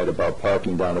talked tonight about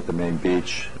parking down at the main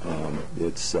beach.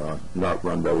 It's not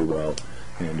run very well,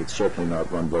 and it's certainly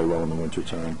not run very well in the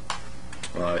wintertime.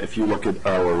 If you look at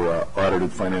our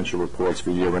audited financial reports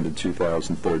for year ended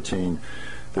 2013,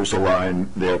 there's a line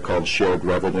there called shared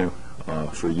revenue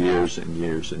for years and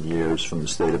years and years from the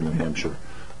state of New Hampshire.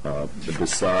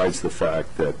 Besides the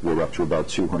fact that we're up to about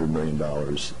 $200 million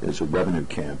as a revenue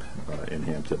camp in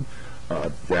Hampton,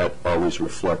 that always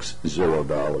reflects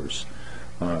 $0.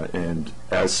 And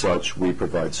as such, we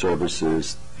provide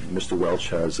services. Mr. Welch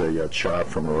has a chart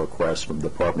from a request from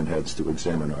department heads to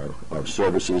examine our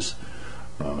services.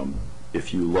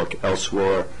 If you look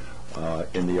elsewhere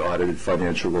in the audited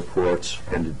financial reports,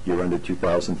 and year ended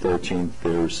 2013,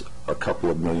 there's a couple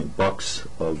of $1 million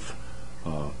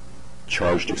of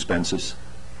charged expenses.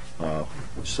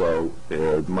 So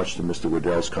much to Mr.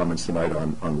 Waddell's comments tonight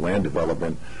on land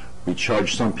development, we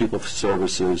charge some people for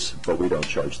services, but we don't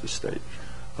charge the state.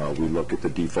 We look at the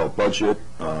default budget.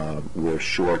 We're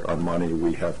short on money.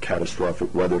 We have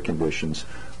catastrophic weather conditions,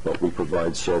 but we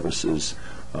provide services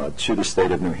to the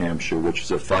state of New Hampshire, which is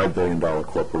a $5 billion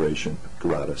corporation,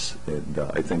 gratis. And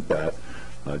I think that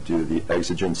due to the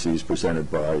exigencies presented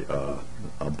by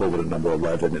bulletin number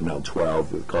 11 and now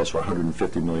 12, it calls for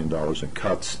 $150 million in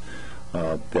cuts,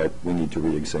 that we need to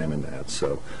re-examine that.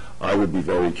 So I would be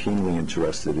very keenly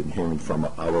interested in hearing from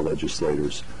our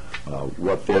legislators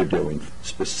what they're doing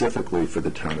specifically for the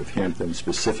town of Hampton,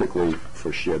 specifically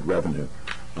for shared revenue,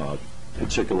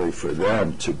 particularly for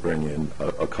them to bring in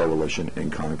a coalition in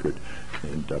Concord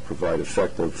and provide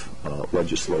effective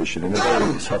legislation in a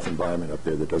very tough environment up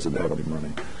there that doesn't have any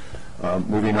money.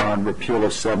 Moving on, repeal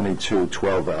of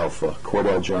 7212 Alpha.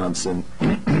 Cordell Johnson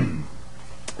and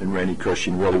Rainey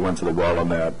Cushing really went to the wall on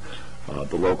that.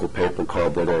 The local paper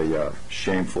called it a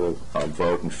shameful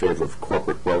vote in favor of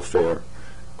corporate welfare,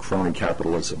 crony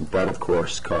capitalism. That, of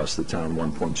course, cost the town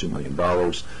 $1.2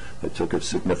 million. It took a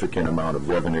significant amount of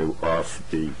revenue off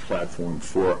the platform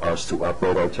for us to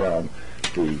operate our town.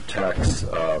 The tax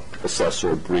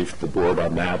assessor briefed the board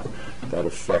on that. That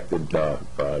affected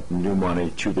new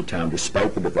money to the town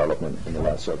despite the development in the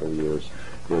last several years.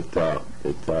 It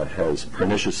has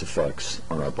pernicious effects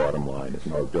on our bottom line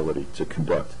and our ability to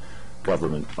conduct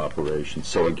government operations.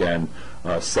 So again,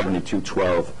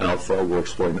 7212 Alpha, we're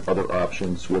exploring other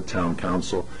options with town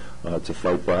council to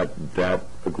fight that. That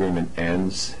agreement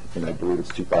ends in, I believe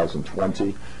it's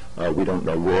 2020. We don't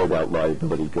know where that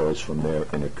liability goes from there,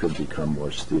 and it could become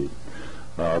more steep.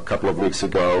 A couple of weeks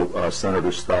ago,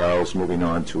 Senator Stiles, moving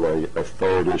on to a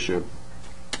third issue,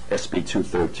 SB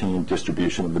 213,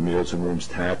 distribution of the meals and rooms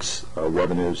tax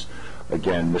revenues.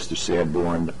 Again, Mr.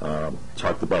 Sanborn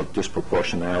talked about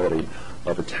disproportionality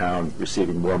of a town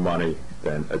receiving more money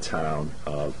than a town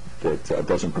that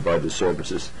doesn't provide the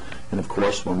services. And of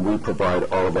course, when we provide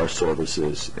all of our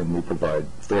services and we provide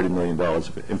 $30 million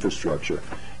of infrastructure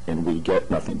and we get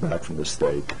nothing back from the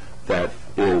state, that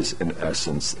is, in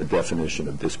essence, a definition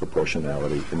of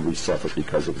disproportionality, and we suffer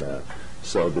because of that.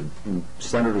 So the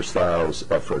Senator Stiles'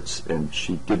 efforts, and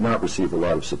she did not receive a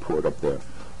lot of support up there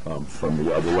from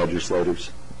the other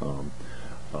legislators.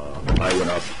 I went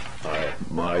up,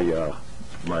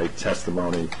 my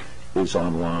testimony is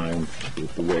online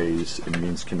with the Ways and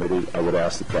Means Committee. I would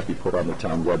ask that that be put on the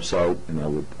town website, and I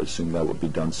would assume that would be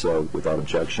done so without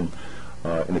objection.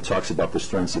 And it talks about the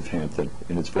strengths of Hampton,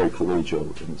 and it's very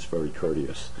collegial and it's very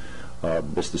courteous.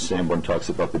 Mr. Sanborn talks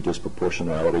about the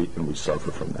disproportionality, and we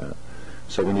suffer from that.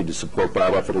 So we need to support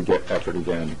that effort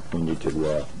again. We need to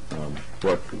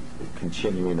work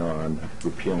continuing on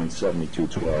repealing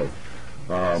 7212.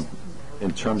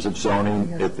 In terms of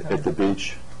zoning at the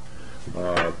beach,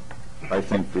 I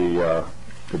think the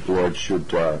board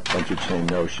should entertain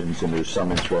notions, and there's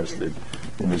some interest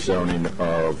in the zoning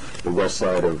of the west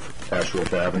side of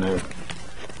Ashworth Avenue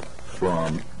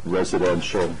from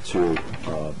residential to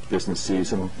business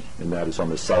seasonal, and that is on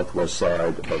the southwest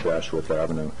side of Ashworth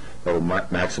Avenue. That will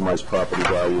maximize property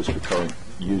values for current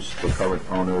use for current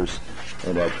owners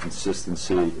and add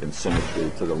consistency and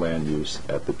symmetry to the land use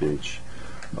at the beach.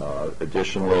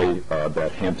 Additionally,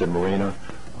 that Hampton Marina,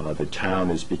 the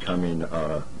town is becoming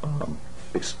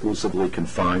exclusively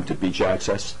confined to beach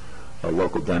access.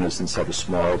 Local denizens have a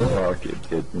small park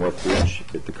at North Beach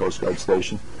at the Coast Guard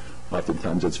Station.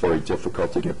 Oftentimes it's very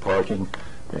difficult to get parking,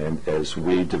 and as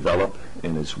we develop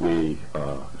and as we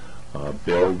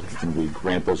build and we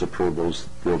grant those approvals,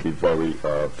 there will be very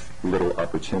little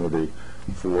opportunity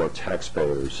for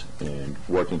taxpayers and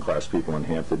working class people in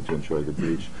Hampton to enjoy the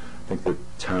beach. I think the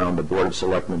town, the Board of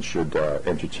Selectmen should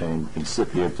entertain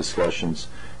incipient discussions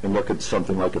and look at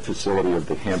something like a facility of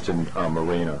the Hampton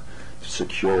Marina to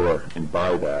secure and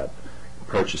buy that,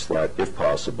 purchase that if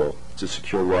possible, to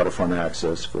secure waterfront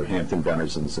access for Hampton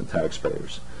denizens and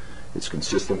taxpayers. It's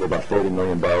consistent with our $30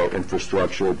 million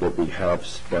infrastructure that we have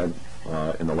spent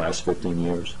in the last 15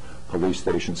 years, police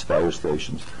stations, fire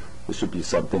stations. This would be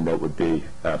something that would be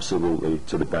absolutely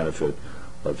to the benefit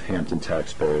of Hampton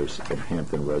taxpayers and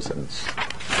Hampton residents.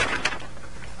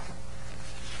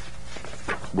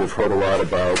 We've heard a lot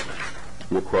about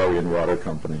the Aquarian Water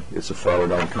Company. It's a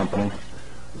foreign-owned company.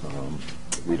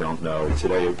 We don't know.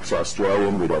 Today it's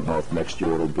Australian. We don't know if next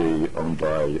year it'll be owned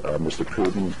by Mr.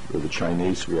 Putin or the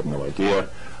Chinese. We have no idea.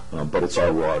 But it's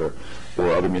our water. There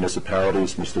are other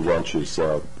municipalities. Mr. Welch is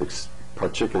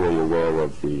particularly aware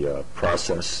of the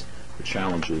process, the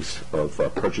challenges of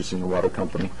purchasing a water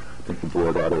company. I think the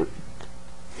board ought to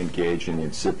engage in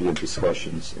incipient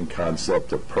discussions in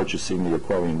concept of purchasing the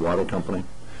Aquarian Water Company.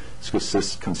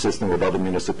 It's consistent with other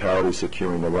municipalities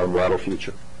securing their own water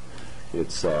future.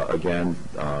 It's, again,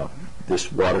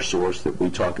 this water source that we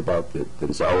talk about that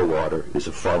is our water is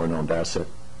a foreign-owned asset.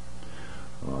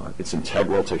 It's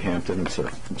integral to Hampton. It's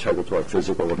integral to our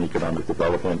physical and economic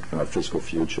development and our fiscal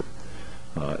future.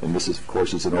 And this, of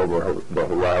course, is an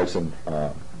over-the-horizon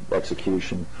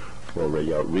execution or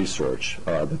a research.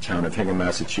 The town of Hingham,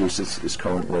 Massachusetts is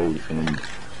currently in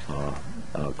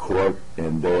court,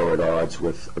 and they are at odds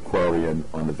with Aquarian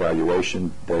on the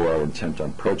valuation. They are intent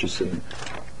on purchasing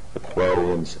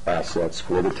Aquarian's assets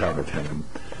for the town of Hingham.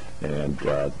 And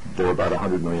they're about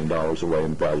 $100 million away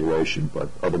in valuation, but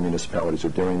other municipalities are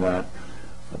doing that.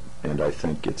 And I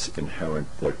think it's inherent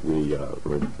that we,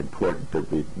 or important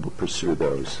that we pursue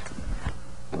those.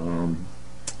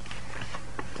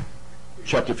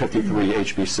 Chapter 53,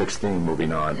 HB 16,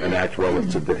 moving on, an act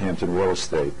relative to the Hampton Real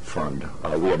Estate Fund.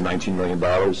 We have $19 million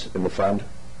in the fund.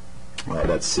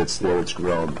 That sits there. It's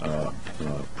grown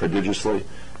prodigiously.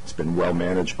 It's been well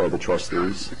managed by the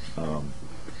trustees.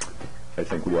 I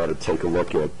think we ought to take a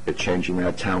look at changing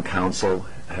that. Town Council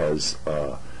has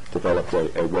developed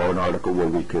a warrant article where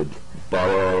we could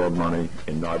borrow our money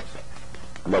and not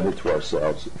lend it to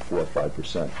ourselves at 4 or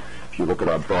 5%. If you look at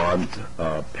our bond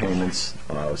payments,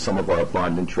 some of our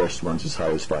bond interest runs as high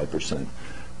as 5%.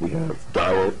 We have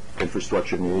dire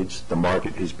infrastructure needs. The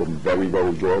market has been very,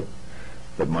 very good.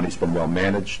 The money's been well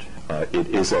managed. It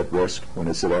is at risk when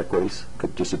it's at equities.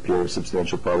 Could disappear a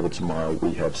substantial part of it tomorrow.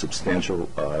 We have substantial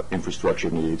infrastructure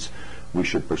needs. We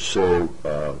should pursue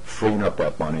freeing up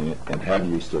that money and have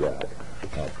use to that.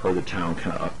 Per the town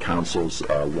council's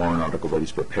warrant article that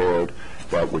he's prepared,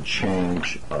 that would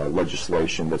change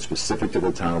legislation that's specific to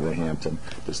the town of Hampton,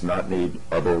 does not need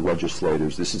other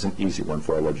legislators. This is an easy one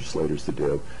for our legislators to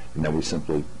do, and then we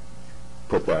simply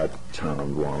put that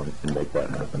town warrant and make that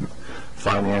happen.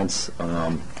 Finance,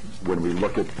 when we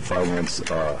look at finance,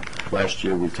 last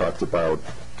year we talked about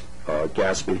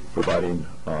Gatsby providing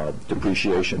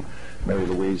depreciation. Mary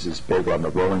Louise is big on the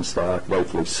rolling stock,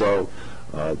 rightfully so.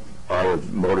 Our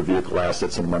motor vehicle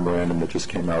assets and memorandum that just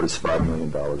came out is $5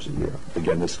 million a year.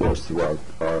 Again, this goes through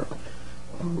our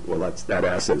that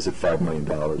asset is at $5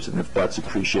 million, and if that's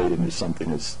appreciated into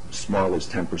something as small as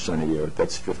 10% a year,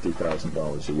 that's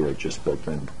 $50,000 a year just built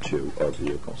into our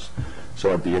vehicles.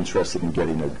 So I'd be interested in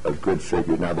getting a good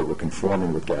figure now that we're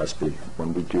conforming with Gatsby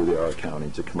when we do our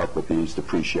accounting to come up with these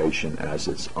depreciation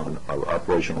assets on our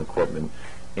operational equipment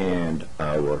and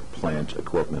our plant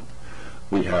equipment.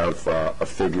 We have a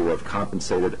figure of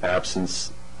compensated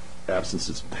absences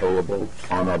payable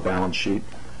on our balance sheet.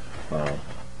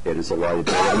 It is a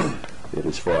liability. It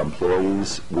is for our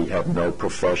employees. We have no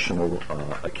professional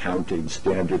accounting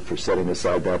standard for setting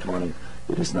aside that money.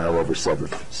 It is now over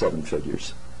seven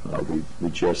figures. We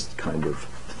just kind of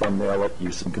thumbnail it,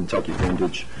 use some Kentucky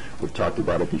vintage. We've talked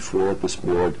about it before at this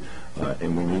board,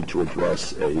 and we need to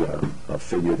address a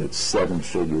figure that's 7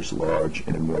 figures large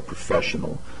in a more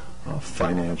professional,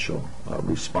 financial,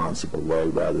 responsible way,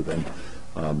 rather than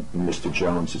Mr.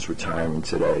 Jones is retiring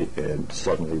today and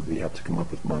suddenly we have to come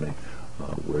up with money.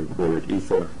 We're at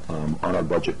ether on our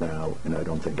budget now, and I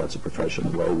don't think that's a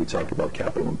professional way. We talk about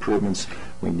capital improvements.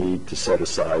 We need to set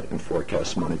aside and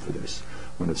forecast money for this.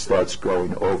 When it starts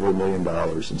going over $1 million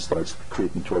and starts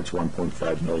creeping towards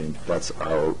 1.5 million, that's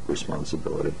our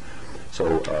responsibility.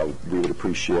 So we would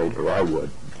appreciate, or I would,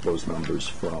 those numbers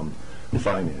from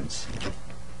finance.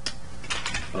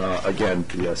 Again,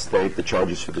 the state, the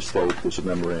charges for the state, there's a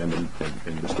memorandum,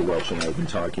 and Mr. Welch and I have been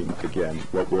talking, again,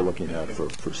 what we're looking at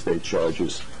for state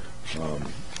charges,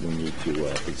 we need to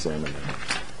examine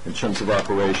that. In terms of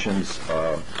operations,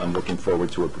 I'm looking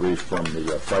forward to a brief from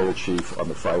the fire chief on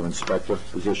the fire inspector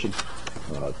position.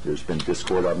 There's been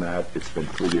discord on that. It's been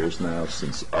 3 years now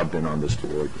since I've been on this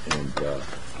board, and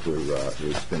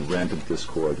there's been rampant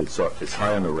discord. It's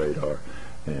high on the radar.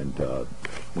 And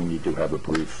we need to have a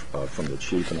brief from the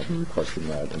chief, and I'll be requesting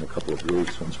that in a couple of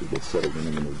weeks once we get settled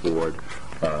in the new board.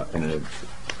 And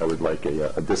I would like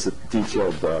a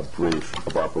detailed brief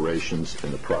of operations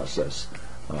in the process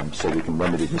so we can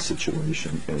remedy the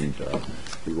situation and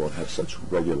we won't have such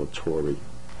regulatory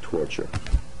torture.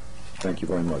 Thank you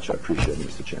very much. I appreciate it,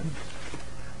 Mr. Chairman.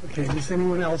 Okay, does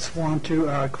anyone else want to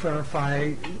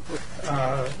clarify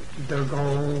their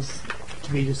goals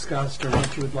to be discussed, or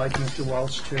what you would like Mr.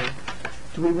 Welch to?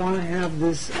 Do we want to have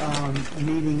this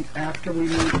meeting after we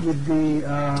meet with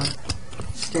the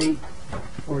state,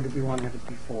 or do we want to have it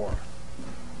before?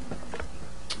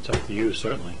 It's up to you,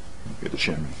 certainly. You're the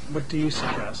chairman. What do you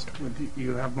suggest?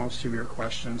 You have most of your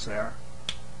questions there.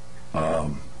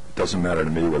 It doesn't matter to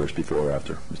me whether it's before or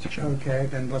after, Mr. Chairman. Okay,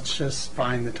 then let's just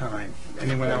find the time.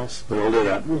 Anyone else? We'll do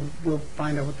that. We'll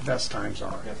find out what the best times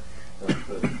are.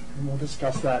 And we'll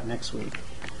discuss that next week.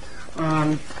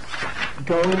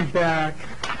 Going back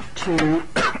to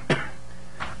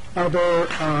other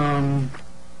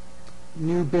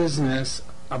new business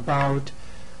about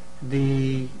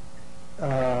the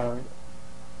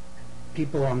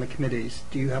people on the committees.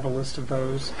 Do you have a list of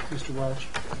those, Mr. Welch?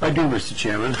 I do, Mr.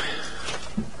 Chairman.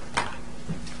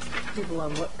 People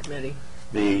on what committee?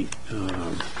 The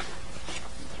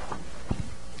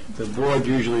board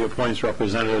usually appoints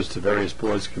representatives to various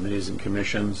boards, committees, and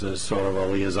commissions as sort of a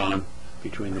liaison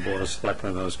between the Board of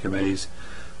Selectmen and those committees.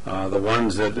 The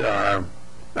ones that are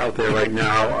out there right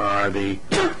now are the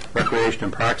Recreation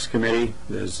and Parks Committee.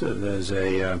 There's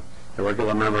a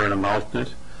regular member and an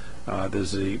alternate.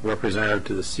 There's a representative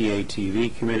to the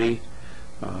CATV Committee.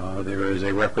 There is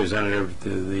a representative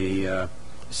to the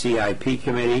CIP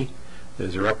Committee.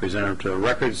 There's a representative to the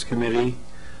Records Committee.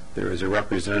 There is a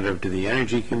representative to the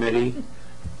Energy Committee.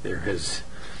 There is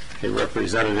a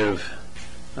representative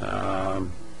to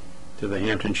the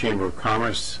Hampton Chamber of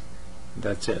Commerce.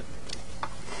 That's it.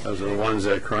 Those are the ones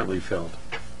that are currently filled.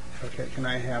 Okay, can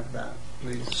I have that,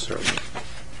 please? Certainly.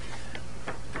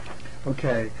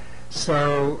 Okay,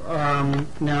 so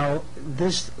now,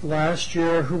 this last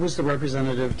year, who was the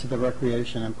representative to the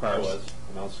Recreation and I Parks? was,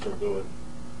 and I'll still do it.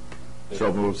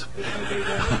 So moves.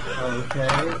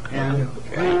 Okay, and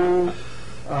who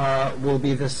will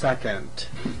be the second?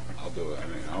 I'll do it. I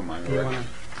mean, I don't mind. Do you wanna-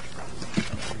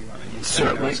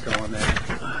 Certainly. Let's go on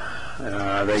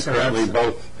there. They So currently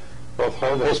that's- both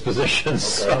hold those positions,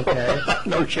 so Okay.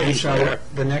 no change So there.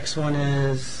 the next one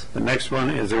is, The next one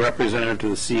is a representative to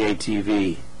the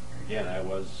CATV. Again, I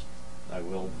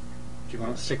will. do you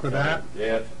want to stick with that?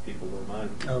 Yeah, if people don't mind.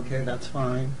 Okay, that's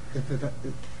fine.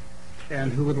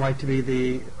 And who would like to be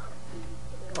the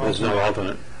There's no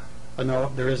alternate.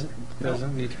 No, there isn't,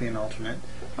 doesn't need to be an alternate.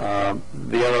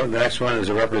 The next one is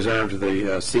a representative to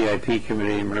the CIP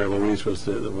committee. Mary Louise was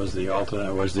the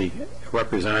alternate, was the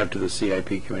representative to the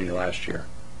CIP committee last year.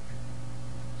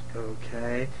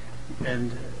 Okay,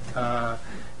 and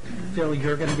Phil,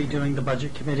 you're going to be doing the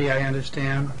Budget Committee, I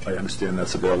understand? I understand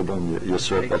that's available, and you'll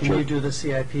serve that. Can you do the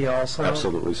CIP also?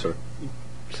 Absolutely, sir.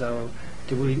 So,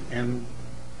 and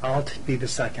I'll be the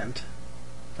second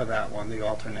for that one, the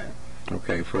alternate.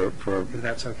 Okay, for If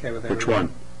that's okay with everyone? which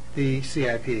one? The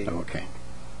CIP. Oh, okay.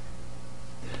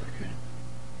 Okay.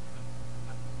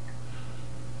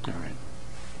 All right.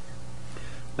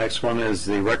 Next one is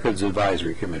the Records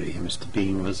Advisory Committee. Mr.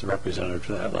 Bean was the representative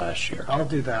to that last year. I'll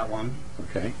do that one.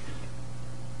 Okay.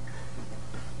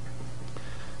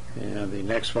 And the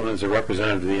next one is a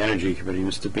representative to the Energy Committee.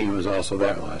 Mr. Bean was also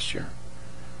there last year.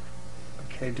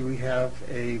 Okay, do we have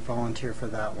a volunteer for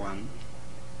that one?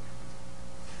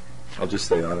 I'll just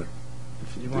stay on it.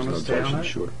 You There's want no to stay on objection, it?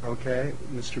 sure. Okay,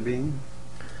 Mr. Bean?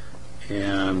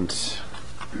 And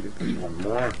one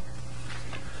more.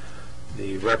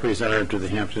 The representative to the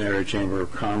Hampton Area Chamber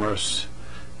of Commerce,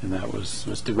 and that was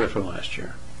Mr. Griffin last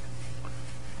year.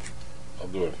 I'll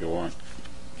do it if you want.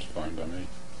 It's fine by me.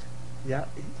 Yeah,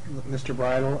 Mr.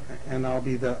 Bridle, and I'll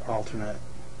be the alternate.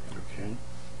 Okay.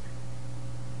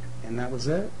 And that was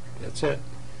it? That's it.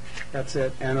 That's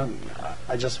it. And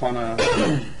I just want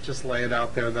to just lay it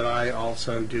out there that I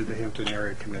also do the Hampton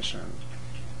Area Commission.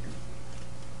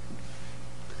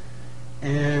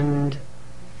 And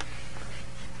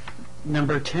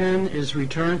number 10 is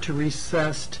return to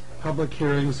recessed public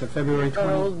hearings of February 20.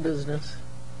 Old business.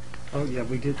 Oh, yeah,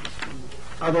 we did.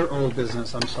 Other old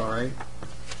business, I'm sorry.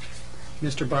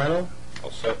 Mr. Bridle?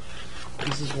 All set.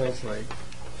 Mrs. Wolseley?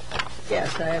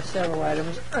 Yes, I have several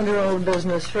items under old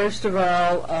business. First of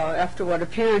all, after what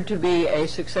appeared to be a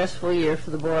successful year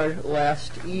for the board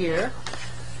last year,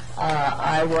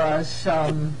 I was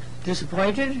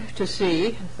disappointed to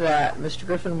see that Mr.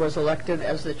 Griffin was elected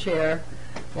as the chair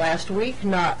last week,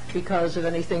 not because of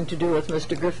anything to do with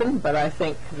Mr. Griffin, but I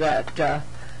think that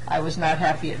I was not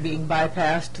happy at being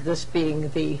bypassed, this being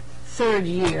the third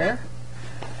year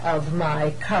of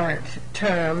my current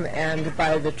term, and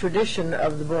by the tradition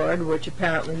of the board, which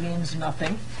apparently means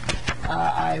nothing,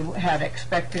 I had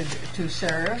expected to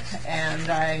serve, and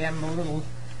I am a little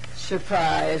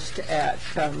surprised at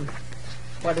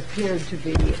what appeared to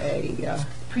be a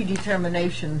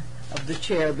predetermination of the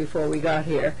chair before we got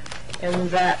here. In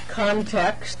that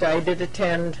context, I did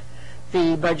attend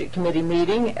the Budget Committee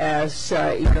meeting as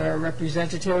your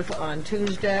representative on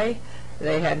Tuesday.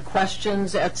 They had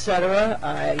questions, etc.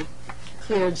 I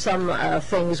cleared some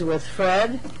things with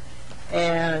Fred,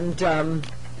 and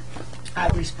I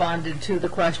responded to the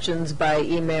questions by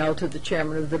email to the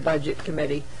chairman of the Budget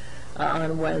Committee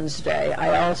on Wednesday.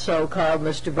 I also called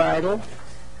Mr. Bridle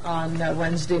on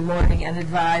Wednesday morning and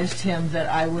advised him that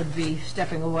I would be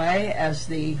stepping away as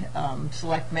the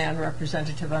select man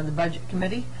representative on the Budget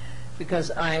Committee,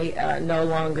 because I no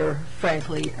longer,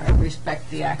 frankly, respect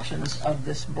the actions of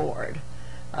this board.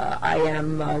 I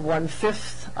am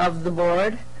 1/5 of the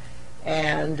board,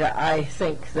 and I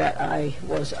think that I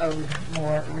was owed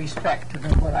more respect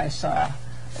than what I saw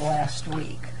last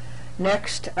week.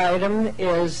 Next item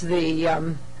is the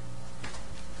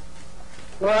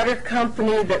water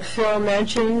company that Phil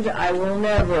mentioned, I will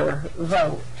never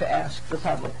vote to ask the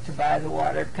public to buy the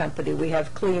water company. We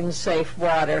have clean, safe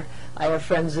water. I have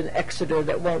friends in Exeter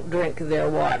that won't drink their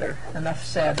water. Enough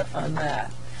said on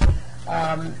that.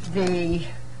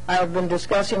 I've been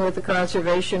discussing with the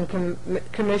Conservation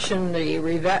Commission the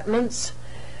revetments,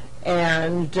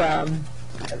 and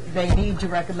they need to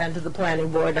recommend to the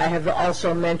Planning Board. I have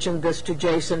also mentioned this to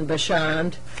Jason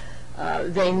Bashand.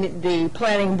 The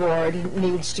Planning Board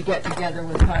needs to get together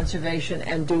with Conservation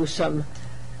and do some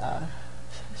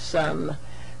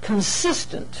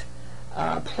consistent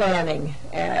planning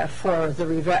for the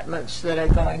revetments that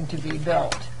are going to be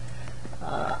built.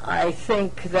 I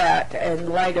think that in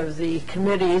light of the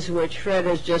committees which Fred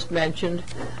has just mentioned,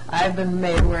 I've been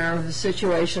made aware of the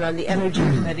situation on the Energy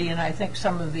Committee, and I think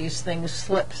some of these things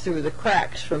slip through the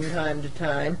cracks from time to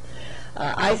time.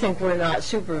 I think we're not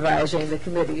supervising the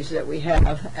committees that we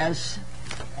have as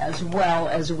well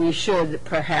as we should,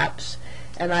 perhaps.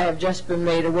 And I have just been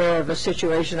made aware of a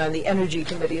situation on the Energy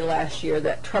Committee last year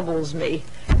that troubles me,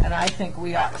 and I think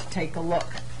we ought to take a look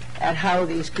at how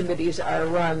these committees are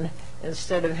run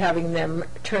instead of having them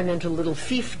turn into little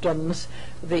fiefdoms.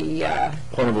 The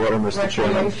Point of order, Mr.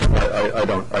 Chairman.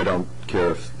 I don't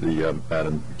care if the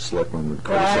Madam Selectman would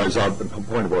criticize.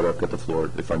 Point of order, I've got the floor,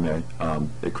 if I may.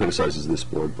 It criticizes this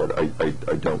board, but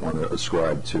I don't want to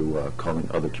ascribe to calling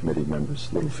other committee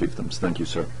members little fiefdoms. Thank you,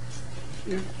 sir.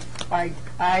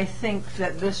 I think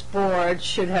that this board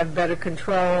should have better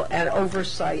control and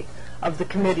oversight of the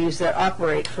committees that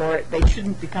operate for it. They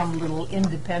shouldn't become little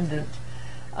independent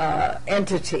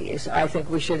entities. I think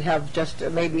we should have just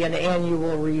maybe an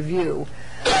annual review.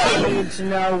 We need to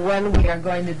know when we are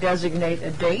going to designate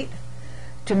a date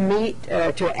to meet,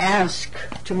 to ask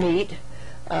to meet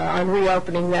on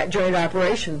reopening that joint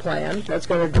operation plan. That's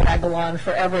going to drag along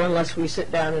forever unless we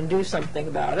sit down and do something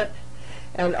about it.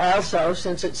 And also,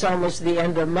 since it's almost the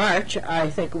end of March, I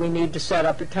think we need to set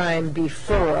up a time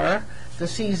before the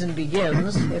season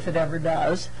begins, if it ever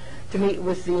does, to meet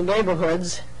with the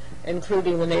neighborhoods,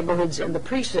 including the neighborhoods in the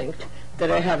precinct that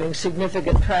are having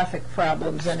significant traffic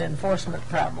problems and enforcement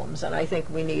problems. And I think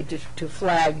we need to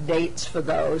flag dates for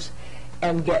those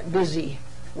and get busy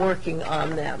working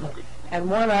on them. And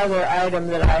one other item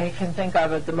that I can think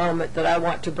of at the moment that I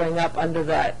want to bring up under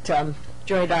that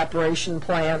joint operation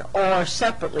plan or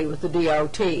separately with the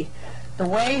DOT, the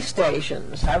way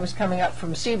stations. I was coming up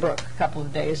from Seabrook a couple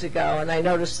of days ago, and I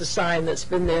noticed the sign that's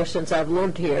been there since I've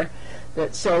lived here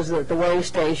that says that the way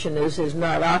station is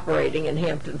not operating in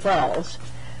Hampton Falls.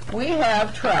 We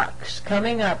have trucks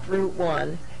coming up Route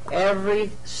 1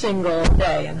 every single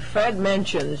day, and Fred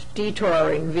mentioned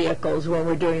detouring vehicles when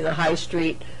we're doing the High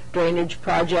Street drainage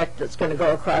project that's going to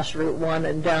go across Route 1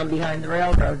 and down behind the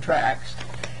railroad tracks.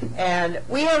 And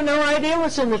we have no idea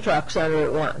what's in the trucks on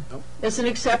Route 1. It's an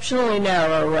exceptionally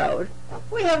narrow road.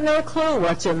 We have no clue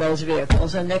what's in those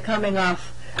vehicles, and they're coming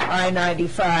off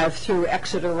I-95 through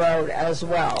Exeter Road as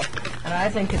well. And I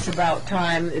think it's about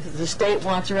time, if the state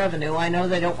wants revenue, I know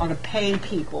they don't want to pay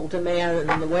people to man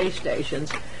in the way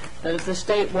stations, but if the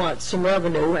state wants some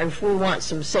revenue and if we want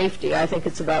some safety, I think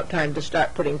it's about time to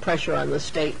start putting pressure on the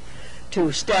state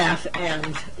to staff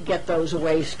and get those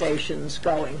way stations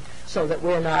going so that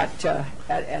we're not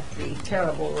at the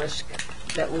terrible risk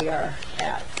that we are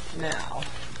at now.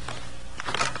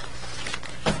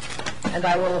 And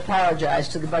I will apologize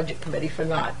to the Budget Committee for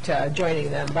not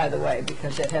joining them, by the way,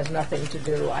 because it has nothing to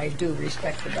do, I do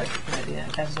respect the Budget Committee, and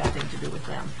it has nothing to do with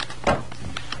them.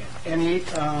 Any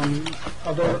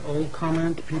other old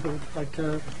comment people would like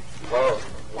to? Well,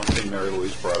 one thing Mary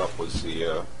Louise brought up was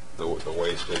the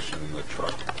way station and the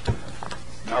truck.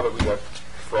 Now that we got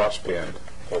Frostband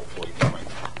hopefully coming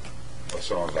for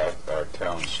some of our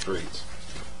town streets,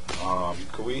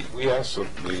 could we ask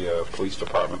the police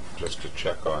department just to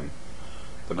check on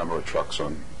the number of trucks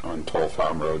on Toll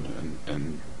Farm Road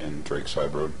and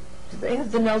Drakeside Road? Do they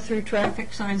have the no through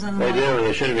traffic signs on the They do.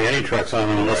 There shouldn't be any trucks on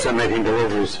them unless they're making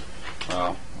deliveries.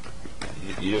 Well,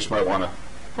 you just might want to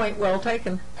Point well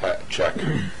taken. check.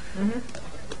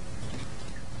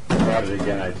 Try it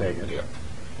again, I take it. Yeah.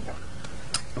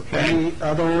 Any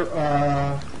other,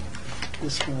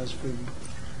 this one is for,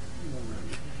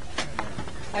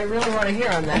 I really want to hear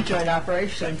on that joint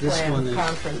operation This one plan is-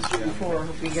 conference before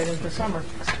we get into summer.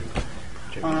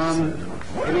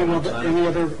 any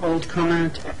other old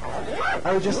comment?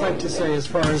 I would just like to say, as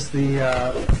far as the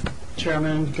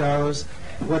chairman goes,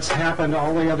 what's happened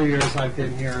all the other years I've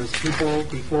been here is people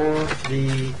before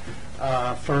the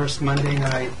first Monday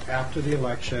night after the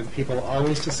election, people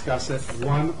always discuss it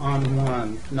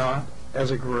one-on-one, not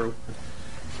as a group.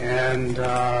 And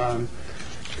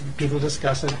people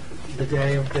discuss it the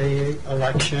day of the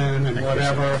election and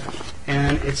whatever,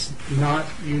 and it's not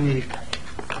unique.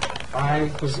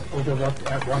 I was overlooked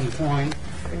at one point.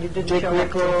 And you didn't Dick show up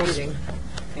for the Nichols. meeting.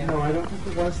 Yeah. No, I don't think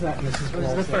it was that, Mrs. It was the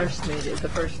Walton. first meeting, the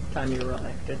first time you were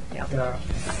elected, yeah. Yeah.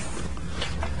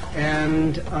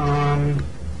 And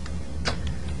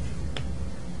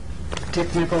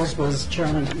Dick Nichols was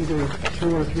chairman either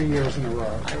 2 or 3 years in a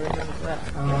row. I remember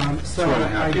that. So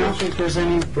I don't think there's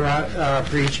any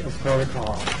breach of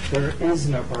protocol. There is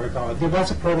no protocol. There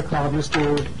was a protocol.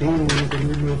 Mr. Dean had been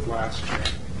removed last year.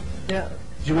 Yeah.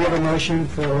 Do we have a motion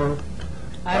for?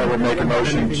 I would make a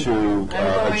motion to I'm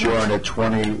going- adjourn at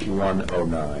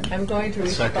 21:09. I'm going to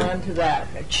respond to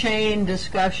that. Chain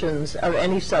discussions of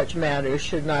any such matters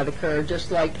should not occur,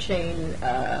 just like chain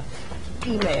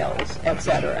emails, et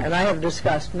cetera. And I have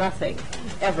discussed nothing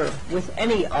ever with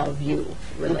any of you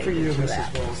Good for you, related to Mrs.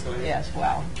 that. Wolseley. Yes,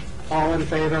 well, All in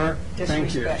favor?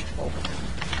 Thank you. disrespectful.